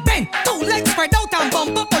back and bend. 2 legs spread out and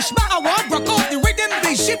bumper push back. I want rock off the rhythm,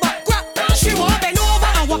 then she back grab. She want bend over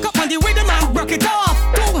and walk up on the rhythm and rock it off.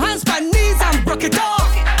 2 hands by knees and rock it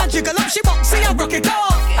off. And jiggle up, she boxy and rock it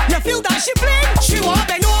off. You feel that she play? She want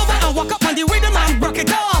bend over and walk up on the rhythm and rock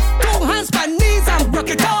it off. 2 hands by knees and rock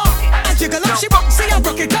it off. And jiggle up, she boxy and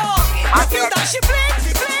rock it off. You feel that she play?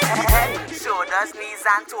 Shoulders, knees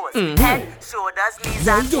and toes. Head, shoulders, knees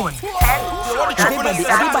and toes. Head, shoulders, knees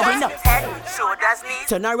and toes. Head, shoulders, knees.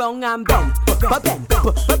 Turn around and bend, bend, bend,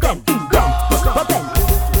 bend.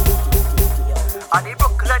 On the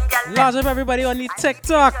Brooklyn girl. Large up everybody on the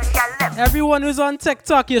TikTok. Everyone who's on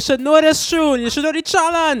TikTok, you should know this tune. You should know the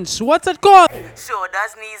challenge. What's it called?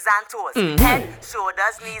 Shoulders, knees and toes. Head,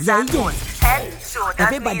 shoulders, knees and toes. Head,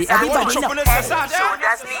 shoulders, knees and toes. Head,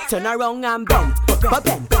 shoulders, knees. Turn around and bend, bend,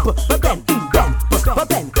 bend, bend.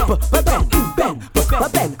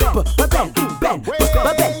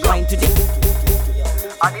 Wind to the.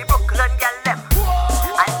 On the Brooklyn girl them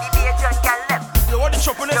and the Bajan girl them. You want the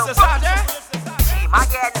choppiness to start there? Team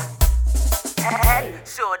again. Head,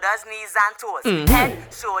 shoulders, knees and toes. Head,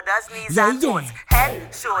 shoulders, knees and toes. Head,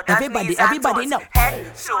 shoulders, knees and toes. Know. Head,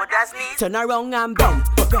 shoulders, knees. Turn around and bend,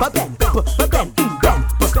 bend, bend.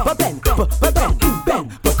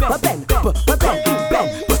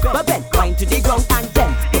 Wind to the ground and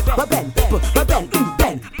bend,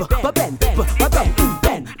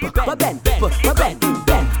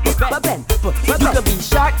 You could be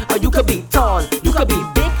short or you could be tall. You could be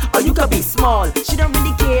big or you could be small. She don't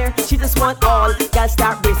really care, she just want all. Y'all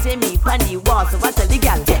start racing me on the wall. So I tell the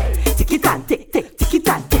gal, tick it and tick, tick, tick it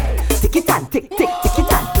and tick, tick it and tick, tick, tick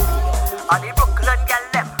it and. On the Brooklyn girl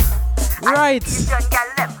them. Right.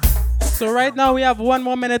 So right now we have 1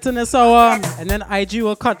 more minute in this hour, and then IG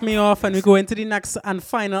will cut me off, and we go into the next and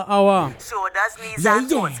final hour. Shoulders, knees and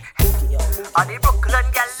toes. On the Brooklyn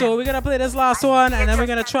girl. So we're gonna play this last one, and then we're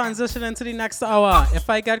gonna transition into the next hour. If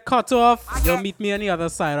I get cut off, you'll meet me on the other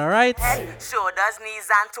side. All right? Head, shoulders, knees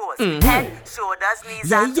and toes. Head, shoulders,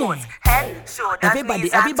 knees and toes. Head, shoulders,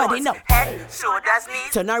 knees and toes. Know. Head, shoulders,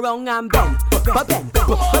 knees. Turn around and bend, bend,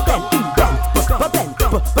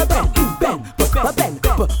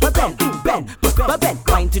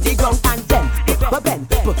 wind to the ground and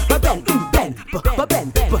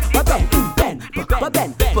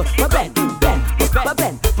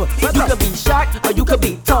You could be short or you could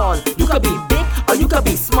be tall. You could be big or you could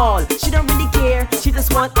be small. She don't really care, she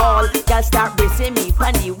just want all. Y'all start racing me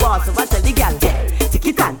on the wall. So I tell the gal, tick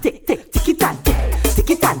it and tick, tick, tick it and tick, tick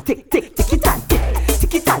it and tick, tick, tick it and tick,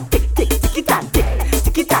 tick it and tick, tick, tick it and tick,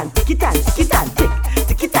 tick it and tick it and tick it and tick,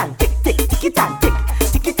 tick it and tick, tick, tick it and tick,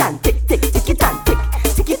 tick it and tick, tick, tick it and tick,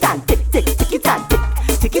 tick it and tick, tick, tick it and tick,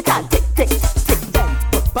 tick it and tick, tick, tick,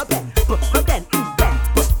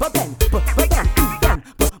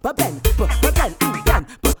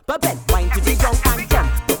 wind to the ground and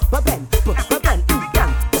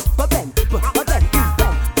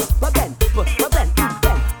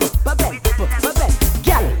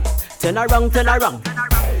turn around, turn around.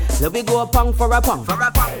 Let me go a pound for a pound.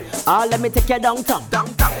 Let me take you downtown.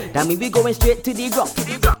 Then we be going straight to the ground.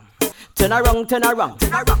 Turn around, turn around.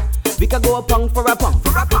 We can go a pound for a pound.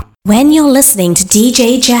 When you're listening to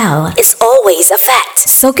DJ JEL, it's always a fact.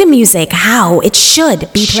 Soca music, how it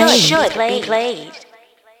should be played. Should be played.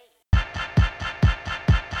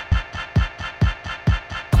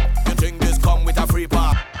 You think this come with a free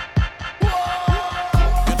pass?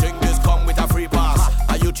 You think this come with a free pass?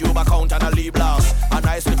 A YouTube account and a lead blast. A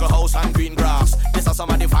nice little house and green grass. These are some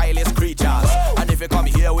of the vilest creatures. And if you come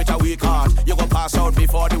here with a weak heart, you go pass out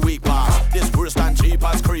before the week pass. This worse than cheap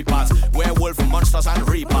as creepers. Werewolf monsters hunters and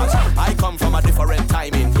reapers. I come from a different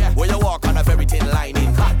timing, where you walk on a very thin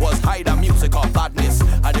lining. Was hide the music of badness,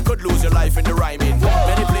 and you could lose your life in the rhyming.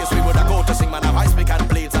 Many places we would have go to sing, man, have ice pick and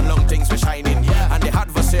blades and long things were shining. And the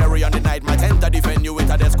adversary on the night might enter the venue with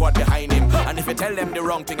a death squad behind him. And if you tell them the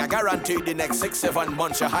wrong thing, I guarantee the next 6-7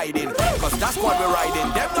 months you're hiding. Cause that's what we're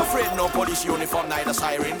riding. Them no afraid, no police uniform, neither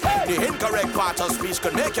siren. The incorrect part of speech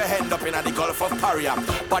could make your hand up in the Gulf of Paria.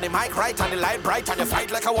 But the mic right and the light bright and you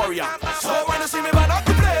fight like a warrior. So when you see me burn up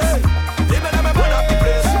the place, they may let me burn up the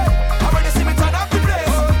place. And when you see me turn up the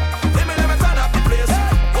place, they may let me turn up the place.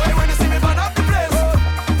 Boy, when you see me burn up the place,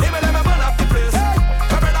 they may let me burn up the place.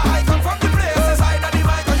 Come brother, I come from the place. It's either the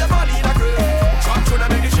mic or your body in a grave. Shot through the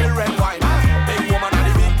make the children wine. Big woman and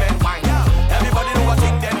the big men wine. Everybody know what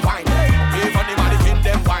thing them wine. Even the mannequin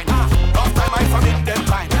them wine. Rough time I from in them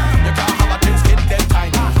time. You can't have a thin skin them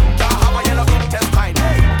time. Can't have a yellow intestine.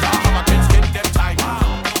 Can't have a thin skin them time.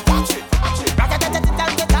 Watch it, watch it.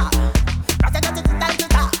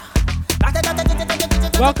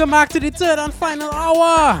 Welcome back to the third and final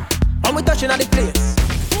hour. When we touching on the place,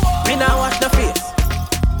 we now wash the face.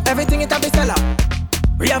 Everything it a be sell out.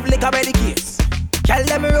 We have liquor by the case. Girl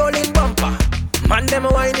them rolling bumper, man them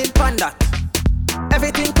whining panda.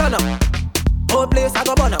 Everything turn up, whole place I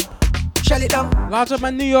go burn up. Shell it down. Large up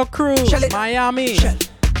my New York crew, Miami, Shell.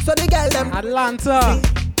 So the girl them Atlanta,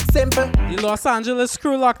 simple. The Los Angeles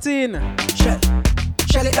crew locked in. Shell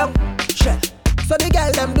it down. Shell. So the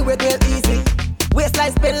girl them do it real easy.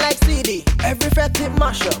 Waistline spin like CD. Every fret it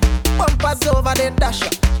mash up. Bumpers over the dash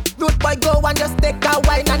up. Root boy go and just take a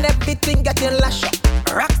wine and everything getting lash up.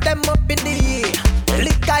 Rocks them up in the air.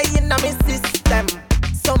 Liquor in my system.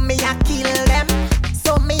 So me a kill them.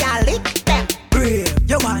 So me a lick them. Brave.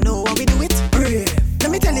 You wanna know how we do it? Brave.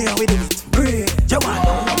 Let me tell you how we do it. Brave. You wanna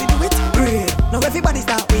know how we do it? Brave. Now everybody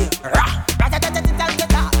start with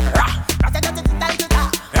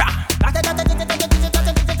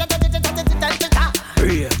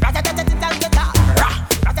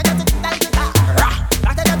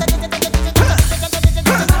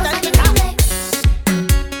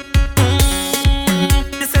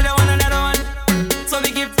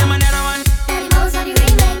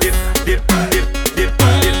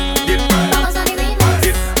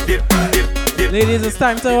Ladies, it's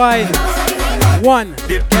time to wine. 1,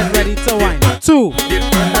 get ready to wine. 2, get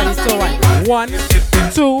ready to wine. 1,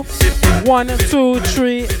 2, 1, 2,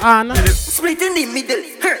 3, and split in the middle.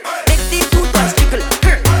 Make the two toys jiggle.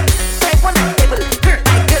 Type on the table. Girl,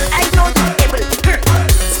 I know you able.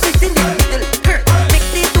 Split in the middle. Make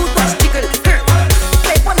the two toys jiggle.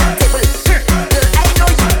 Type on the table. Girl, I know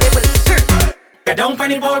you able. Get down,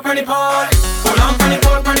 penny ball, penny ball. Hold on, penny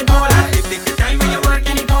ball, penny ball. Take the time when you work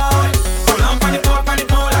any ball. Hold on, penny ball, penny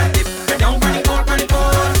ball. Get down, penny ball, penny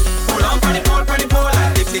ball. Hold on, penny ball, penny ball.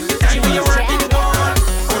 Take the time when you work any ball.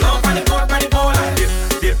 Hold on, penny ball, penny ball. Dip,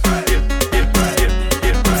 dip, dip, dip, dip,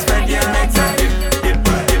 dip. Spread your legs and dip, dip,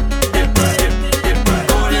 dip, dip, dip, dip.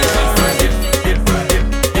 Hold it fast and dip, dip,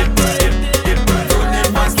 dip, dip, dip, dip. Hold it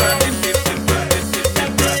fast and dip, dip, dip,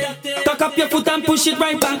 dip, dip. Cock up your foot and push it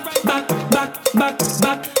right back, back, back, back,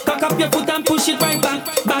 back. Cock up your foot and push it right back,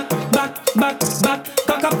 back, back, back, back.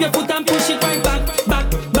 Cock up your foot and push it right back, back,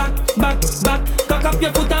 back, back, back. Cock up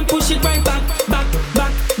your foot and push it right back, back,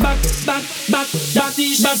 back, back, back, back. That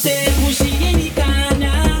is she said, push it in the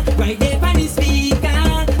corner, right there on the speaker.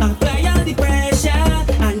 Apply all the pressure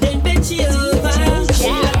and then bend she over. She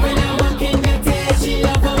love when I walk in the tail. She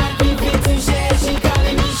love how I keep it to share. She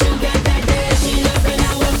calling me sugar daddy. She love when I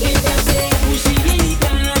walk in the tail. Push it in the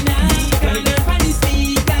corner, right there on the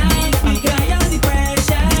speaker. Apply all the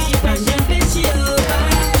pressure and then bend she over.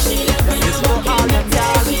 She love when I walk in the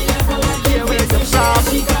tail. She love how I keep it to share.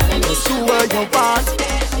 She calling me sugar daddy.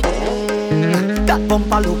 that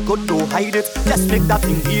bumper look good, don't hide it. Just make that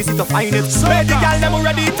thing easy to find it. Where the gal them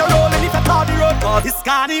ready to roll and if I call the road, cause it's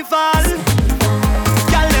carnival.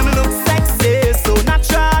 Gal them look sexy, so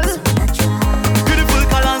natural. Beautiful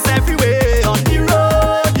colors everywhere on the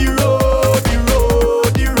road, the road, the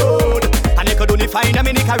road, the road. And you could only find them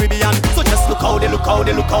in the Caribbean. So just look how they look how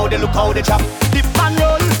they look how they look how they chop. Dip and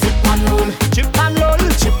roll, dip and roll, chip and roll,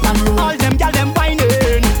 chip and roll. All them gal them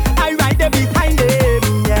whining, I ride them behind them,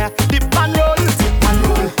 yeah. Dip and roll, chip and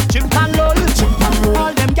roll, chip and roll, chip and roll.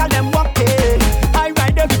 All them gal them walking, I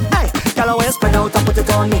ride them. Hey, gal always spread out and put it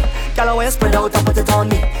on me. Gal always spread out and put it on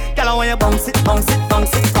me. Gal always bounce it, bounce it,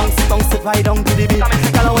 bounce it, bounce it, bounce it right down to the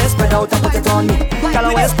beat. Gal always spread out and put it on me. Gal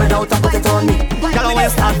always spread out and put it on me. Gal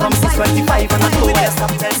always start from 6:25 and I go where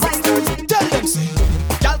stop till 6:30. Tell them say,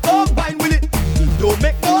 gal combine with it. Don't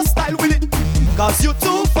make no style with it, cause you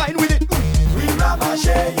too fine with it. We ravage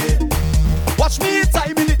it. Watch me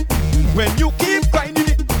time in it. When you keep grinding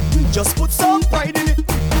it, just put some pride in it.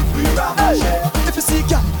 We ravage it. If you see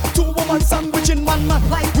gal, 2 woman sandwich in one man.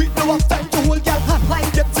 Like we don't have time to hold gal hand.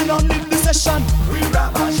 Like getting on in the session. We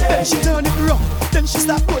ravage it. Then she turn it round. Then she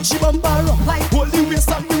start put she bumper up. Like hold the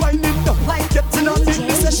waist and rewind it down. Like getting on in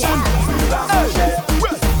the session. We ravage it.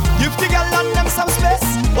 Well, give the gal and them some space.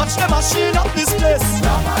 Watch the machine up this place.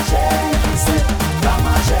 Ravage it.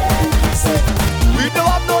 Ravage it. We don't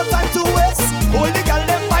have no time to waste. Hold the gal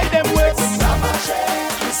them by them waist. Ravage it.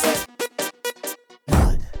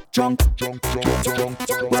 Drunk,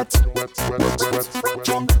 wet,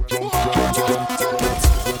 drunk.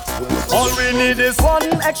 All we need is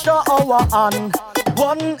 1 extra hour and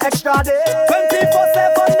 1 extra day.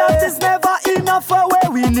 24/7, that is never enough for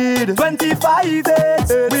where we need 25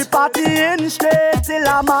 days. We partying straight till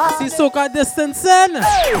I'm out. See SOCA distancing.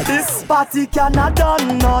 Hey, this party cannot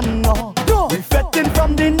done, no. We fetting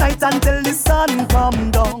from the night until the sun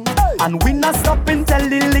come down. Hey. And we not stopping till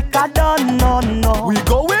the liquor done, no. We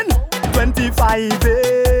going 25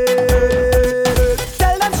 days.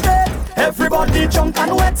 Tell them straight, everybody drunk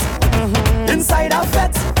and wet. Inside a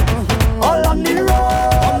fete, all on the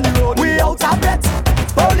road. We out of breath.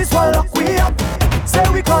 Police will lock we up. Say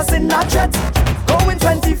we causing a threat. Going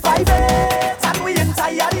 25 days, and we ain't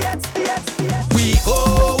tired yet. We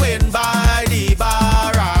going by the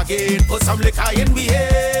bar again. Put some liquor in we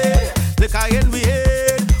head.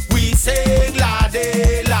 We sing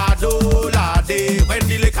lade, lado, lade. When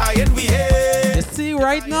the liquor in we head. You see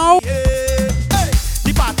right now? Hey,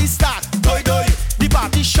 the party start, doi doi. The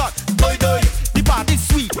party shot, doi doi. The party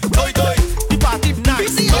sweet, doi doi. The party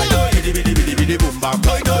nice, doi doi. Bidi bidi bidi bidi boom bam,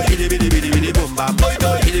 doi doi. Bidi bidi bidi bidi boom bam, doi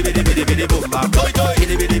doi. Bidi bidi bidi bidi boom bam, doi doi.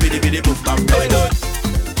 Bidi bidi bidi bidi boom bam, doi doi.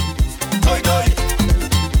 Doi doi.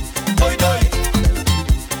 Doi doi.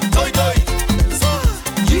 Doi doi.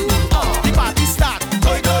 You are the party start,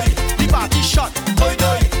 doi doi. The party shot, doi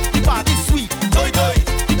doi. The party sweet, doi doi.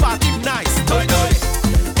 The party nice, doi doi.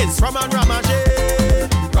 It's rum and ramage.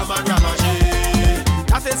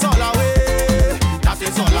 That is all away. That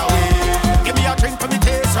is all away. Give me a drink for me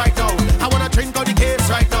taste right now. I wanna drink on the case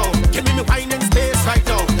right now. Give me wine in space right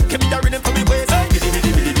now. Give me the rhythm for me waist. Bidi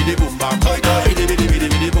bidi bidi bidi boom bam. Doi doi. Bidi bidi bidi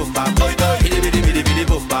bidi boom bam. Doi doi. Bidi bidi bidi bidi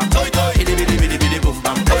boom bam. Doi doi. Bidi bidi bidi bidi boom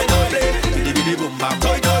bam. Doi doi. Bidi bidi boom bam.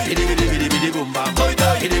 Doi doi. Bidi bidi bidi bidi boom bam. Doi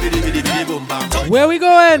doi. Bidi bidi bidi bidi boom bam. Where we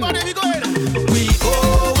going? We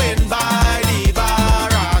going by the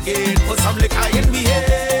bar again. Put some liquor in me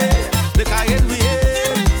head. Liquor in me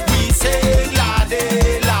head. We sing lade,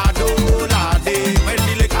 lado, lade. When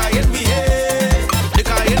the liquor in me head.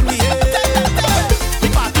 Liquor in me head. The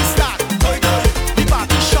party start, doi doi. The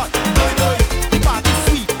party shot, doi doi. The party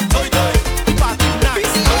sweet, doi doi. The party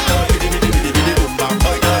nice, doi doi. Bidi bidi bidi bidi boom bam,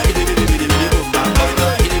 doi doi. Bidi bidi bidi bidi boom bam, doi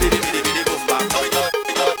doi. Bidi bidi bidi bidi boom bam, doi doi.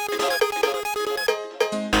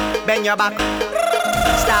 Bend your back,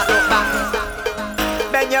 start look back.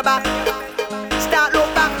 Bend your back, start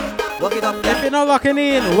look back. Walk it up, If you're not locking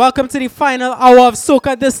in, welcome to the final hour of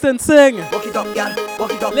SOCA distancing. walk it up, girl.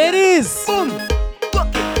 Walk it up, Ladies, boom.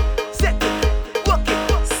 Walk it, set it, walk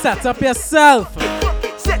it, set up yourself.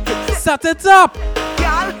 set it, Set it up.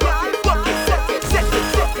 girl. Walk it, set it, set it,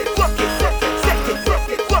 set it, walk it, set it, set it, set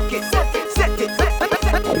it, walk it, set it, set it.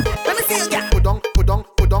 Let me see you, girl. Put down, put down,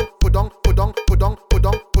 put down, put down, put down, put down, put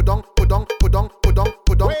down, put down, put down, put down, put down,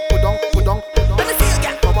 put down, put down, put down. Let me see you,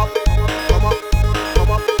 girl. Come up, come up,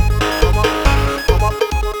 come up, come up, come up,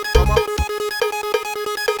 come up.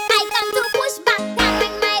 I come to push back and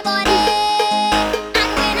ring my body.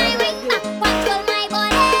 And when I ring back, control my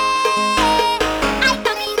body. I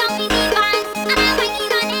come in down the divine and I wine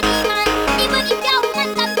in on any man. Even if your woman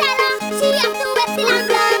come tell her, she have to wait till I'm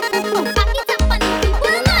done. Back it up on the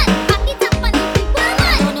people, man. Back it up on the people,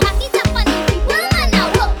 man. Back it up on the people, man. Now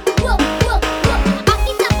whoa, whoa, whoa, whoa. Back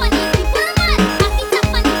it up on the people, man. Back it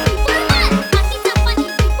up on the people, man. Back it up on the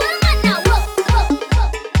people, man. Now whoa, whoa,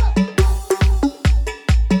 whoa.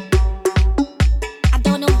 I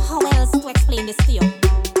don't know how else to explain this to you.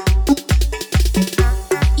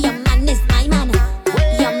 Your man is my man.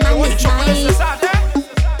 Your man is mine.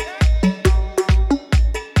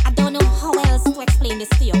 I don't know how else to explain this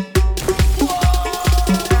to you.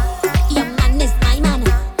 Your man is my man.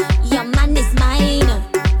 Your man is mine.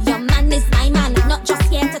 Your man is my man. Not just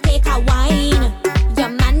here to take a wine. Your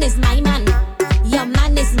man is my man. Your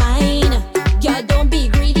man is mine. Girl, don't be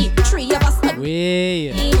greedy. 3 of us could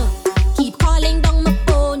Way. keep calling down my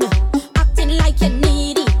phone, acting like you're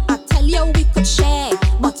needy. I tell you we could share,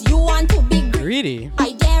 but you want to be Greedy.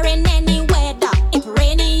 I dare in any weather, if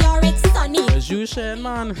rainy or it's sunny. As you sharing,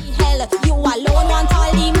 man. Hell, you alone want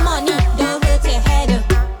all the money. Don't hurt your head,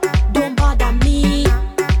 don't bother me.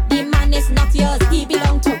 The man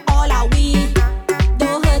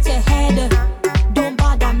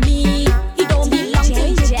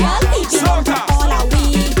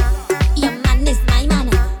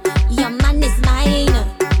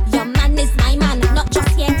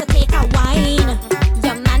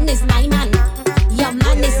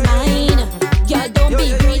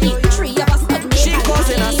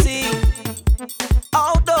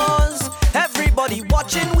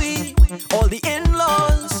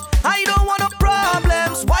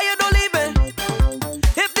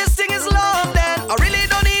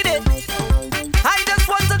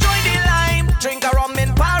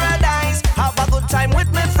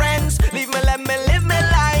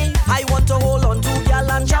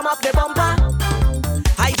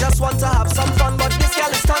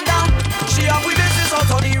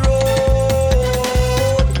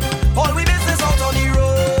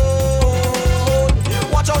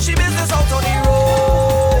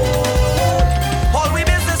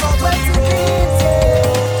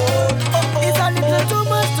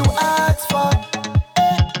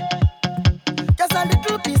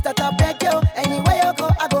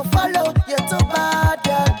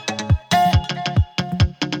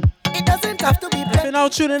you're now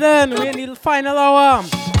tuning in, we're in the final hour.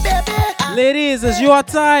 Ladies, it's your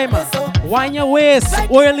time. Wind your waist,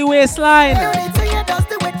 oily waistline. Right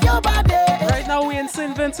now we're in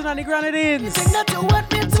St. Vincent and the Grenadines.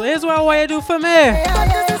 So here's what I want you to do for me.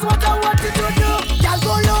 This is what I want you to do. Y'all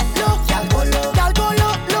go low, low, y'all go low, y'all go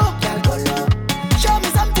low, low, y'all go low. Show me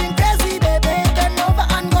something crazy, baby. Bend over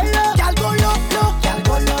and go low. Y'all go low, low, y'all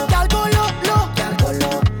go low, y'all go low, low, y'all go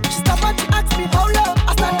low. She stop and she ask me how low.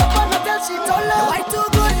 I stand up and I tell she told low. You wine too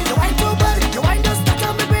good, you wine too bad, you wine just stuck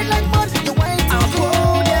on me brain like mud. You wine too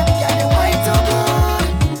good, yeah, you wine too good.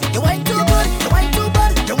 You wine too good, you wine too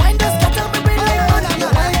bad, you wine just stuck on me brain like mud. You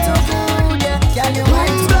wine too good, yeah, you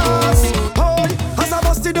wine too good. As I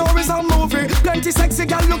bust the door is a movie. Plenty sexy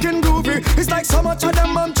gal looking groovy. It's like so much of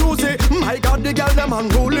them I'm choosy. My God, the gal them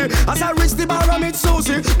unruly. As I reach the bar I meet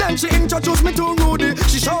Susie. Then she introduced me to Rudy.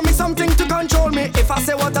 She showed me something to control me. If I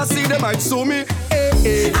say what I see, they might sue me. Ay,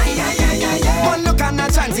 ay, ay, ay, ay. One look and a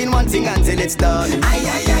chance in one thing until it's done. Ay,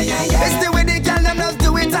 ay, ay, ay, ay. It's the way the gal them just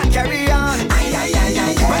do it and carry on. Ay, ay, ay,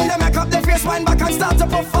 ay, ay. When they make up their face, wind back and start to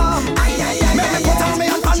perform. Ay, ay, ay, make me put on me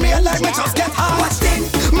and pan me and let me just get hard. Watch thing,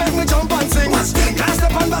 make me jump and sing. Watch thing, can't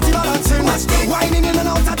step on body balancing. Watch thing, whining in and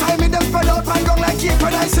out of time, me them spread out and gong like cake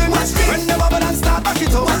when I sing. Watch thing, when they bubble and start back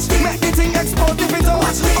it up. Watch thing, make the thing explode if it up.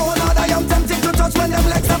 Watch thing, oh Lord, I am tempted to touch when them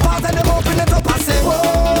legs apart and them open it up. I say,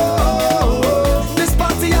 whoa, this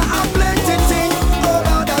party I have plenty thing. Oh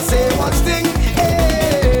Lord, I say, watch thing,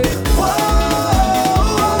 hey, whoa,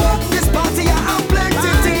 this party I have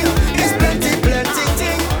plenty thing. It's plenty, plenty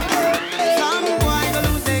thing. Some boy go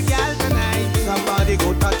lose their gal tonight. Somebody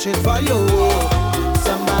go touch it for you.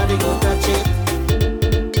 Somebody go touch it.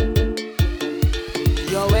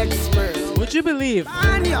 Yo, expert. Would you believe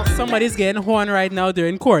somebody's getting horn right now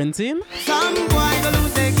during quarantine? Some boy go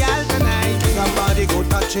lose their gal tonight. Somebody go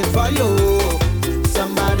touch it for you.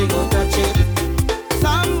 Somebody go touch it.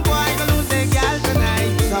 Some boy go lose their gal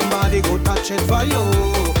tonight. Somebody go touch it for you.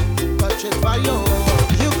 Touch it for you.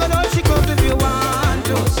 You can know she comes if you want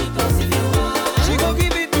to. She go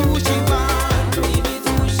give it to who she want to.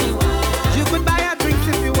 You could buy her drinks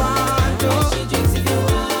if you want to.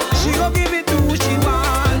 She go give it to who she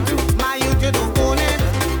want to. My youth, you don't own it.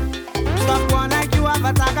 Stop one like you have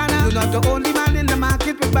a tagana. You're not the only man in the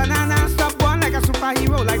market with banana. Stop one like a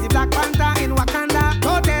superhero, like the Black Panther in Wakanda.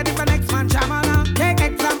 Go there if the next man shamana. Take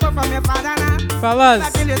example from your father now.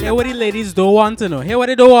 Fellas, hear what the ladies don't want to know. Hear what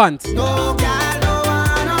they don't want. No, girl, no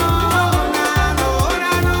one, no, no, no,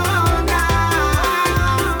 no, no, no.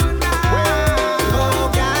 No,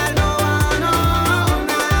 girl, no one, no, no,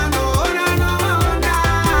 no, no, no.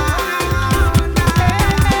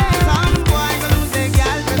 Some boy go lose their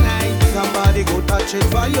girl tonight. Somebody go touch it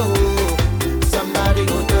for you. Somebody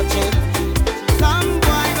go touch it. Some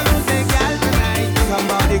boy go lose their girl tonight.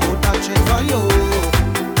 Somebody go touch it for you.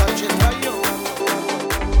 Touch it for you.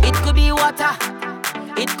 It could be water,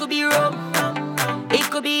 it could be rum, it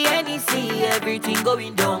could be any sea, everything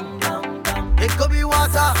going down, down, down. It could be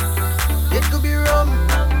water, it could be rum,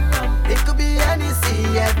 it could be any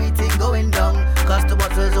sea, everything going down. Cause the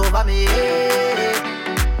bottle's over me, hey,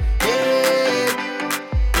 hey,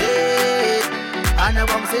 hey. And I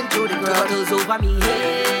bumps into the ground. The bottle's over me,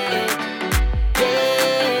 hey,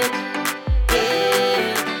 hey,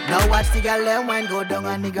 hey. Now watch the girl and wine go down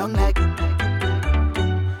on the ground like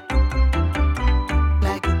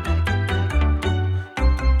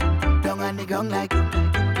down on the ground like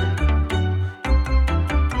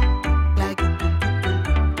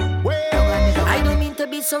I don't mean to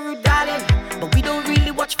be so rude, darling, but we don't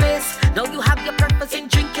really watch face. Now you have your purpose in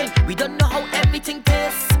drinking. We don't know how everything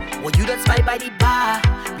tastes. Well, you don't spy by the bar.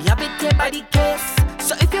 We have it here by the case.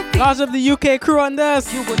 So if you Large of the UK crew on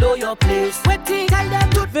this. You go know your place. Waiting, tell them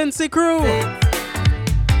to Vincy crew.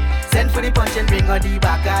 Send for the punch and bring on the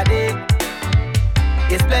back of it.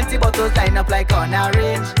 There's plenty bottles lined up like on a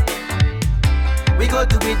range. We go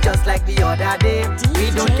do it just like the other day.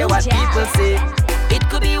 We don't care what people say. It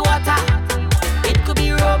could be water, it could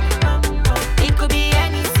be rum, it could be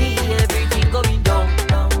any sea, everything going down,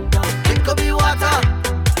 down, down. It could be water,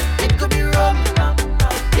 it could be rum,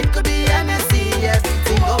 it could be any sea,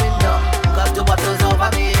 everything going down. Cause the bottle's over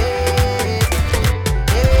me, hey,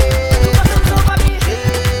 hey. The bottle's over me,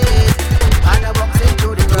 hey. And I bumps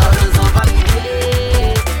into the ground. The bottle's over me,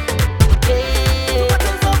 hey, hey. The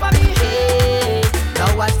bottle's over me, hey.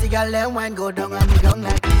 Now watch the girl and wine go down on the ground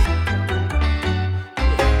like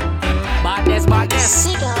Badness.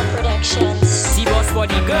 Seagull Productions. C-Boss for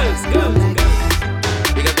the girls, girls.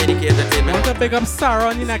 We got dedicated entertainment. Want to pick up Sarah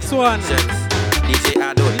on the next one. DJ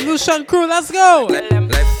Adon. Lucian crew, let's go. Left,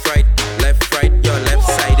 right, your left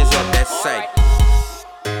side is your best side.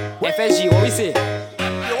 FSG, what we say?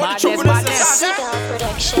 SOCA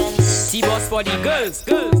Productions. T-Boss for the girls.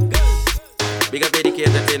 Big up ADK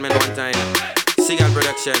Entertainment one time. Seagull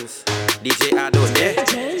Productions. DJ Ado there.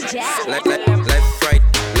 Left,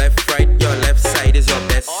 right. Your left side is your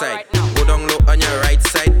best side. Go down low on your right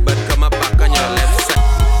side, but come up back on your left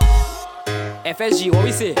side. FSG, what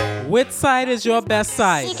we say? Which side is your best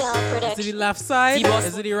side? Is it the left side? T-Boss.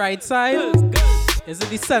 Is it the right side? Is it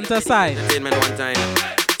the center side? Entertainment one time.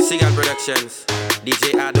 Seagull Productions.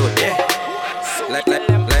 DJ Ado there. Left,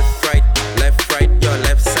 right. Your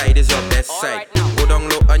left side is your best side. Go down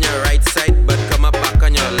low on your right side, but come up back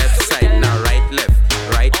on your left side. Now right, left.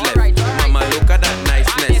 Mama, look at that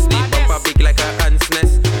niceness. The bumper big like a ant's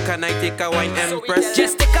nest. Can I take a wine, Empress?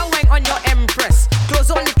 Just take a wine on your Empress.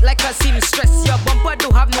 Close on it like a seamstress. Your bumper do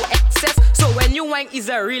have no excess, so when you wine is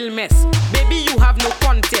a real mess. Baby, you have no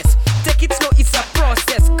contest. Take it slow, it's a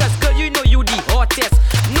process. Cause girl, you know you the hottest.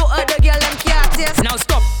 No other girl them can't test. Now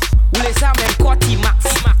stop. Ule Sam and Corty Max.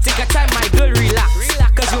 Take a time, my girl, relax.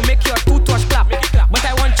 Cause you make your toothwash clap. But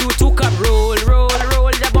I want you to come roll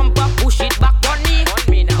the bumper, push it back on me.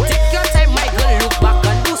 Take your time, my girl, look back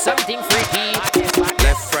and do something freaky.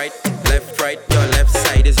 Left, right. Your left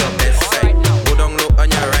side is your best side. Go down low on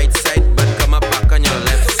your right side, but come up back on your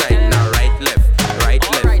left side. Now right, left.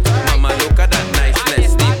 Mama, look at that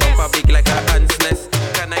niceness. The bumper big like a ant's nest.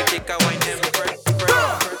 Can I take a wine, Empress?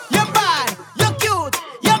 You're bad, you're cute,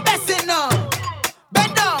 you're blessing you.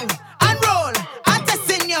 Bend down and roll, I'm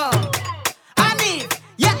testing you. And if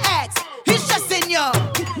your ex, he's stressing you,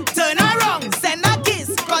 turn around, send a kiss,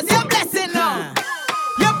 cause you're blessing you.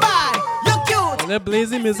 You're bad, you're cute. They're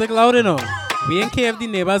blazing music loud enough. We ain't care if the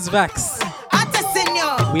neighbors vex. I'm testing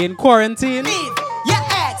you. We in quarantine. Your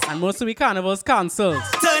ex, And most of the carnivals cancelled.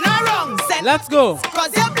 turn around, send Let's go.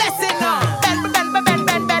 cause you're blessing you.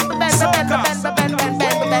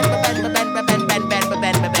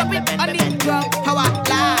 How I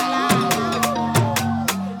lie.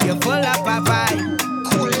 You're full of a vibe.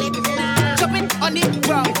 Chop it on the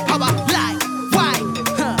ground. How I lie.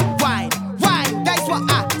 Wine. That's what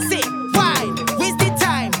I say. Wine. Waste the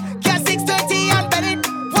time. Get 6:30 and bet it.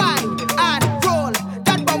 Wine and roll.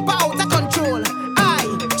 That bumper out of control. I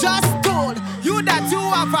just told you that you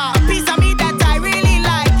have a piece of me that I really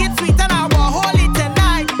like. It's sweet and I will hold it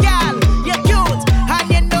tonight. Girl, you're cute and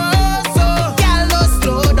you know so. Girl, no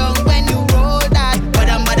slow down when you roll that.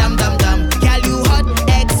 Badam badam dum dum. Girl, you hot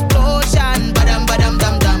explosion. Badam badam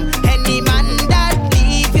dum dum. Any man that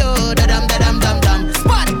leave you, da dum dum dum.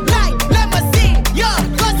 Spotlight, let me see you,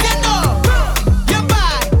 'cause you know you're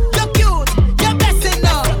bad, you're cute, you're blessing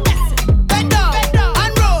you. Bend down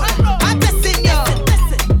and roll, I'm testing you.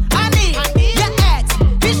 I need your ex,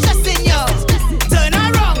 he's stressing you. Turn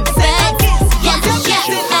around, say a kiss, 'cause you're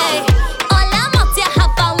blessing you. All I'm out here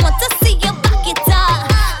have, I want to see you back it up.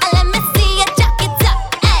 Let me see you jack it up.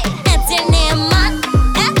 Hey, that's your name, man.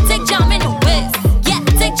 Take jam in your waist. Yeah,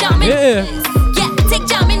 take jam in your waist. Yeah, take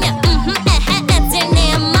jam in your that's your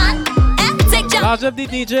name, man. Take jam. Large up the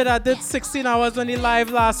DJ that did 16 hours on the live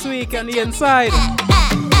last week on the inside.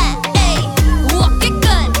 Walk it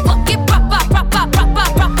good, walk it proper.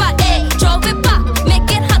 Hey, draw it back,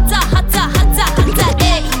 make it hotter.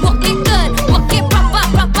 Hey, walk it good, walk it proper.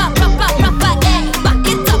 Hey, back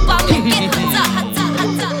it up and make it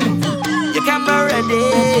hotter. Your camera ready,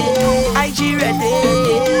 IG ready,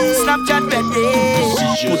 Snapchat ready.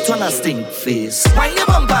 Put on a stink face. Wine your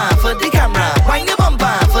bumper for the camera. Wine your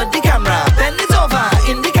bumper for the camera. Bend it over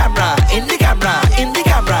in the camera.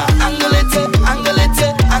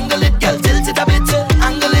 Angle it, girl, tilt it a bit.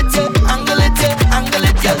 Angle it,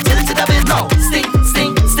 girl, tilt it a bit. Now, stink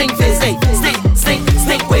face, hey,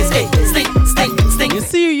 stink waist, hey, stink. You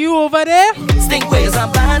see you over there? Stink waist. Is a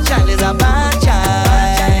bad child, is a bad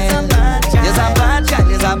child. Is a bad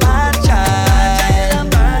child, is a bad child.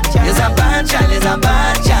 Is a bad child, is a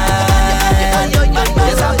bad child.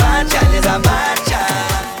 Is a bad child, is a bad child.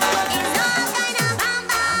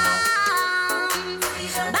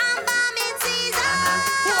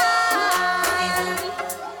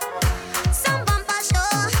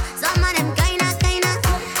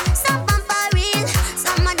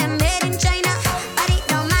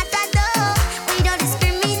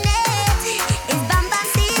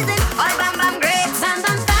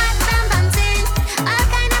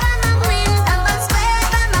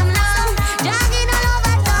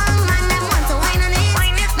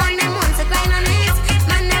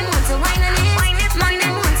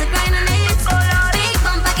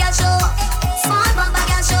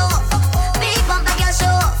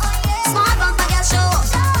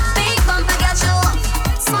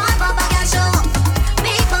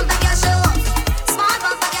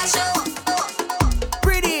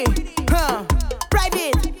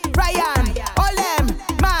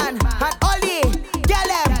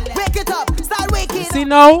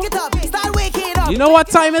 now. Get up, start waking up. You know what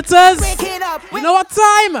time it is? Waking up. You know what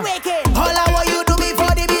time? Waking. All I want you do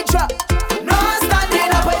before the beat drop. No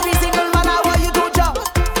standing up, every single man I want you to jump.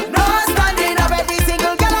 No standing up, every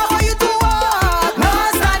single girl I want you to walk. No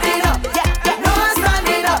standing up, yeah, no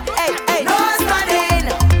standing up, hey, no standing.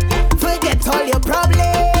 Forget all your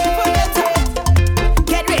problems, forget it.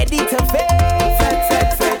 Get ready to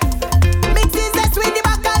face. Mixes the sweet the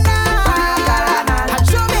bacchanal. And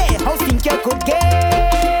show me how think you could get.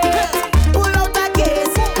 Pull out the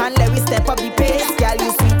case and let me step up the pace. Girl,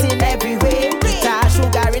 you sweet in every way. Bitter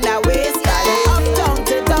sugar in a waist. Uptown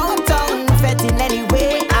to downtown, fed in any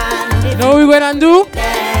way. And You know what we're gonna do?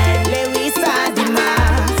 then let we start the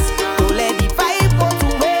mass. Don't let the vibe go to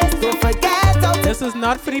waste. Don't forget how to This is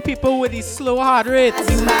not for the people with the slow heart rates.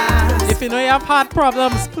 If you know you have heart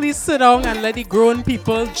problems, please sit down and let the grown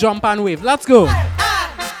people jump and wave. Let's go.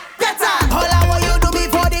 get up. All I want you do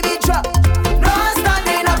before the beat drop. No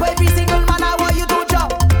standing up, every single man I want you to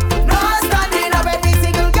jump. No standing up, every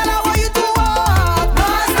single girl I want you to walk. No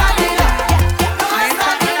standing up, no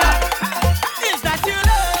standing up. Is that your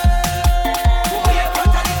love?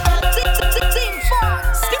 Team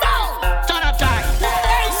Fox, skip out. Turn up, Jack.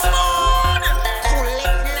 Hey, smooth.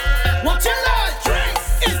 What's your love? Drink.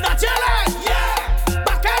 Is that your love? Yeah.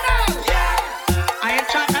 Bacchanal. Yeah. I am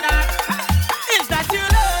chocolate. Is that your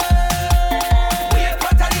love?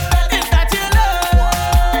 Is that your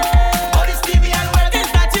love? All this TV and web. Is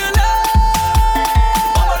that your love?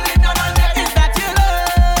 Bubbling down on that. Is that your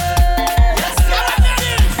love? Yes, sir.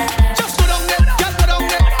 Just go down there. Just go down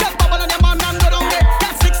there. Just bubble on your man and go down there.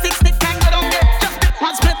 Just stick and go down there. Just dip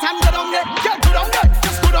and split and go down there. Just go down there.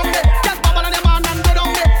 Just go down there. Just bubble on your man and go down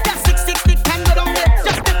there. Just stick and go down there.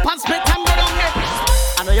 Just dip and split and go down there.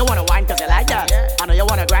 I know you wanna wine cause you like that. I know you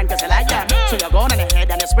wanna grind cause you like that. So you're going on ahead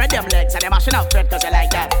and you spread them legs and you're mashing out bread cause you like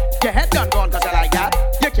that. Your head done gone cause you like that.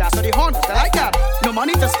 You can't the horn cause you like that. No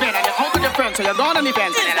money to spend and you're out with your friends so you're going on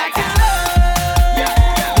events and you like that.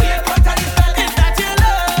 Is that your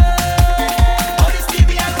love? All this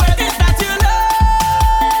TV and web. Is that your love?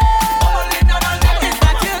 Bubbling down on that. Is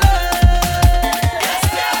that your love? Yes,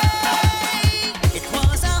 sir. It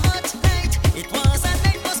was a hot night, it was a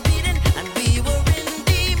night for speeding, and we were in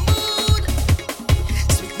the mood.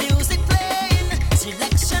 Sweet music playing,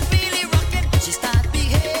 selection really rocking. She started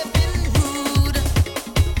behaving rude.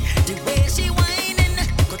 The way she whining,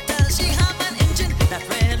 could tell she have an engine that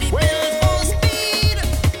really built for speed.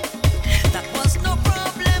 That was no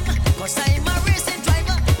problem, cause I'm a racing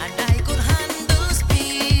driver and I could handle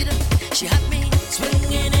speed. She had me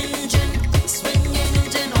swinging engine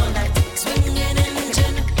all night, swinging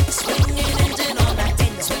engine all night,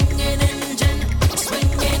 swinging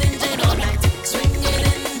engine all night, swinging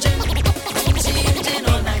engine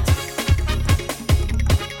all night.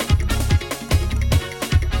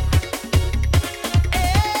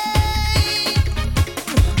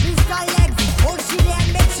 Mr. Legs, hold she there,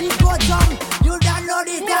 make she go down. You don't know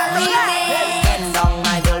this Bend down,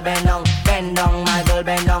 my girl, bend down, bend down, my girl,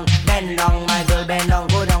 bend down, bend down, my girl, bend down,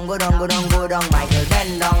 go down, go down, go down, go down, my girl,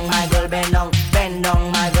 bend down, my girl, bend down, bend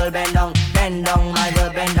down, my girl, bend down, bend down, my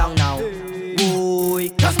girl, bend down now. Boy,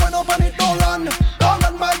 just run up on it, don't run,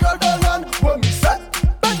 my girl, don't run. When we set,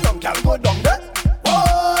 bend down, girl, go down there.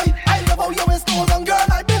 Boy, I love how you waist go down, girl.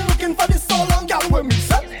 I've been looking for this so long, girl. When we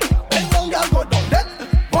set, bend down, girl, go down there.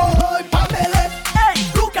 Boy, Pamela, Hey,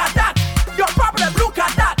 look at that. Your problem, look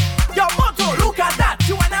at that. Your motto, look at that.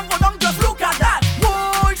 You and them go down, just look at that.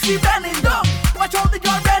 Whoa, she bending down. Watch all the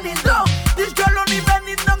girl bending down. This girl only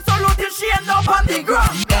bending down solo till she end up on the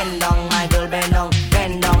ground. Bend down, my girl, bend down,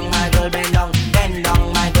 bend down, my girl, bend down, bend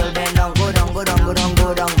down, my girl, bend down, go down, go down, go down,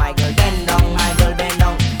 go down, my girl, bend down, my girl, bend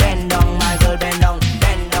down, bend down, my girl, bend down,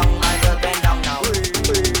 bend down, my girl, bend down now.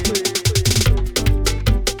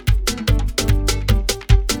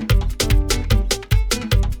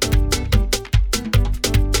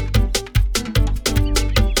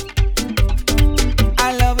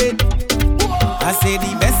 I love it. I say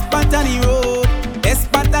the best part of the road,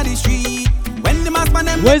 best part of the street. When the mass man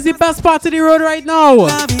them Where's the best part of the road right now?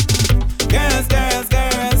 love it. Girls, girls,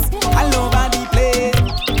 girls, all over the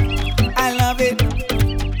place. I love it.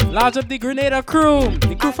 Large up the Grenada crew,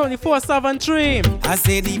 the crew from the 473, I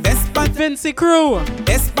say the best part, Vinci crew.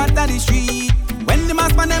 best part of the street. When the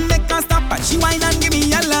mass man them make her stop and she whine and give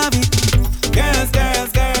me, I love it. Girls,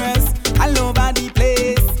 girls, girls, all over the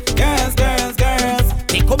place. Girls, girls, girls,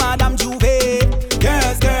 take over Madame Juve.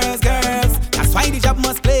 Girls, girls, girls, that's why the job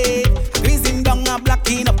must play. Greasing down a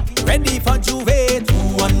blocking up, ready for Juve.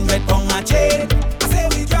 200 pound a chain. I say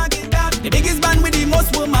we dragging that. The biggest band with the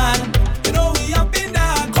most woman. You know we up in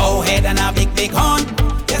that. Go ahead and a big, big horn.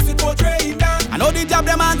 Yes, we portray that. I know the job of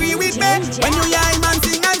them agree with me. When you hear him and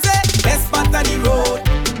sing and say, best part of the road,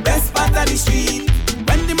 best part of the street.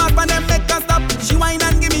 When the map and them make us stop, she whine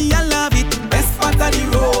and give me a love it. Best part of the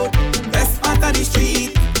road, best part of the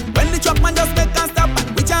street. When the truck man just make us stop,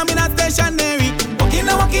 we jam in a stationary. Walking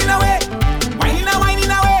away, whining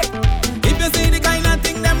away. If you see the kind of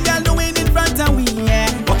thing them girl doing in front of we, yeah.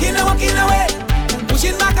 Walking away,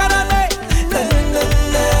 pushing back on the way.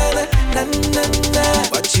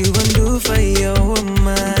 What you gonna do for your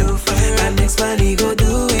woman? And next money go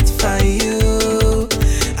do it for you.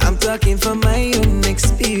 I'm talking from my own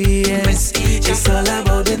experience. It's all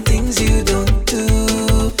about the things you don't do.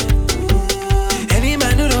 Any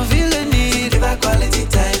man who don't feel the need, give a quality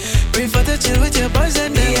time. Prefer to chill with your boys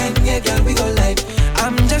and me and yeah, girl, we go live.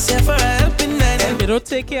 I'm just here for a helping hand. If you don't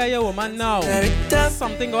take care of your woman now,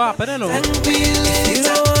 something will happen, you know. You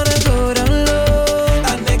don't wanna go down low.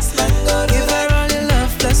 Our next man go give her all your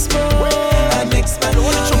love plus more. Our next man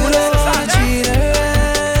wanna treat her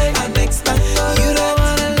right. Our next man go you don't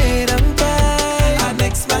wanna lay them by. Our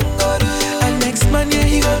next man go do. Our next man, yeah,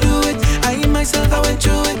 he go do it. I myself, I went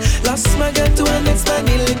through it. Lost my girl to our next man.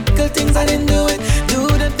 The little things I didn't do it. Do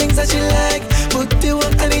the things that she like. Put you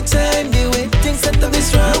on anytime. The way things set up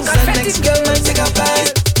is wrong. So next girl might take a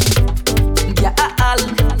bite. Yeah,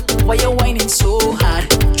 why you whining so hard?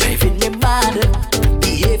 Driving me mad,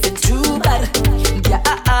 behaving too bad. Yeah,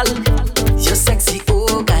 you're sexy,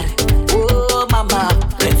 oh God. Oh mama,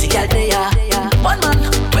 plenty gal there. 1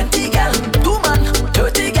 man, 20 gal, 2 man,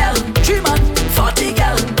 30 gal, 3 man, 40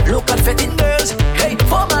 gal. Local fetting girls, hey,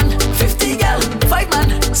 4 man, 50 gal, 5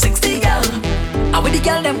 man, 60 gal. How with the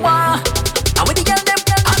gal them want? How with the gal them?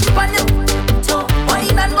 I'm on you, so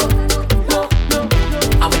wine and go.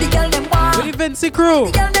 With the Vinci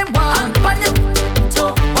crew,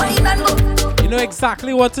 you know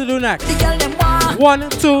exactly what to do next. 1,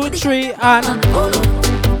 2, 3, and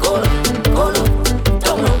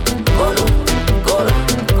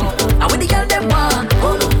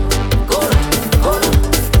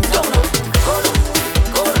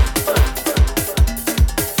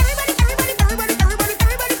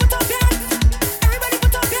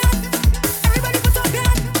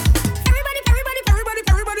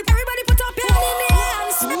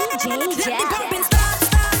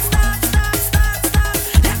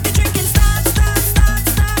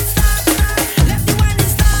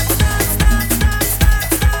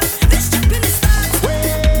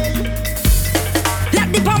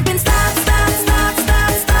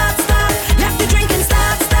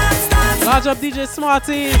large up DJ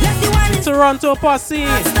Smarty, Toronto Posse,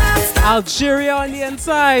 Algeria on the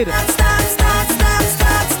inside. Like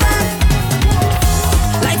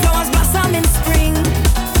flowers blossom in spring,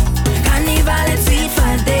 carnival it's sweet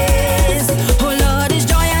for days. Oh Lord, it's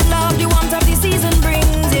joy and love, the warmth of the season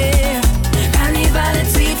brings, yeah. Carnival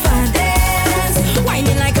it's sweet for days,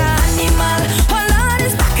 whining like an animal. Oh Lord,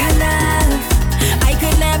 it's bacchanal. I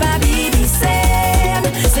could never be the same,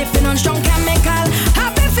 sipping on strong chemical.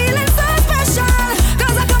 Happy feeling so special,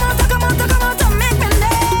 'cause I come out to make me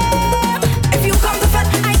live. If you come to fed,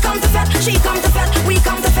 I come to fed, she come to fed, we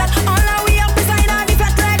come to fed. All our way up beside her, the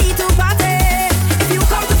fed ready to party. If you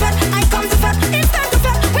come to fed, I come to fed, it's time to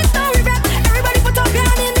fed, with no regret. Everybody put up your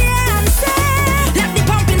hand in the air and say, let the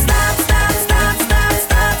pumping start, start, start, start,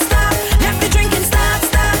 start, start. Let the drinking start,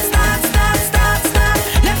 start, start, start, start, start.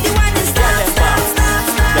 Let the whining start, start, start,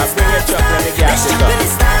 start. Just bring it up when the gas is up.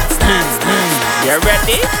 You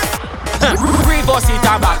ready? Reverse it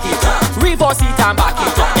and back it up. Reverse it and back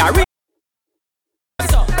it up. Yeah,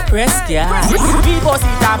 press gas. reverse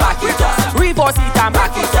it and back it up. Reverse it and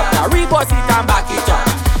back it up. Yeah, reverse it and back it up.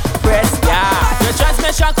 Press gas. The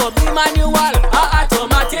transmission could be manual or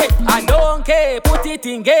automatic. I don't care. Put it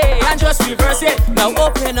in gear and just reverse it. Now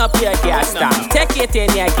open up your gas tank. Take it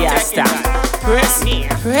in your gas tank. Press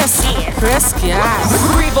gas.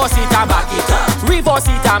 Reverse it and back it up. Reverse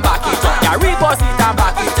it and back it up. Yeah, reverse it and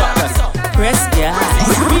back it up. Press gas.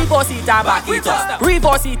 Reverse it and back it up.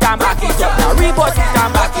 Reverse it and back it up. Now reverse it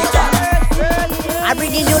and back it up. I'm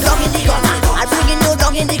bringing you down in the gutter. I'm bringing you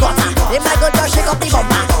down in the gutter. If I go just shake up the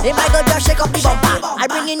bumper. If I go just shake up the bumper. I'm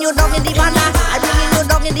bringing you down in the banner. I'm bringing you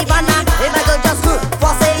down in the banner. If I go just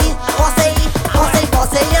force it,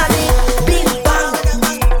 bing bang,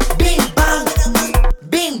 bing bang,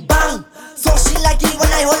 bing bang. So she like it when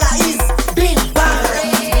I hold her is bing bang,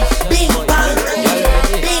 bing bang,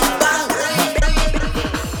 bing bang.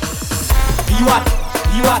 Be what?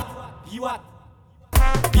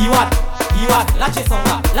 Lâchez son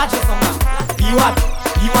gars. Be what?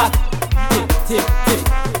 Tip.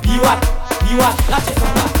 Be what? Lâchez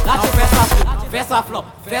son gars. Lâchez son gars. fais ça flop,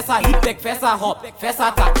 fais ça hip tech, fais ça hop, fais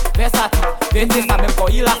ça tac, fais ça tic. Fais ça même quand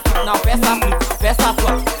il a non, fais ça flip, fais ça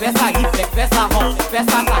flop, fais ça hip tech, fais ça hop, fais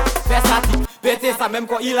ça tac, fais ça tic. Fais ça même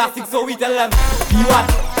quand il a six, so we tell them, be what,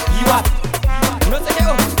 you know say que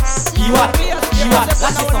be what,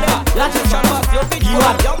 lâche son bas, be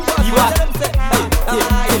what,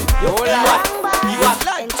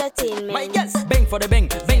 Entertainment. my girls, bang for the bang,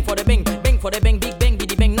 bang for the bang, bang for the bang, big bang,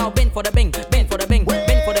 biddy bang, now bang for the bang, bang for the bang,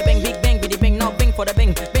 bang for the bang, big bang, biddy bang, now bang for the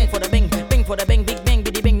bang, bang for the bang, bang for the bang, big bang,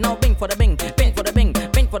 biddy bang, now bang for the bang, bang for the bang,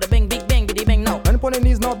 bang for the bang, big bang, biddy bang, now. And upon the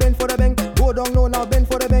knees now bend for the bang, go down low now bend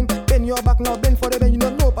for the bang, bend your back now bend for the bang, you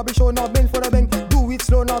don't know Papi show now bend for the bang, do it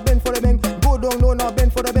slow now bend for the bang, go down low now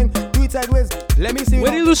bend for the bang, do it sideways, let me see you.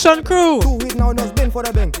 Where the Lucian crew? Do it now, just bend for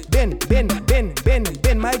the bang, bend,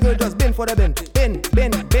 my girl just bend for the bang,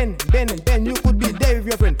 bend, you could be there with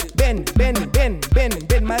your friend, bend,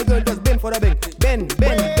 my girl just bend for the bang,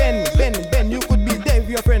 bend, you could be there with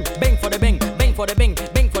your friend. Bang for the bang, bang for the bang,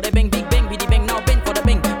 bang for the bang, big bang, biddy bang, now bang for the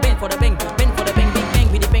bang, bang for the bang, bang for the bang, big bang,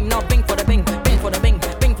 biddy bang, now bang for the bang, bang for the bang,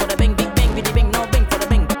 bang for the bang, big bang, biddy bang, now bang for the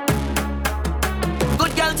bang.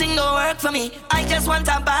 Good girl thing don't work for me. I just want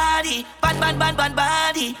a body, bad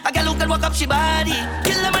body. A girl who can walk up she body.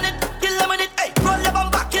 Kill them on it, hey, roll your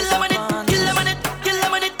bumper, kill them on it, kill them on it,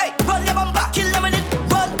 hey, roll your bumper, kill them on it,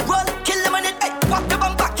 roll, kill them on it, hey, walk your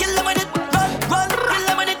bumper, kill them on it, roll, kill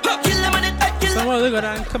them on it, kill them on it, hey, kill them on it. Someone look at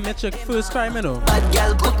that and commit your first crime, you know. Bad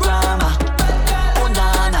girl, good grammar. Oh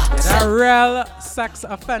nana. There are real sex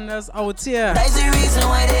offenders out here. That's the reason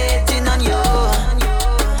why they hating on you.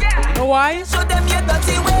 You know why? Show them your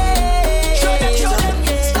dirty ways. Show them.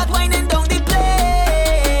 Start whining down the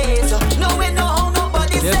place. No way, no how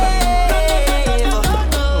nobody safe.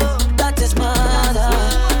 That is murder.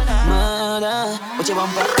 What you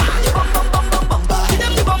want? Hit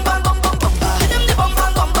them the bumper. Hit them the bumper.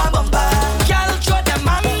 Girl, throw them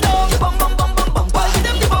man down. Hit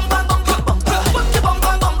them the bumper. Put the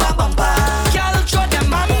bumper. Girl, throw them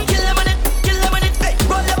man. Kill them on it, hey.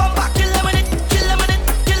 Roll the bumper. Kill them on it, hey.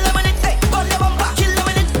 Roll the bumper. Kill them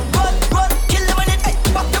on it, roll. Kill them on it, hey.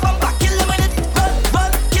 Pop the bumper. Kill them on it,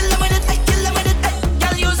 roll. Kill them on it, hey.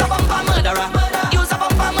 Girl, use a bumper murderer.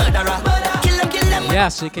 Kill them.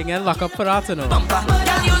 Yes, she can get locked up for that, you know. Girl,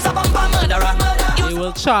 use a bumper murderer. They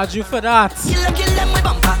will charge you for that. Kill them with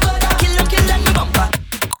bumper. Kill them with bumper.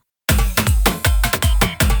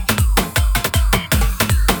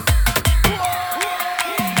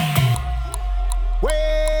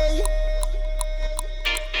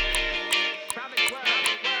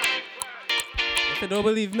 If you don't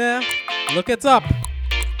believe me, look it up.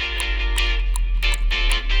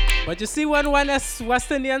 But you see when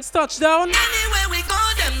West Indians touch down? Anywhere we go,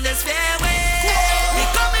 them this fairway. We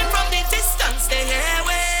coming from the distance, they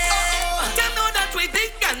airway. Them know that we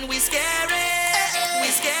big and we scary.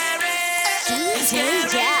 This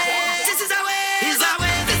is our way. This is our way. This is our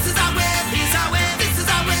way. This is our way. This is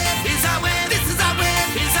our way. This is our way. This is our way.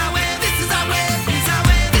 This is our way. This is our way. This is our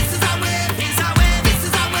way. This is our way. This is our way. This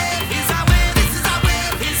is our way. This is our way. This is our way.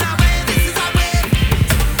 This is our way. This is our way.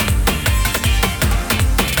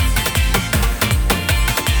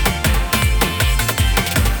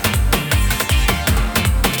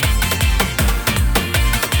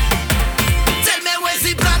 Tell me where's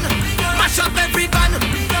the plan? Mash up every band.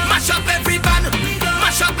 Mash up every band.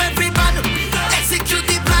 Mash up every band. Execute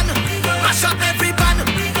the plan. Mash up every band.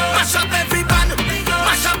 Mash up every band.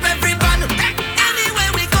 Mash up every band.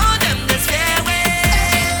 Anywhere we go, them this fairway.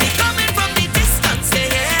 We coming from the distance, they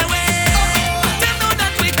airway. Them know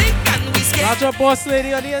that we big and we scary. Roger Boss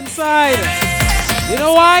Lady on the inside. You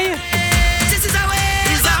know why? This is our way.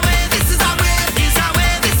 This is our way. This is our way. This is our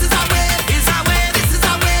way. This is our way. This is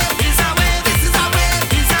our way. This is our way. This is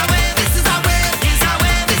our way. This is our way. This is our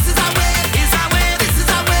way. This is our way. This is our way. This is our way. This is our way. This is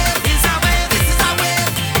our way. This is our way. This is our way.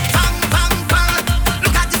 Bang bang bang.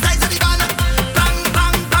 Look at the size of the band. Bang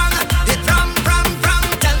bang bang. It ram.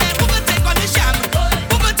 Tell me who will take on the sham?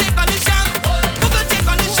 Who will take on the sham? Who will take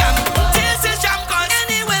on the sham? This is sham 'cause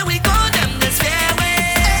anywhere we go, them this fairway.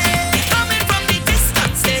 We coming from the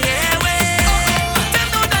distance, they airway. Them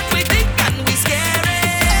know that we big and we scary.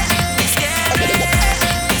 We scary.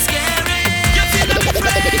 We scary. You feel them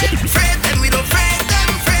afraid them we don't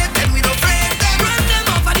afraid them. Run them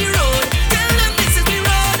off of the road. Tell them this is the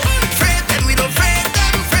road. Afraid them we don't afraid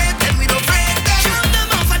them. Show them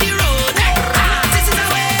off of the road. This is our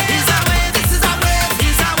way. This is our way. This is our way.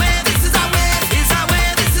 This is our way. This is our way.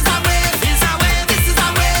 This is our way. This is our way. This is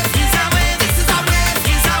our way. This is our way. This is our way. This is our way. This is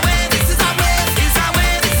our way. This is our way. This is our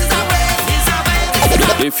way. This is our way. This is our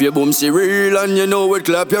way. If your boom see real and you know it,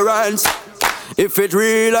 clap your hands. If it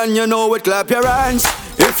real and you know it, clap your hands.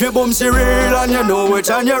 If your bum's real and you know it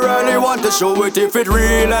and you really want to show it, if it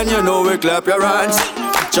real and you know it, clap your hands.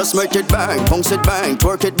 Just make it bang, bounce it bang,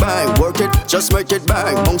 twerk it bang, work it. Just make it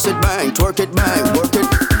bang, bounce it bang, twerk it bang, work it.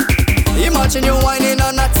 Imagine you whining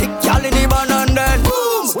on a tick, y'all in the band and then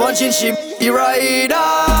boom, sponging she be rider.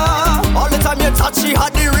 All the time you touch, she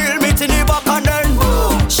had the real meat in the back and then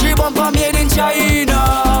boom, she bumper made in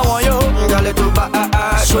China. Want you, girl, it too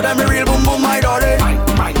bad. Show them the real boom boom, my darling.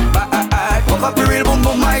 Bad, fuck up the real boom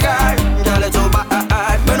boom, my guy. Girl, it too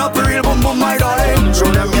bad. Burn up the real boom boom, my darling.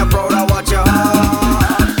 Show them you're proud of what you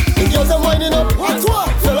are. Girls are winding up, à toi.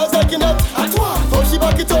 Fellas liking up, à toi. How she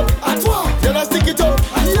back it up, à toi. Then I stick it up,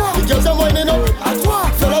 à toi. The girls are winding up, à toi.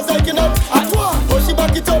 Fellas liking up, à toi. How she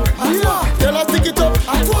back it up, à toi. Then I stick it up,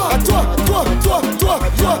 à toi. À toi, toi, toi, toi,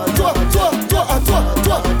 toi, toi, toi, toi, à toi,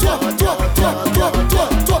 toi, toi, toi, toi, toi, toi,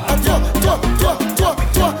 toi, à toi, toi, toi, toi,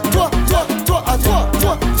 toi, toi, toi, à toi,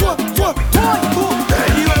 toi, toi, toi, toi.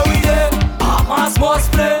 Anywhere we there, our mass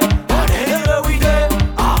must play. And anywhere we there,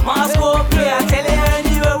 our mass go play. I tell you,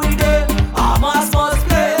 anywhere we there, our mass must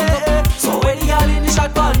play. So when the girl in the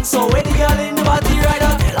shotgun, so when the girl in the body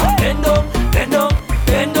rider, tell her bend down, bend down,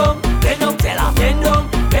 bend down, bend down. Tell her bend down,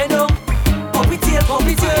 bend down. Puppy tail,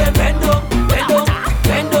 bend down, bend down,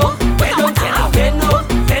 bend down, bend down. Tell her bend down,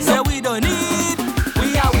 bend down. Say we don't need,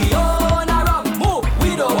 we are we own a rum. Move,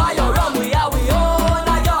 we don't want your rum. We are we own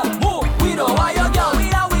a girl. Move, we don't want your girl.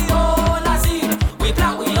 We are we own a seed. We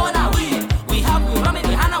plant, we own a weed. We have we rum in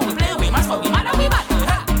the hand and we play. We must for we mad and we bad.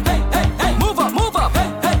 Hey, hey, hey, move up, move up. Hey,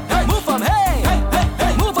 hey, hey, move up. Hey, hey, hey,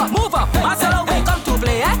 hey, move up, move up. Marcelo, we come to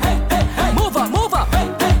play. Hey, hey, hey, hey, move up, move up. Hey,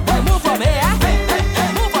 hey, hey, move up. Hey, hey, hey, hey,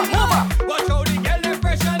 move up, move up. Watch how the girl they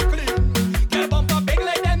fresh and clean. Girl bump up big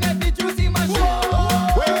like them every juicy machine.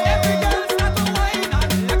 Every girl start to whine and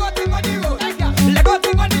leg out thing on the road. Hey, girl, leg out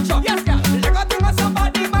thing on the truck. Yes, girl, leg out thing on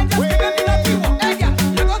somebody man just give them in a few. Hey, girl,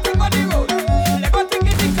 leg out thing on the road. Leg out thing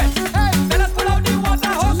in the fence. Hey, fellas pull out the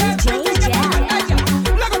water hose. Everything get wet. Hey, girl,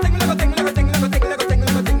 leg out thing, leg out thing, leg out thing, leg out thing, leg out thing,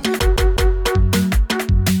 leg out thing.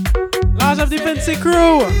 Large of the Fancy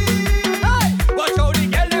crew. Watch how the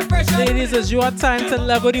girl they fresh and Ladies, it's your time to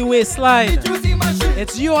Lego the waistline. juicy machine.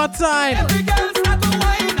 It's your time. Every girl start to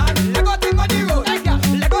whine and leg out thing on the road. Hey, girl,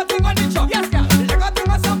 leg out thing on the truck. Yes, girl, leg out thing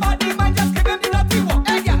on somebody man just give them the dirty walk.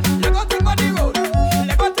 Hey, girl, leg out thing on the road.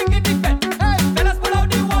 Leg out thing in the bed. Hey, fellas pull out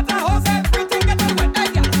the water hose. Everything get wet. Hey,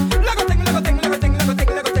 girl, leg out thing, leg out thing, leg out thing, leg out thing,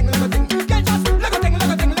 leg out thing, leg out thing. Girl, just leg out thing, leg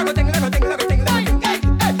out thing, leg out thing, leg out thing, leg out thing, leg out thing. Hey,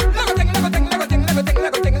 hey, leg out thing, leg out thing, leg out thing, leg out thing,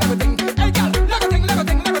 leg out thing, leg out thing. Hey, girl, leg out thing, leg out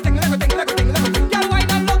thing, leg out thing, leg out thing, leg out thing, leg out thing. Girl, why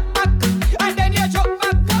not look back and then you jump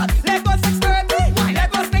back? Leg go 6:30, leg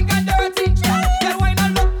go stink and dirty. Girl, why not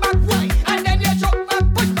look back and then you jump back?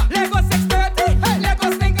 Push back, leg go 6:30, leg go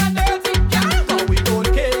stink and dirty. Girl, but we don't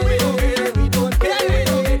care, we don't care, we don't care. We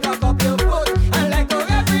don't get up your foot and let go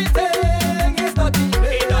everything is dirty.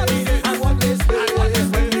 And what is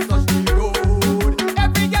when we touch the road?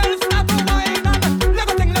 Every girl start to whine and leg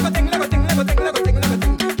go thing, leg go thing, leg go thing, leg go thing, leg go thing, leg go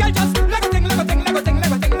thing. Girl, just leg go thing, leg go thing, leg go thing, leg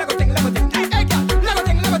go thing, leg go thing, leg go thing. Hey, hey, girl, leg go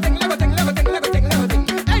thing, leg go thing, leg go thing, leg go thing, leg go thing, leg go thing.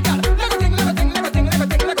 Hey, girl, leg go thing, leg go thing, leg go thing, leg go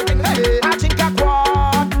thing, leg go thing. Hey, I drink a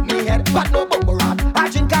quad, me head, but no bumper rock. I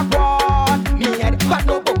drink a quad, me head, but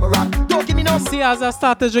no bumper rock. Don't give me no See, as I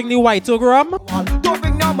start to drink the white oak rum, don't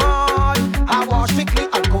bring no more. I want strictly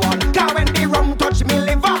alcohol. Cause when the rum touch me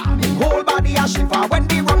liver, me whole body a shiver. When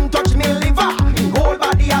the rum touch me liver, me whole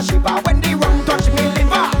body a shiver. When the rum touch me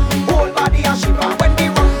liver, whole body a shiver. When the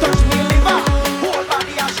rum touch me liver, whole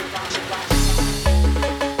body a shiver.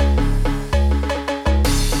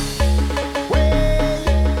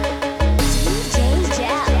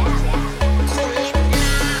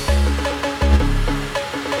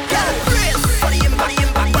 Body in, body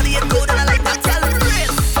in, body in good and I like that.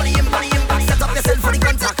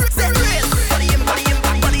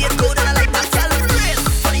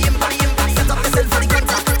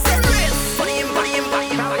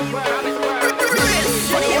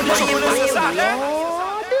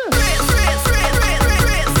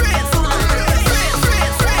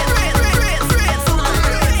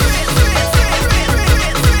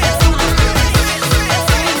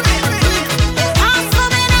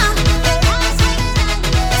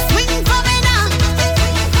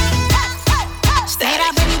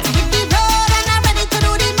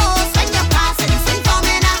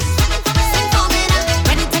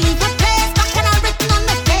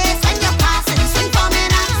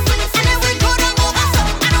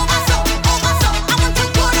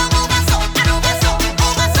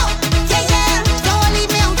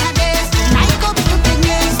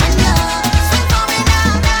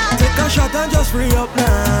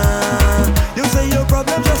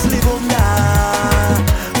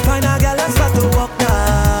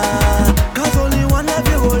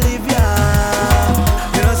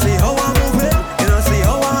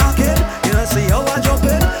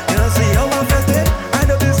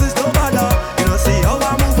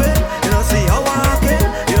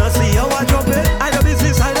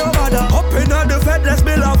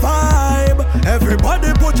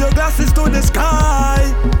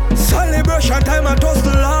 short time I toast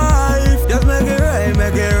to life. Just make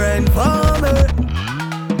it rain for me.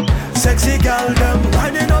 Sexy girl, them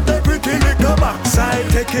winding up the pretty little backside,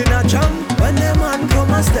 taking a jump when the man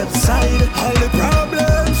come a step side. All the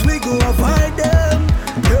problems we go avoid them.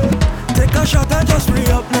 Yeah. Take a shot and just free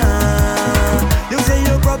up now. You say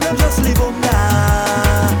your problem, just leave them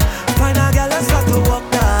now. Find a girl and start to walk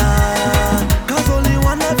now. Cause only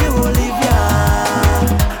one of you will leave ya.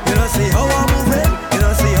 You don't see how I'm moving, you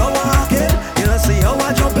don't see how I'm walking, you don't see how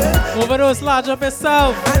I'm jumping. Overdose, large up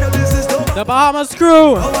yourself. The Bahamas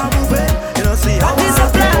crew. How I'm moving, you don't see how I'm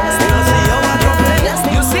walking, you don't see how I'm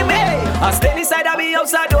jumping. You see me, I stay inside of me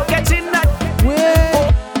outside, don't catch in that.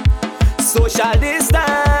 Social distance.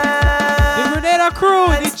 The Grenada crew,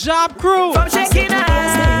 the Job crew. From shaking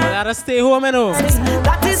hands. We gotta stay home, you know.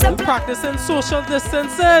 That is we practicing social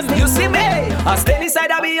distancing. You see me, I stay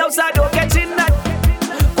inside of me outside, don't catch in that.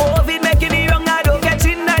 COVID making me wrong, I don't catch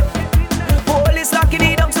in that. Police locking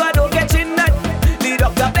me down, so I don't catch in that. The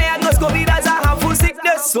doctor diagnosed COVID as a harmful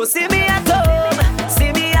sickness. So see me at home,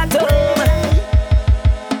 see me at home.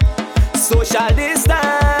 Social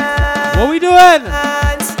distance. What we doing?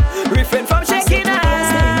 Refrain from shaking hands.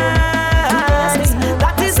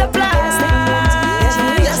 That is the plan.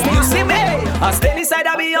 You see me, I stay inside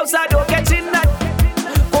of me outside, don't catch in that.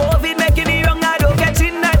 COVID making me wrong, I don't catch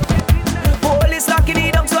in that. Police locking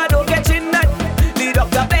me down, so I don't catch in that. The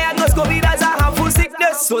doctor diagnosed COVID as a harmful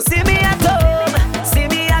sickness. So see me at home, see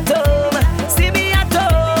me at home, see me at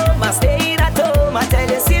home. I stay at home, I tell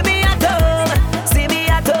you, see me at home, see me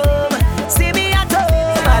at home, see me at home.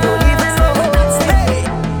 I don't even know. Hey,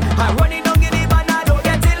 I'm running down in the van, I don't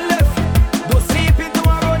get in left. Don't sleep in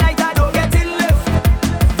tomorrow night, I don't get in left.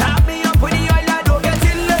 Tap me up with the oil, I don't get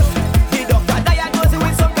in left. The doctor diagnosed me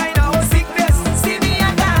with some kind of sickness. See me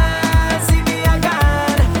again, see me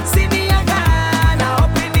again, see me again. I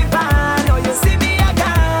up in the van, oh you see me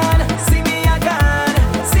again, see me again,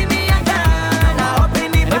 see me again. I up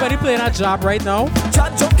in the van. Anybody playing a Job right now?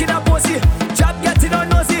 Job joking a posy, Job getting on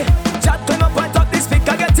nosy. Job climb up and talk the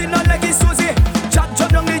speaker, getting on like it's Susie. Job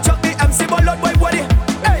jump down the chuck, the MC ball out boy body.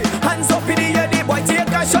 Hey, hands up in the air, the boy take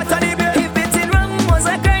a shot at the beer. If beating rum was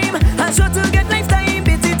a crime, I sure to get lifetime.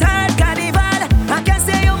 Beat it hard, carnival. I can't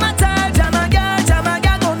say you matter. Jam a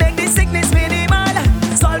girl, go make the sickness minimal.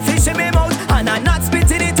 Saltfish in my mouth, and I'm not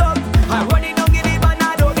spitting it up. I'm running down in the van,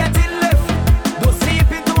 I don't get in left. Don't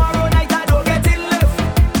sleep in tomorrow night, I don't get in left.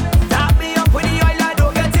 Tap me up with the oil, I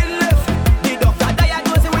don't get in left. The doctor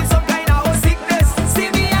diagnosed me with some kind of sickness. See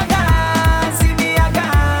me again, see me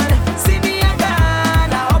again, see me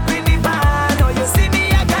again. I up in the van, oh you see me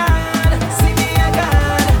again, see me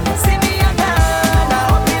again, see me again. I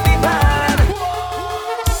up in the van.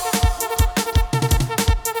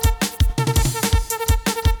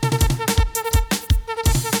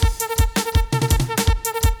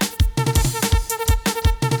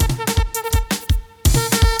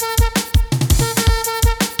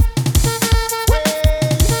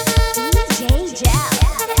 DJ JEL.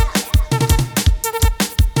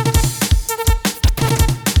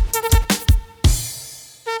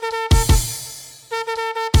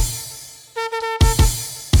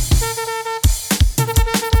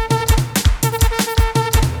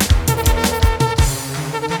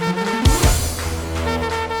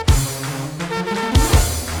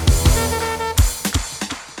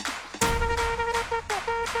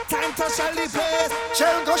 Time to shell the place,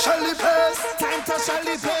 shell go shell the place. Time to shell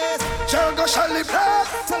the place, shell go shell the place.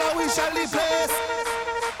 Tell her we shell the place.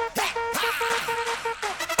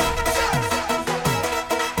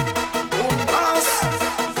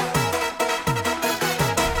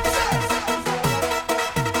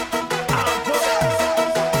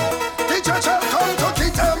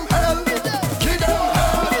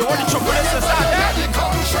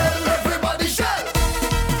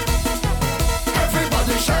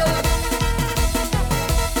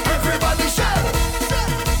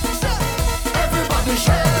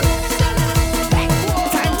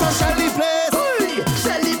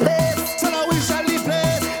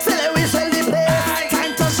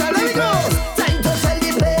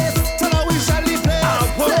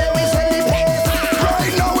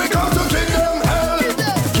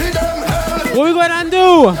 What we going to do?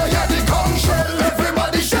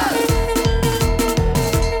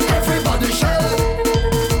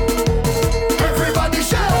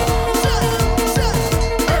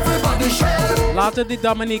 Lot of the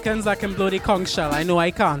Dominicans that can blow the conch shell. I know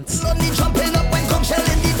I can't. Jumping up when conch shell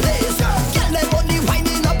in the place. Get them money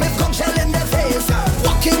winding up if conch shell in their face.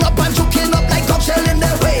 Walking up and juking up like conch shell in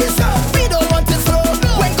their waist. We don't want it slow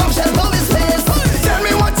when conch shell blow his face. Tell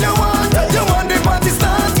me what you want the party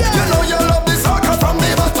start. You know you love the SOCA from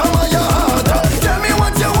the bottom of your heart.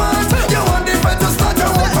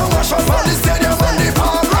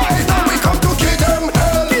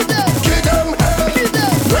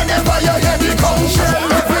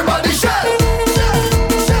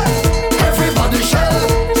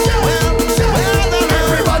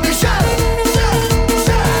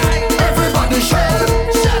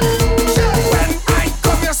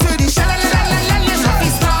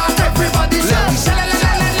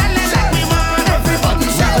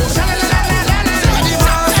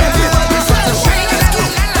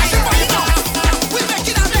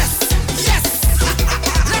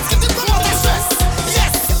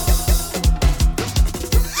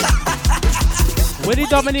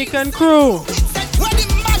 Dominican crew. Where the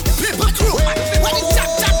mad people crew, where the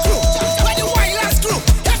jack crew, where the wireless crew.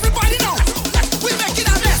 Everybody know, we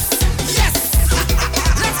making a mess. Yes,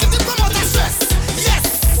 let's give the promoter stress. Yes,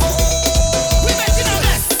 we making a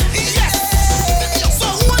mess. Yes, so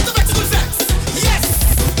who wants to make it vex? Yes,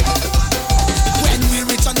 when we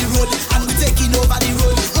reach on the road and we taking over the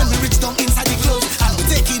road. When we reach down inside the club and we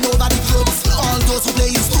taking over the clubs. All those who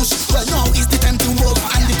play is push. Well, now is the time to move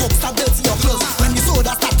and the cups start dirty your clothes. When the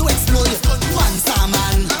soda start to explode, one star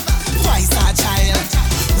man, twice star child.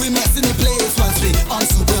 We messing the place once we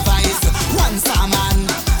unsupervised. One star man,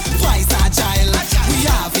 twice star child. We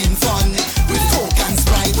having fun with Coke and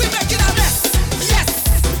Sprite. We making a mess. Yes,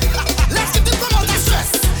 let's give the promoter stress.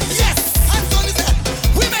 Yes, and Tony said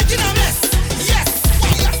we making a mess. Yes,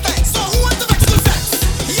 so who wants to make it vex?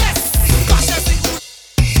 Yes,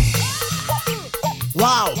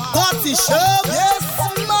 wow, party show. Yes,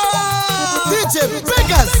 man. DJ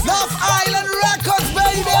Biggers, Love Island Records,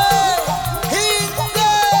 baby.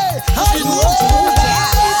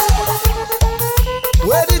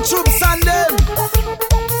 Where the troops and them?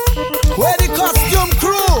 Where the costume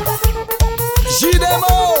crew?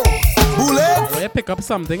 G-Demo, Bullet. Well, you pick up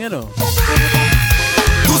something, you know.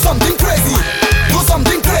 Do something crazy. Do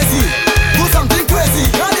something crazy. Do something crazy.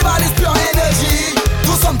 Carnival is pure energy.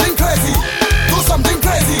 Do something crazy. Do something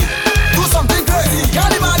crazy. Do something crazy.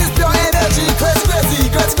 Carnival is pure energy. Crazy, crazy,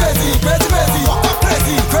 crazy, crazy, crazy, crazy. Walk up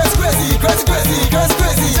crazy, crazy, crazy, crazy, crazy, crazy,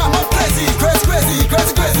 crazy. Jam up crazy, crazy, crazy,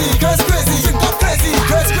 crazy, crazy, crazy, crazy. Drink up crazy,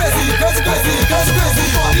 crazy, crazy, crazy, crazy, crazy, crazy.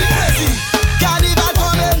 Body crazy. Carnival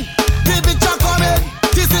coming, the picture coming.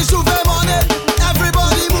 This is Juve morning.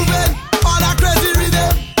 Everybody moving, all that crazy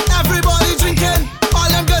rhythm. Everybody drinking, all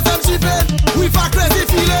them girls them cheaping. We for crazy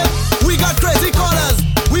feeling, we got crazy colors.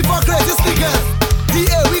 We for crazy stickers. The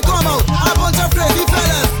air we come out, a bunch of crazy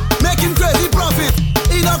fellas making crazy profit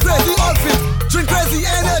in a crazy outfit. Drink crazy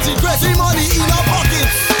energy, crazy money in our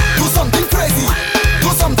pockets. Do something crazy, do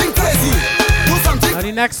something crazy, do something. Now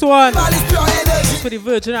the next one is pure energy. for the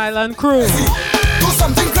Virgin Island crew. Do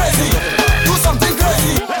something crazy, do something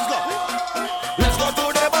crazy. Let's go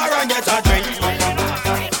to the bar and get a drink.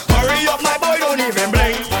 Hurry up, my boy, don't even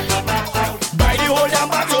blink. Buy the whole damn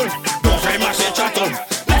bottle, don't say mash it chattel.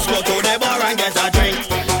 Let's go to the bar and get a drink.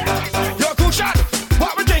 Yo, cool shot,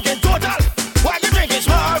 what we drinking total? What you drinking?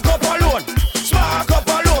 Small cup alone, small cup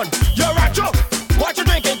alone. You're a joke. What you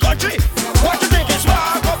drinking, country? What you drinking?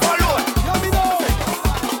 Small cup alone. Let me know.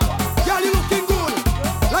 Girl, you looking good,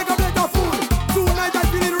 like a plate of food. Tonight I'm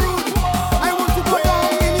feeling rude. I want to go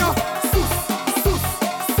down in your sus, sus,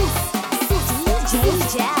 sus, sus. DJ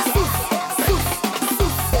Jel.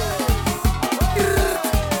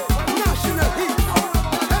 National hit.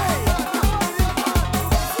 Hey.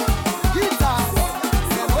 Guitar.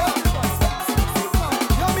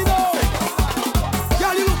 Let me know.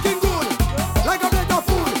 Girl, you looking good, like a plate of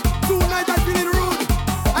food. Tonight I'm feeling rude.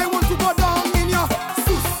 I want to go down in your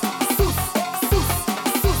sus, sus, sus,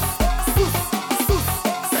 sus, sus, sus,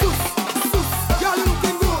 sus, sus. Girl, you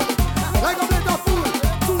looking good, like a plate of food.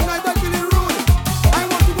 Tonight I'm feeling rude. I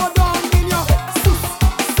want to go down in your sus,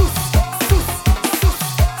 sus, sus, sus,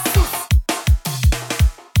 sus.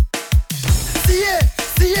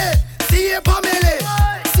 See it, Pamela.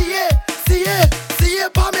 See it,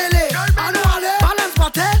 Pamela. Annuale, balance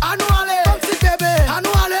pate, annuale. Come see baby,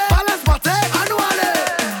 annuale, balance pate, annuale.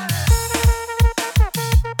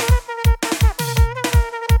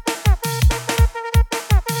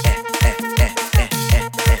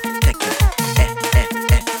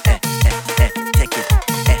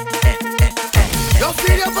 You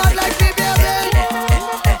feel your body like me, baby.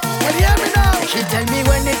 Can you hear me now? She tell me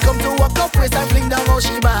when it come to walk up waist and fling down how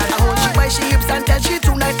she bad. I hold she by she hips and tell she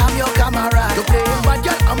tonight I'm your camera. You playing bad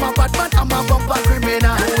girl, I'm a bad man, I'm a bumper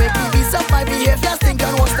criminal. You wake me beats up my behavior, think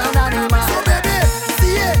and what's down animal. So baby,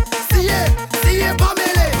 see it,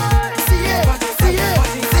 Pamela. See it,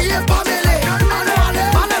 Pamela. Annuale,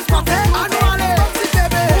 balance pate, annuale. See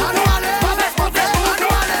baby, annuale, balance pate,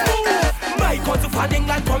 annuale. My cousin from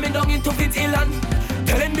England coming down into Vince Island.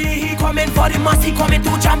 Telling me he coming for the mass, he coming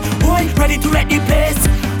to jam. Boy, ready to wreck the place,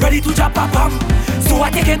 ready to drop a bomb. So I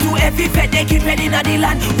take him to every fed, they keep heading at the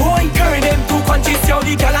land. Boy, turn him to countries, yo,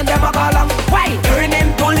 the girl and them a call him. Why? Turn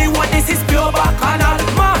him to only what this is pure bacchanal.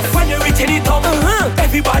 Mass, when you reach the top,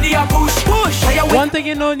 everybody a push. One thing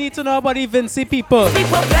you don't need to know about the Vinci people.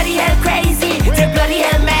 People bloody hell crazy, they bloody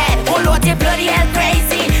hell mad. Oh Lord, they bloody hell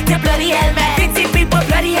crazy, they bloody hell mad. Vinci people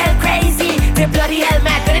bloody hell crazy, they bloody hell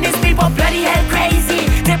mad. Venice people bloody hell crazy,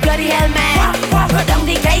 they bloody hell mad. Walk down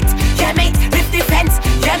the gate, yeah mate, lift the fence,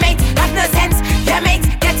 yeah mate, have no sense, yeah mate,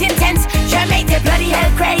 get intense, yeah mate, they bloody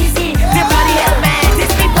hell crazy, they bloody hell mad. This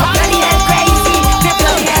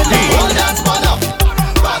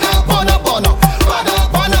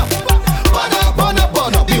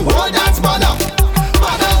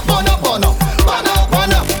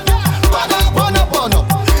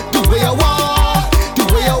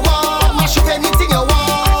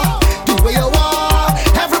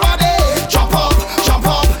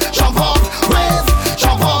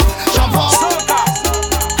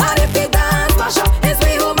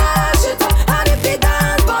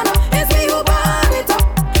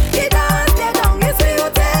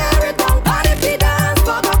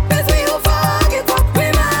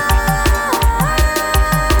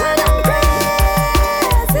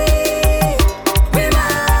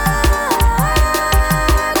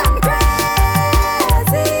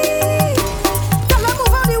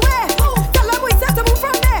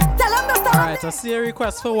Right, I see a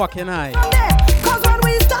request for walking high. Cause when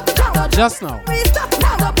we start to come, Just now. we start to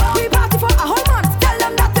come, we party for a whole month. Tell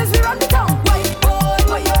them that is we run the town.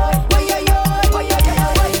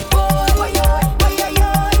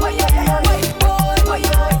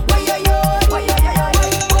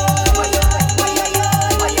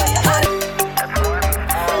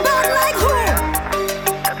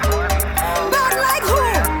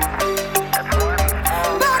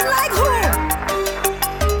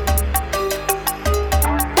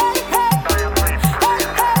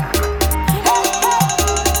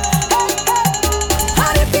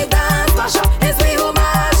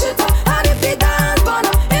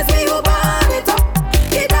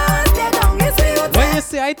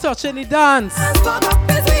 I touch any dance.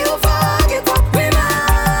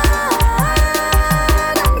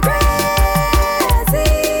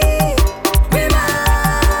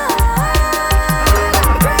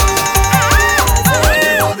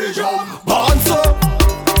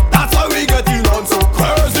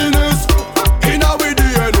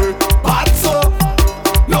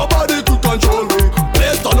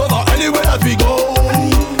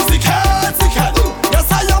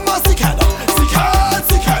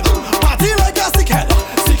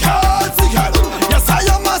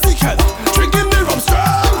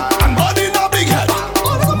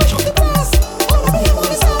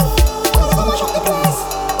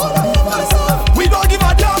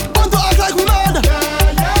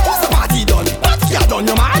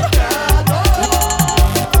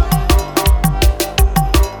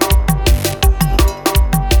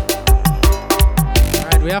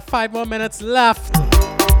 We have 5 more minutes left.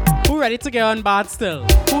 Who ready to get on bad still?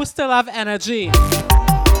 Who still have energy?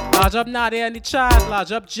 Large up Nadia in the chat.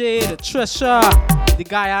 Large up Jade, Trisha, the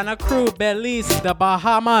Guyana crew, Belize, the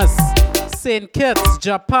Bahamas, St. Kitts,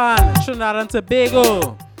 Japan, Trinidad and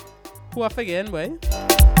Tobago. Who are forgetting, boy?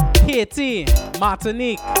 Haiti,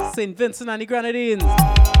 Martinique, St. Vincent and the Grenadines.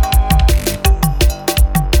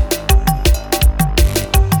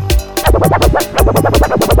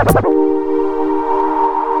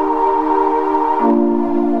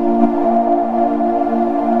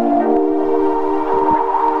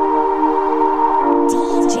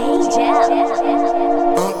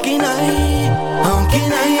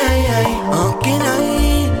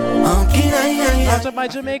 My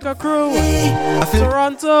Jamaica crew,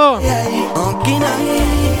 Toronto, St.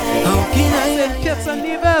 Kitts and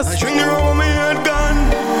Nevis. I string her over my head gun.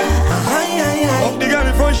 Up the girl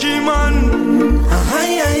in front she man.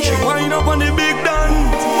 She wind up on the big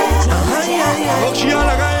dance. Look she all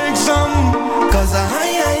like a exam. Cause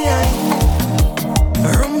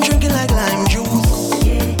rum drinking like lime juice.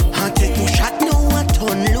 I take 2 shots now I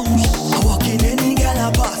turn loose. I walk in any girl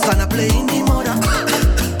I pass and I play in the mother.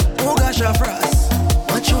 Oh gosh I frost.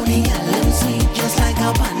 Johnny Allen sweet just like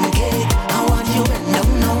a pancake. I want you bend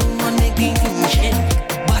down now and make the thing shake.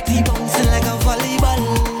 Body bouncing like a volleyball.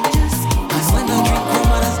 Cause when I drink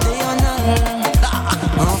rum and I stay on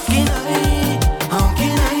how can I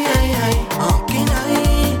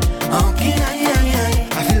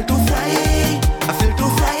feel too fly. I feel too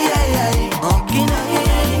fly. How can I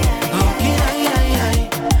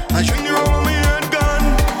drink the rum on my head gun.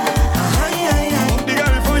 Up the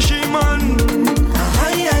girl before she man.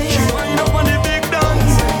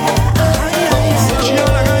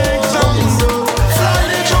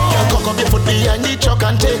 Behind the truck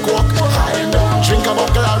and take walk. Drink a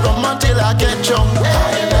buckle of rum until I get drunk.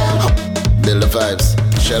 Build the vibes,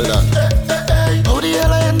 Sheldon. How the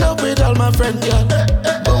hell I end up with all my friends, girl?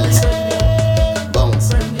 Bounce,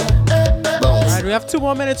 bounce, bounce. Alright, we have 2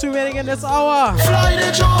 more minutes remaining in this hour. Fly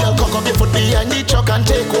the truck, girl, cock up your foot behind the truck and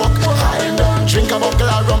take walk. Drink a buckle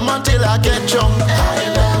of rum until I get drunk.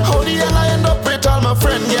 How the hell I end up with all my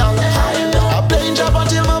friends, girl? I playing job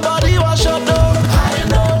until my body was shut down.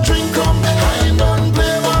 Drink rum.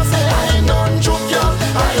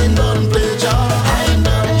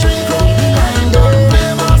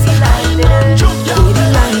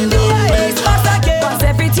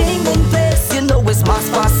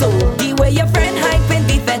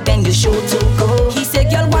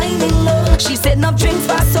 She said no drinks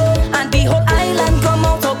for so, and the whole island come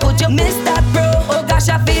out. So could you miss that, bro? Oh gosh,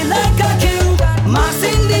 I feel like a king. Mass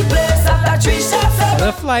in the place after 3 shots.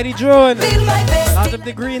 The flighty drone. Feel my best. Out of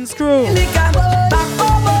the green screw. When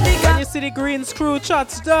you see the green screw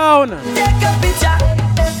shots down. Take a picture.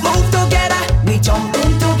 Move together. We jump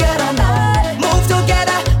in together now. Move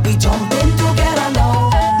together. We jump in together now.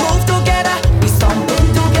 Move together. We stomp in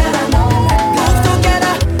together now. Move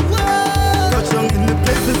together. Touchdown in the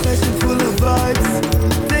place, the session full of vibes.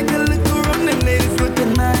 Take a look around, them ladies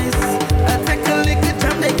looking nice. I take a look at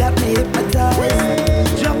them, they got me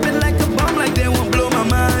hypnotized. Dropping like a bomb, like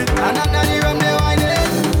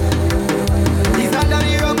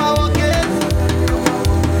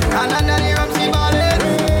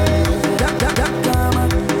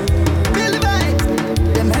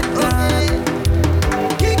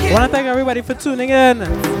I want to thank everybody for tuning in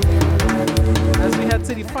as we head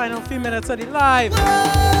to the final few minutes of the live.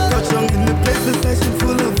 Touch on in the place, the session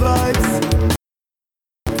full of vibes.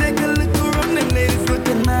 Take a look around, them ladies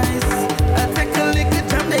looking nice. I take a look at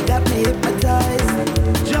them, they got me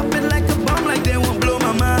hypnotized. Jumping like a bomb, like they won't blow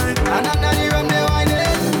my mind. And under the rum, they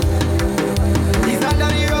whining. These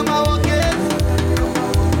under the rum, I walking.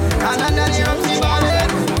 And under the rum, she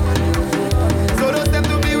balling. So those them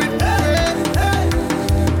to be with me.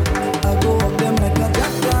 I go up them like a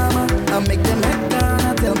jackhammer. I make them head down.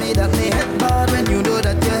 I tell me that they head bad. When you know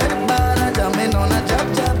that your head bad, I jam in on a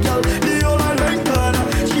jab jab, girl. The whole I like that.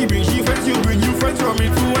 She brings she friends, you bring you friends from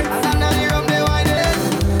it to it. And under the rum they whining.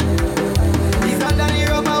 These under the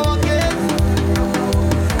rum I walking.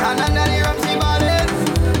 And under the rum she balling.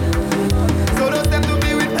 So those them to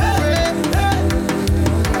be with me.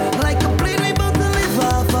 Like a plane we about to live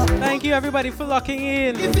off. Thank you everybody for locking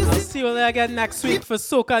in. I'll see you all again next week for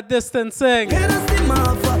SOCA Distancing.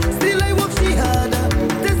 Still I work she harder.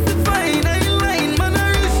 Testifying I ain't lying, man I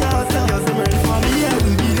real shot. Just a word for me, yeah,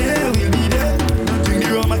 we'll be there, we'll be there. Don't drink the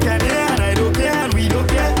rum I can hear, and I don't care, and we don't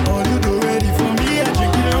care. All you do ready for me, I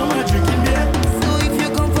drink the rum, I drinking beer. So if you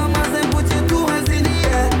come from us, then put your 2 hands in the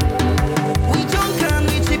air. We drunk and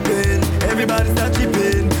we chipping. Everybody start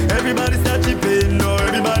chipping. Everybody start chipping. No,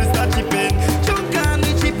 everybody start chipping. Drunk and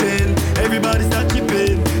we chipping. Everybody start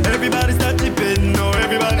chipping. Everybody start chipping. No,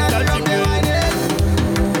 everybody start chipping.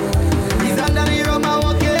 He's under the rum, I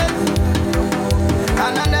walking.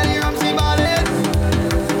 And under the rum, she balling.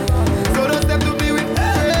 So those them to be with me.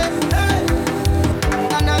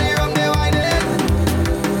 Under the rum, they whining.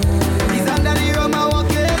 He's under the rum, I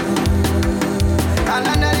walking. And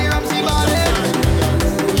under the rum, she balling.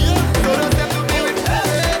 So those them to be with me.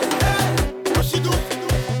 What she do?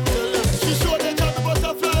 She show the job the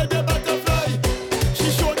butterfly, the butterfly. She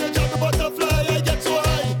show the job the butterfly, I get so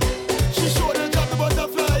high. She show the job the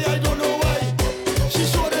butterfly, I don't know why. She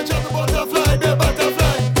show the job the butterfly, the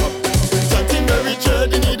butterfly. Something very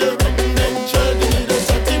child, you need a ring, then child, you need a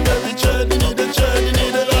something very child, you need a child, you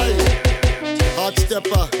need a lie. Hot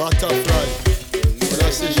stepper, butterfly. When I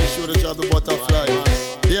say she show the job the butterfly,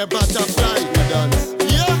 yeah, butterfly, we dance.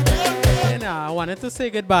 Yeah. And I wanted to say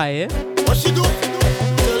goodbye. Eh? What she do?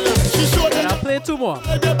 She show the And I'll play 2 more.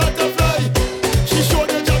 the butterfly. She show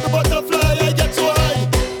the job the butterfly, I get so high.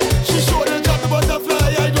 She show the job the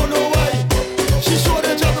butterfly, I don't know why. She show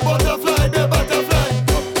the job the butterfly, the butterfly.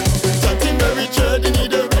 Something very child, you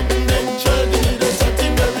need a ring, then child, you need a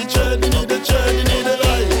something very child, you need a child, you need a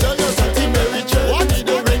lie. Tell you something very child, you need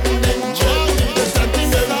a ring, then child, you need a something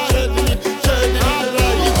very child, you need a child, you need a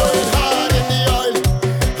lie. You going hard in the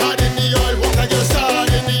oil, what I get hard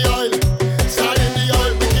in the oil,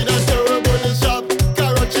 wicked and terrible is sharp.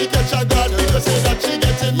 Carrot she get shot bad, people say that she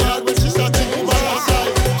getting mad when she start to move on her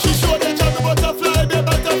side. She show the job the butterfly, the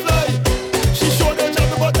butterfly. She show the job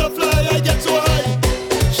the butterfly, I get so high.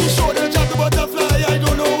 She show the job the butterfly, I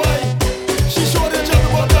don't know why. She show the job the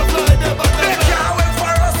butterfly, the butterfly. They can't wait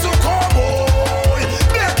for us to come, boy.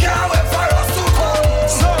 They can't wait for us to come.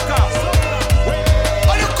 SOCA.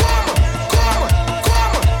 Oh, you come.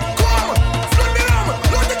 Flood me rum,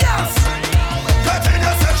 load the gas. Get in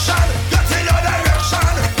your section, get in your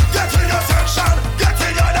direction. Get in your section, get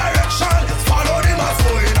in your direction. Follow the mass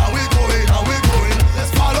going, how we going, how we going.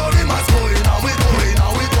 Follow the mass going, how we going,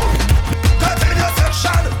 how we going. Get in your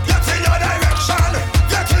section, get in your direction.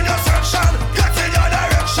 Get in your section, get in your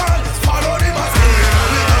direction. Follow the mass going, how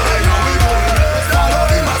we going, how we going. Follow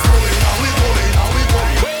the mass going, how we going, how we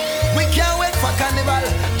going. We can't wait for carnival,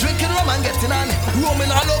 drinking rum and getting on,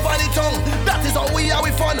 roaming all over the tongue. That is how we are,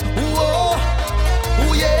 we fun. Ooh,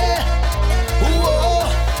 ooh yeah, ooh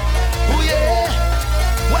yeah.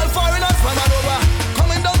 Well, foreigners from all over,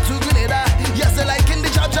 coming down to Grenada. Yes, they like in the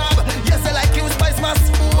job. Yes, they like it with spice mass.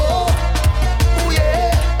 Ooh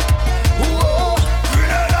yeah,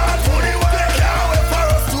 Grenada for the world. They can't wait for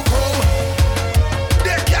us to come.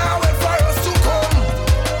 They can't wait for us to come.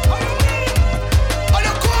 Oh,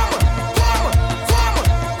 you come.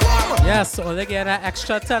 Yes, only get an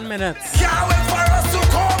extra 10 minutes. Can't wait for us to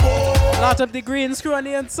come. Lot of the green screw on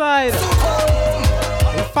the inside.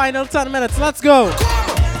 The final 10 minutes. Let's go.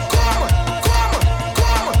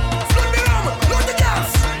 Load the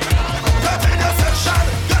gas. Get in your section,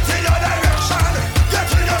 get in your direction.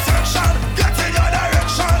 Get in your section, get in your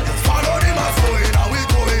direction. Follow the mass going, how we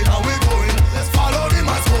going, how we going. Follow the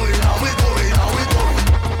mass going, how we going, how we going.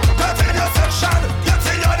 Get in your section, get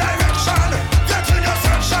in your direction. Get in your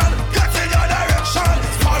section, get in your direction.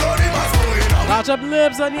 Follow the mass going, how we Lot of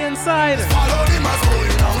libs on the inside. follow the mass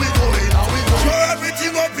going, how we going, how we going. Throw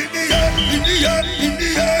everything up in the air, in the air, in the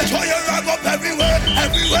air. Throw your rag up everywhere,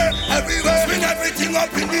 everywhere. up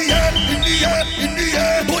in the air, in the air, in the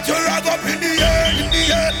air. Put your rag up in the air, in the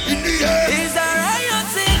air, in the air. It's a riot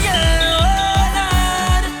thing, yeah, oh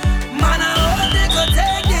Lord. Man, I hope they could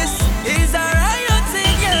take this. It's a riot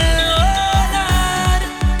thing, yeah, oh Lord.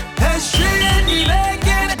 History in the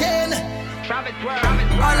making again.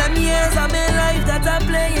 All them years of my life that I'm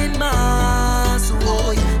playing mass,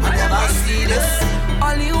 boy, I never see this.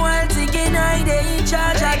 Only one thinking I they in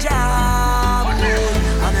charge of job, boy,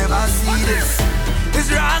 I never see this. It's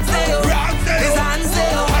rock sale, it's hand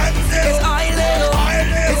sale, it's oil sale,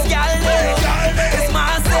 it's gal sale, it's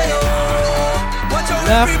mass sale. Watch out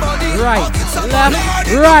everybody, right, left,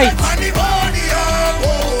 right.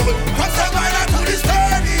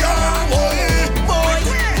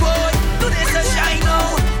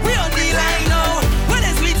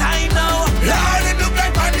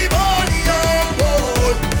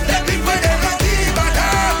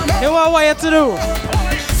 Hey, what you to do?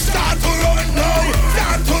 Start to run now,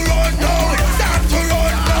 start to run now, start to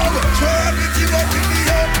run now. Throw everything up in the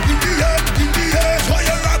air, in the air, in the air. Throw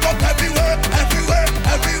your rag up everywhere, everywhere,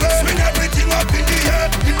 everywhere. Swing everything up in the air,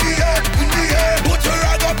 in the air, in the air. Put your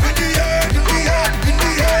rag up in the air, in the air, in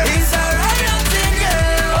the air. It's a riot thing,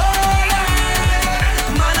 yeah, oh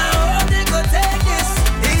Lord. Man, I hope they could take this.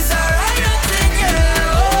 It's a riot thing,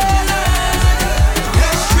 yeah, oh Lord.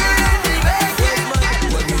 History in the making.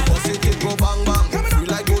 When we bust it go bang bang. Feel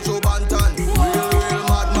like Gojo Bantan. Real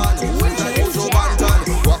madman. Feel like Gojo Bantan.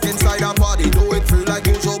 Walk inside a party, do it feel like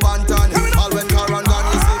Gojo Bantan. All when Karan gone,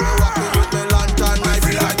 you see me rocking with me lantern. I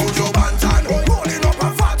feel like Gojo Bantan. Rolling up a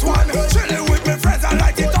fat one, chilling with my friends. I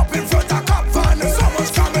light it up in front of cop van. So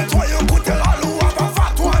much comment why you could tell all who have a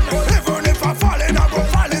fat one. Even if I fall in, I go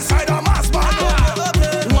fall inside a mass band.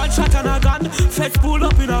 One shot and a gun, fetch pull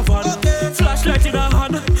up in a van. Flashlight in a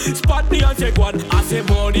hand, spot me and take one. I say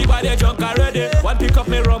money by the junk already. One pick up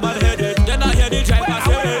me rum and head it. Then I hear the driver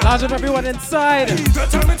say, Large up everyone inside.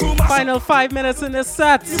 Final 5 minutes in this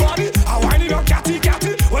set.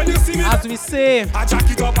 As we say,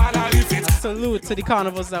 salute to the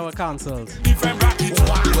carnivals that were cancelled. When we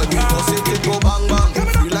bust it go bang bang.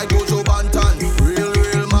 Feel like Gojo Bantan.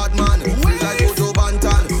 Real madman. Feel like Gojo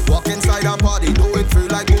Bantan. Walk inside a party, do it feel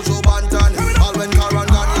like Gojo Bantan. All when Karan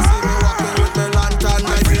gone, you see me rocking with me lantern. I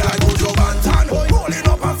feel like Gojo Bantan. Rolling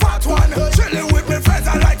up a fat one, chilling with my friends.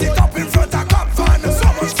 I light it up in front of cop van.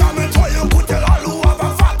 So much comment why you could tell all who have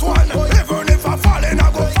a fat one. Even if I fall in, I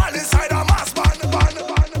go fall inside a mass band.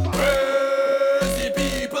 Crazy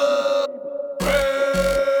people.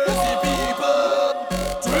 Crazy people.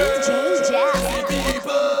 Crazy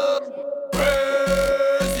people.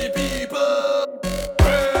 Crazy people.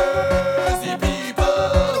 Crazy people.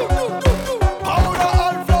 Powder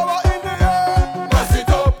and flour in the air. Mess it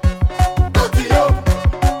up. Dirty up.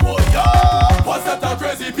 Oh yeah. What's that the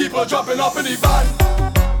crazy people jumping up in the van?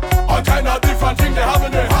 All kind of different things they have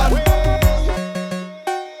in their hand.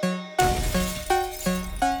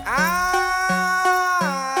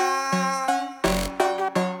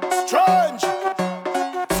 Strange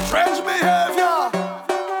behavior.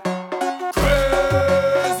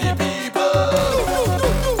 Crazy people.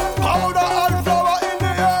 Powder and flour in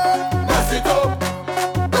the air. Mess it up.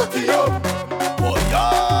 Dirty up. Oh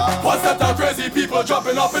yeah. What's that the crazy people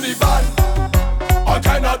jumping up in the van? All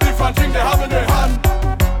kind of different things they have in their hand.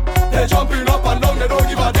 They jumping up and down, they don't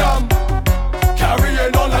give a damn.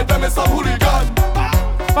 Carrying on like them is some hooligan.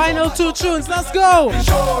 Final 2 tunes, let's go.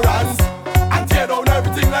 Insurance. And tear down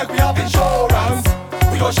everything like we have insurance.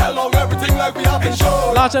 We gon' shell down everything like we have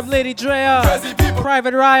insurance. Large up Lady Drea, Crazy people.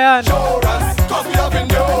 Private Ryan, Insurance. Cause we have and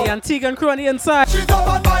the Antigua and crew on the inside. Mash it up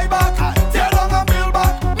and buy back. Tear down and build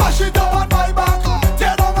back. Mash it up and buy back.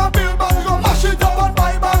 Tear down and build back. We gon' mash it up and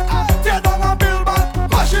buy back. Tear down and build back.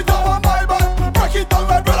 Mash it up and buy back. Break it down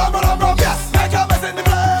like brother. Yes, make a mess in the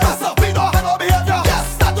place. That's up, we don't have no behavior.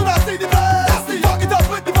 Yes, that do not see the place. That's the fuck it up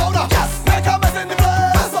with the powder. Yes, make a mess in the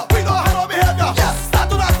place. That's up, we don't have no behavior. Yes, that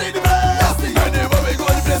do not see the place. That's the anywhere we go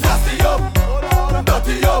in the place, nasty up.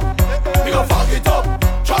 Dirty up. We gon' fuck it up.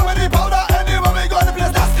 try with the powder anywhere we go in the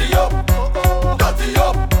place. Nasty up. Dirty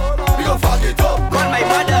up. We gon' fuck it up. Call my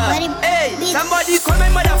mother. Hey, somebody call my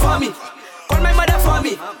mother for me. Call my mother for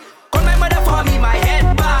me. Call my mother for me. My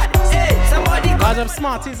head bad. Hey, somebody call Large up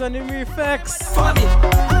Smarties on the reflex. for me.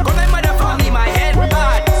 Call my mother for me. My head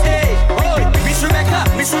bad. Hey, oh, Miss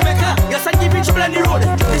Rebecca, your son give me trouble on the road.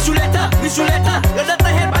 Miss Juletta, your daughter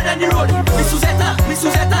head bad on the road. Miss Suzetta,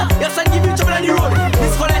 your son give me trouble on the road.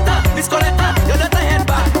 Miss Coletta, your daughter head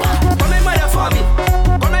bad. Call my mother for me.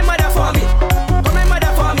 Call my mother for me. Call my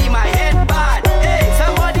mother for me. My head bad. Hey,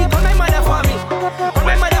 somebody call my mother for me. Call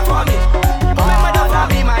my mother for me. Call my mother for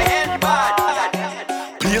me. My head bad.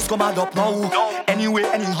 place come add up now. Anyway,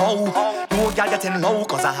 anyhow, no girl getting low,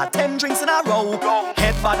 cause I had 10 drinks in a row.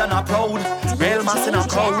 Head bad and a proud, real mass in a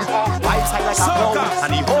crowd. Vibes high like a cloud,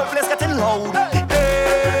 and the whole place getting loud.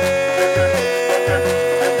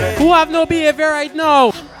 Who have no behavior right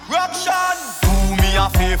now? Ruction! Do me a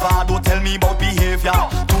favor, don't tell me about behavior.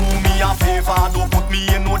 Do me a favor, don't put me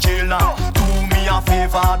in no jail now. Do me a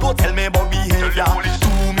favor, don't tell me about behavior.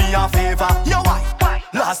 Do me a favor, yo why?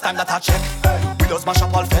 Last time that I check, we just mash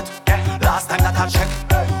up all fit. Last time that I check,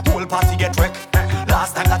 whole party get wrecked.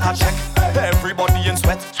 Last time that I check, everybody in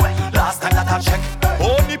sweat. Last time that I check,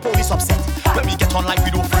 only police upset. When we get on like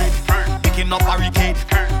we don't afraid, picking up barricade.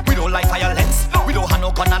 We don't like violence, we don't have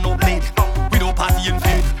no gun and no blade. We don't party in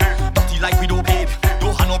vain, dirty like we don't paid.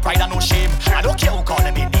 Don't have no pride and no shame. I don't care who call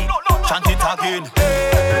them in name. Chant it again.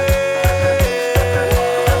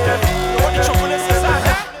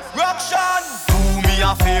 Ruction! Do me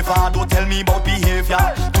a favor, don't tell me about behavior.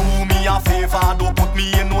 Do me a favor, don't put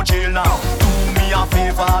me in no jail now. Do me a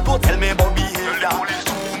favor, don't tell me about behavior.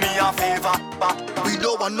 Do me a favor. We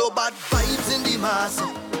don't want no bad vibes in the mass.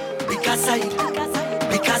 Pick a side.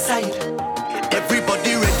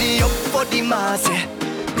 Everybody ready up for the mass.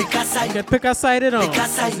 Pick a side. You can pick a side, you know.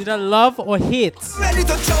 It's either love or hate. Ready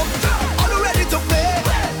to jump, all ready to play,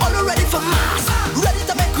 all ready for mass, ready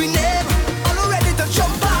to make we name, all ready to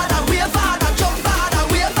jump hard and wave hard and jump hard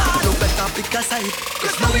and wave hard. No better pick a side,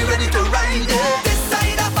 cause now we ready to ride it. This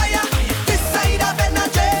side of fire, this side of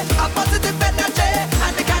energy, a positive energy,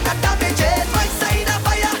 and the kind of damage it. My side of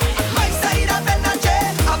fire, my side of energy,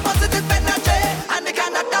 a positive energy, and the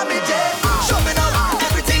kind of damage it. Show me now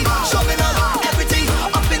everything, show me now everything,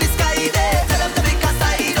 up in the sky there, tell them to pick a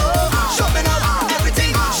side, oh. Show me now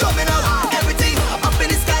everything, everything, up in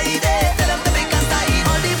the sky there, tell them to pick a side.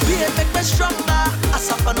 All the pain make me stronger, I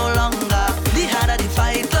suffer no longer, the harder the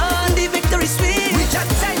fight, and the victory sweet. We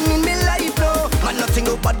just time in me life, no, man nothing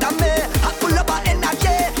go bother me, I pull up an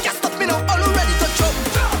energy, can't stop me now, all ready to jump,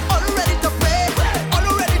 all ready to play, all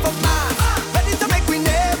ready for mass, ready to make we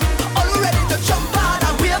name, all ready to jump hard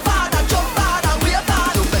and wave hard and jump hard and wave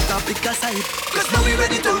hard. No better pick a side, cause now we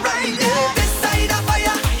ready to ride it. This side of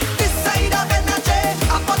fire, this side of energy,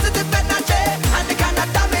 a positive energy, and the kind of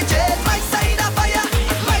damage it. My side of fire,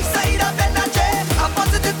 my side of energy, a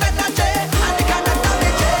positive energy, and the kind of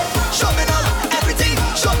damage it. Show me now everything,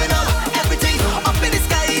 up in the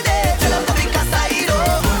sky there, tell them to pick a side,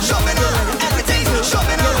 oh. Show me now everything,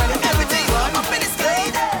 up in the sky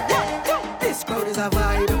there. This crowd is a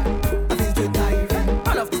vibe, I feel to dive,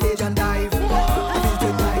 run off the stage and dive, I feel to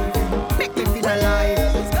dive, make me feel alive,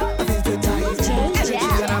 I feel to dive, energy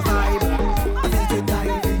and a vibe, I feel to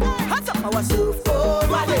dive, hands up our surf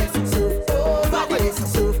over this, surf over this,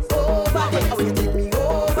 surf over this, how you take me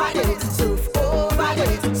over this, surf over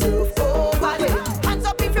this, surf over this, hands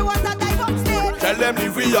up if you want to dive up stage. Tell them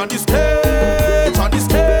live we on the stage, on the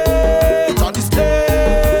stage, on the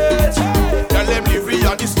stage. Tell them live we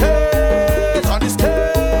on the stage, on the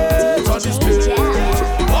stage, on the stage.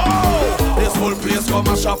 Wow, this whole place come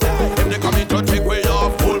a shop. If they come in to take way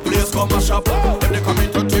off, whole place come a shop. If they come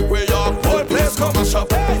in to take way off, whole place come a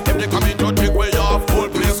shop. If they come in to take way off, whole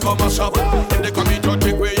place come a shop. If they come in to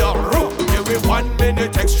take way off, give me 1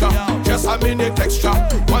 minute extra, just a minute extra.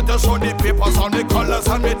 Want to show the papers on the colors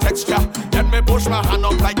and the texture. Then me push my hand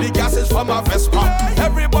up like the gases from a Vespa.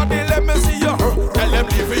 Everybody let me see you. Tell them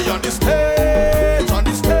leave me on the stage, on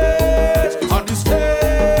the stage, on the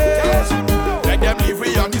stage. Let them leave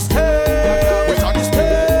me on the stage, on the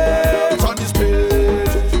stage, on the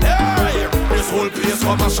stage. Yeah, this whole place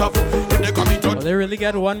from a shop. If they come into Well, they really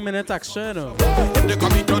get 1 minute extra, you know. if they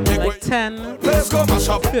come into take Like 10, place come a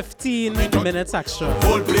shop. 15 minutes extra.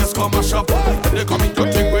 Whole place come a shop. If they come into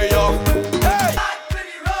take way off. Hey!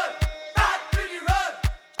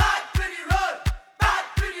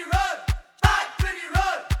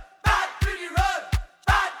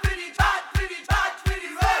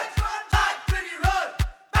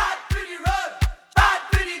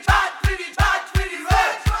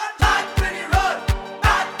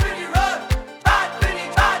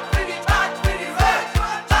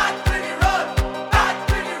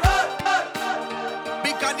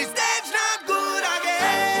 Because the stage not good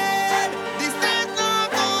again. The stage not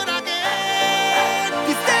good again.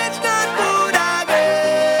 The stage not good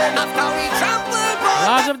again. After we trample for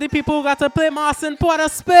Large of the people who got to play Mass in Port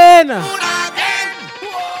of Spain.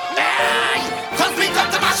 cause we come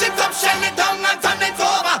to mash it up, shell it down and turn it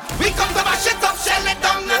over. We come to mash it up, shell it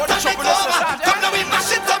down and turn it over. Come now we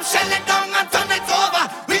mash it up, shell it down and turn it over.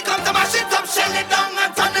 We come to mash it up, shell it down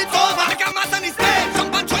and turn it over. Make a mass on the stage,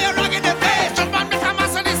 jump and throw your rag in the face. Jump and make a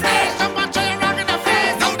mass on the stage, jump and throw your rag in the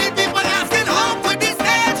face. Now the people asking how could this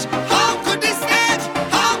stage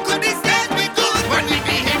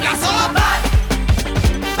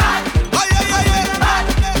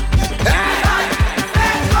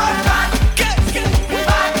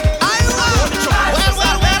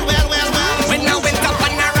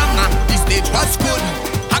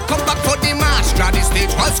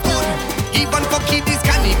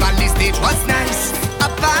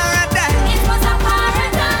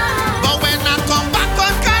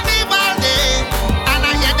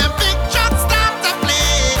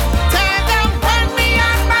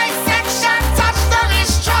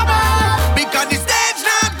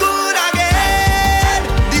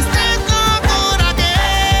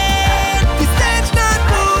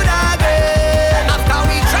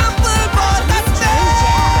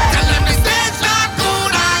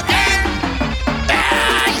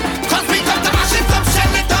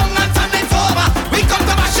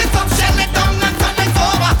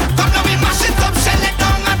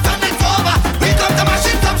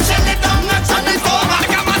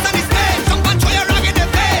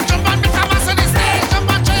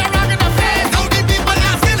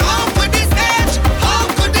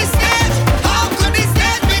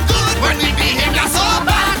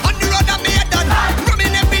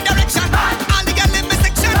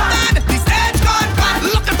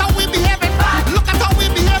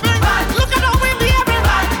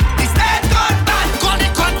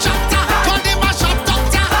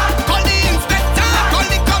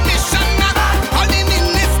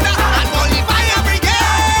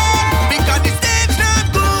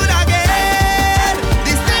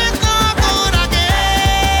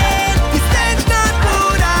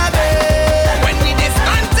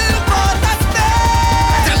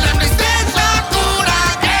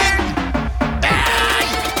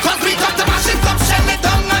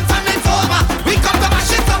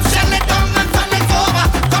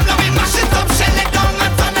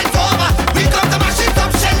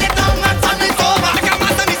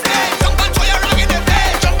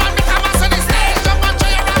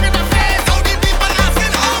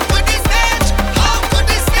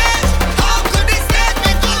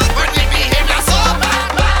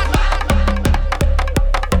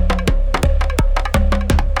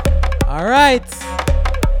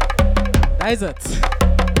Is it?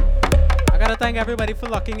 I gotta thank everybody for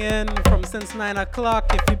locking in from since 9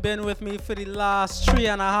 o'clock. If you've been with me for the last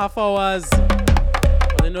 3.5 hours,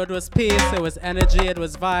 well, you know it was pace, it was energy, it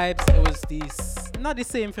was vibes, it was not the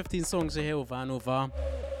same 15 songs you hear over and over.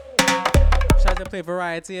 Try to play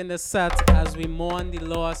variety in this set as we mourn the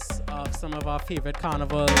loss of some of our favorite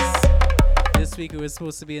carnivals. This week we were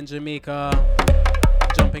supposed to be in Jamaica,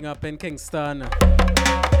 jumping up in Kingston.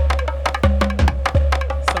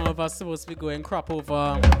 Some of us supposed to be going crop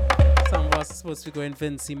over. Some of us are supposed to be going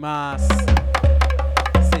Vincy Mass,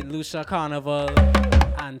 St. Lucia Carnival,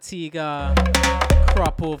 Antigua,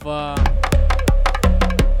 crop over,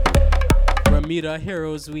 Bermuda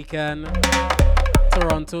Heroes Weekend,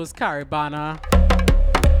 Toronto's Caribana.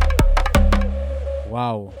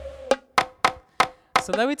 Wow.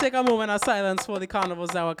 So let me take a moment of silence for the carnivals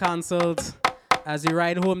that were cancelled. As we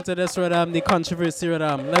ride home to this rhythm, the controversy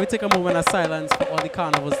rhythm. Let me take a moment of silence for all the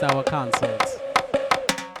carnivals that were cancelled.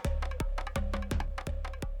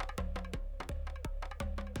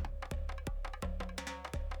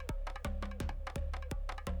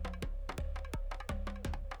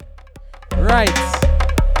 Right.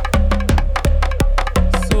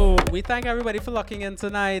 So we thank everybody for locking in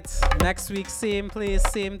tonight. Next week, same place,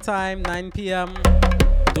 same time, 9 p.m.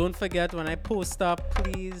 Don't forget, when I post up,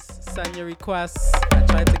 please send your requests. I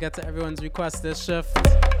try to get to everyone's request this shift.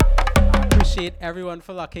 I appreciate everyone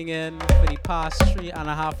for locking in for the past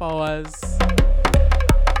 3.5 hours.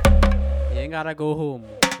 You ain't gotta go home.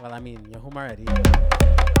 Well, I mean, you're home already.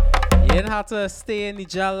 You didn't have to stay in the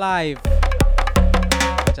JEL live.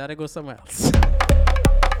 You gotta go somewhere else.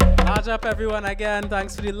 Large up everyone again.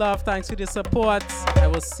 Thanks for the love. Thanks for the support. I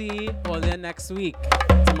will see all you next week.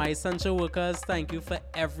 To my essential workers, thank you for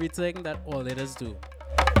everything that all leaders do.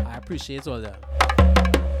 I appreciate all that.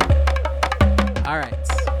 All right.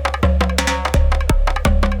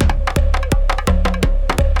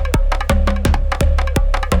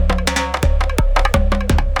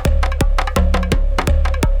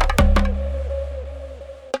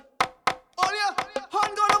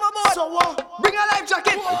 Bring a life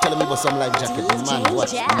jacket. You're telling me about some life jacket, man.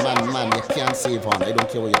 What? Man, you can't save on. I don't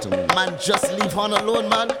care what you're telling me. Man, just leave on alone,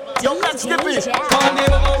 man. Yo, let's skip it. Can't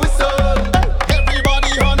never go whistle.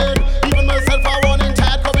 Everybody on it. Even myself, I want in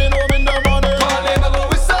tired coming home in the morning. Can't never go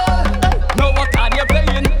whistle. No, what are you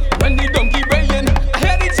playing? When the donkey braying, I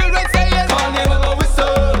hear the children saying. Can't never go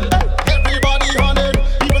whistle. Everybody on it.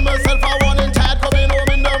 Even myself, I want in tired coming home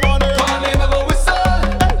in the morning. Can't never go whistle.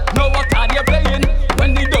 No, what are you playing?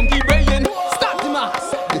 When the donkey braying, stop the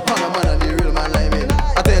mass. The Hana man and the real man like me.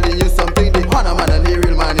 I'm telling you something, the Hana man and the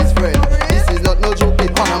real man is friend. This is not no joke, the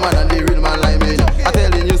Hana man and the real man like me. I'm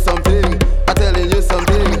telling you something, I'm telling you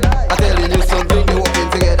something, I'm telling you something. They walking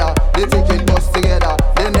together, they taking bus together.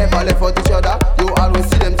 They never left out each other, you always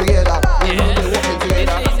see them together. You know they walking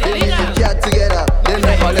together, they making cat together. They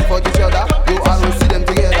never left out each other, you always see them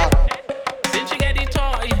together. Since you get the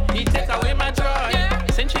toy, he take away my joy.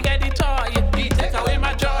 Since you get the toy, he take away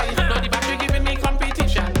my joy. No, the battery giving me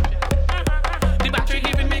competition. The battery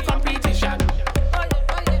giving me competition.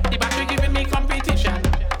 The battery giving me competition.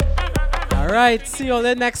 All right, see you all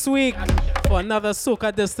there next week for another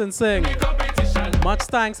SOCA distancing. Much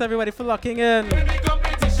thanks everybody for locking in. We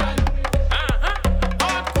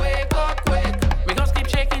gon' keep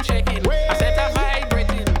shaking, shaking. I said a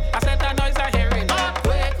vibrating. I said a noise I hearing.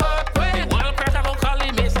 The world crash I go call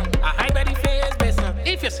him Mason. I hide by the face basin.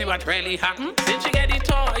 If you see what really happened, since you get the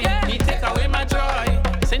toy, he take away my joy.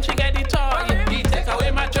 Since you get the toy, he take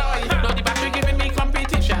away my joy. No, the battery giving me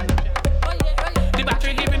competition. The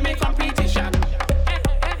battery giving me competition.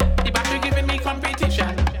 The battery giving me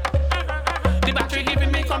competition. The battery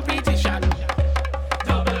giving me competition.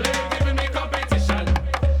 Double A giving me competition.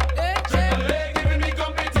 Triple A giving me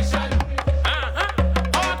competition.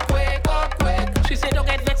 Earthquake. She said don't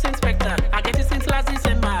get vexed, Inspector. I get it since last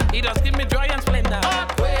December. He does give me joy and splendor.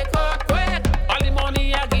 Earthquake. All the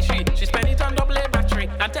money I give she spend it on double A battery.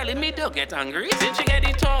 And telling me don't get angry. Since she get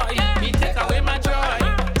the toy, he take away my joy.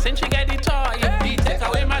 Since she get the toy, he take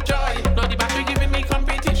away my joy. No, the battery giving me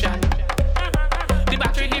competition. The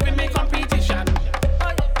battery giving me competition.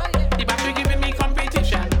 The battery giving me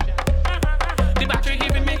competition. The battery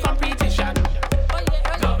giving me competition.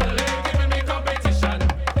 Double A giving me competition.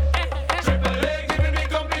 Triple A giving me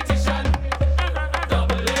competition.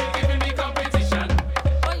 Double A giving me competition.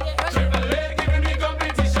 Triple A giving me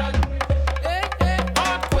competition.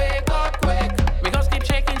 Earthquake. We gon' keep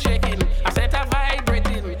shaking, shaking. I said a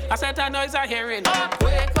vibrating. I said a noise I hearing.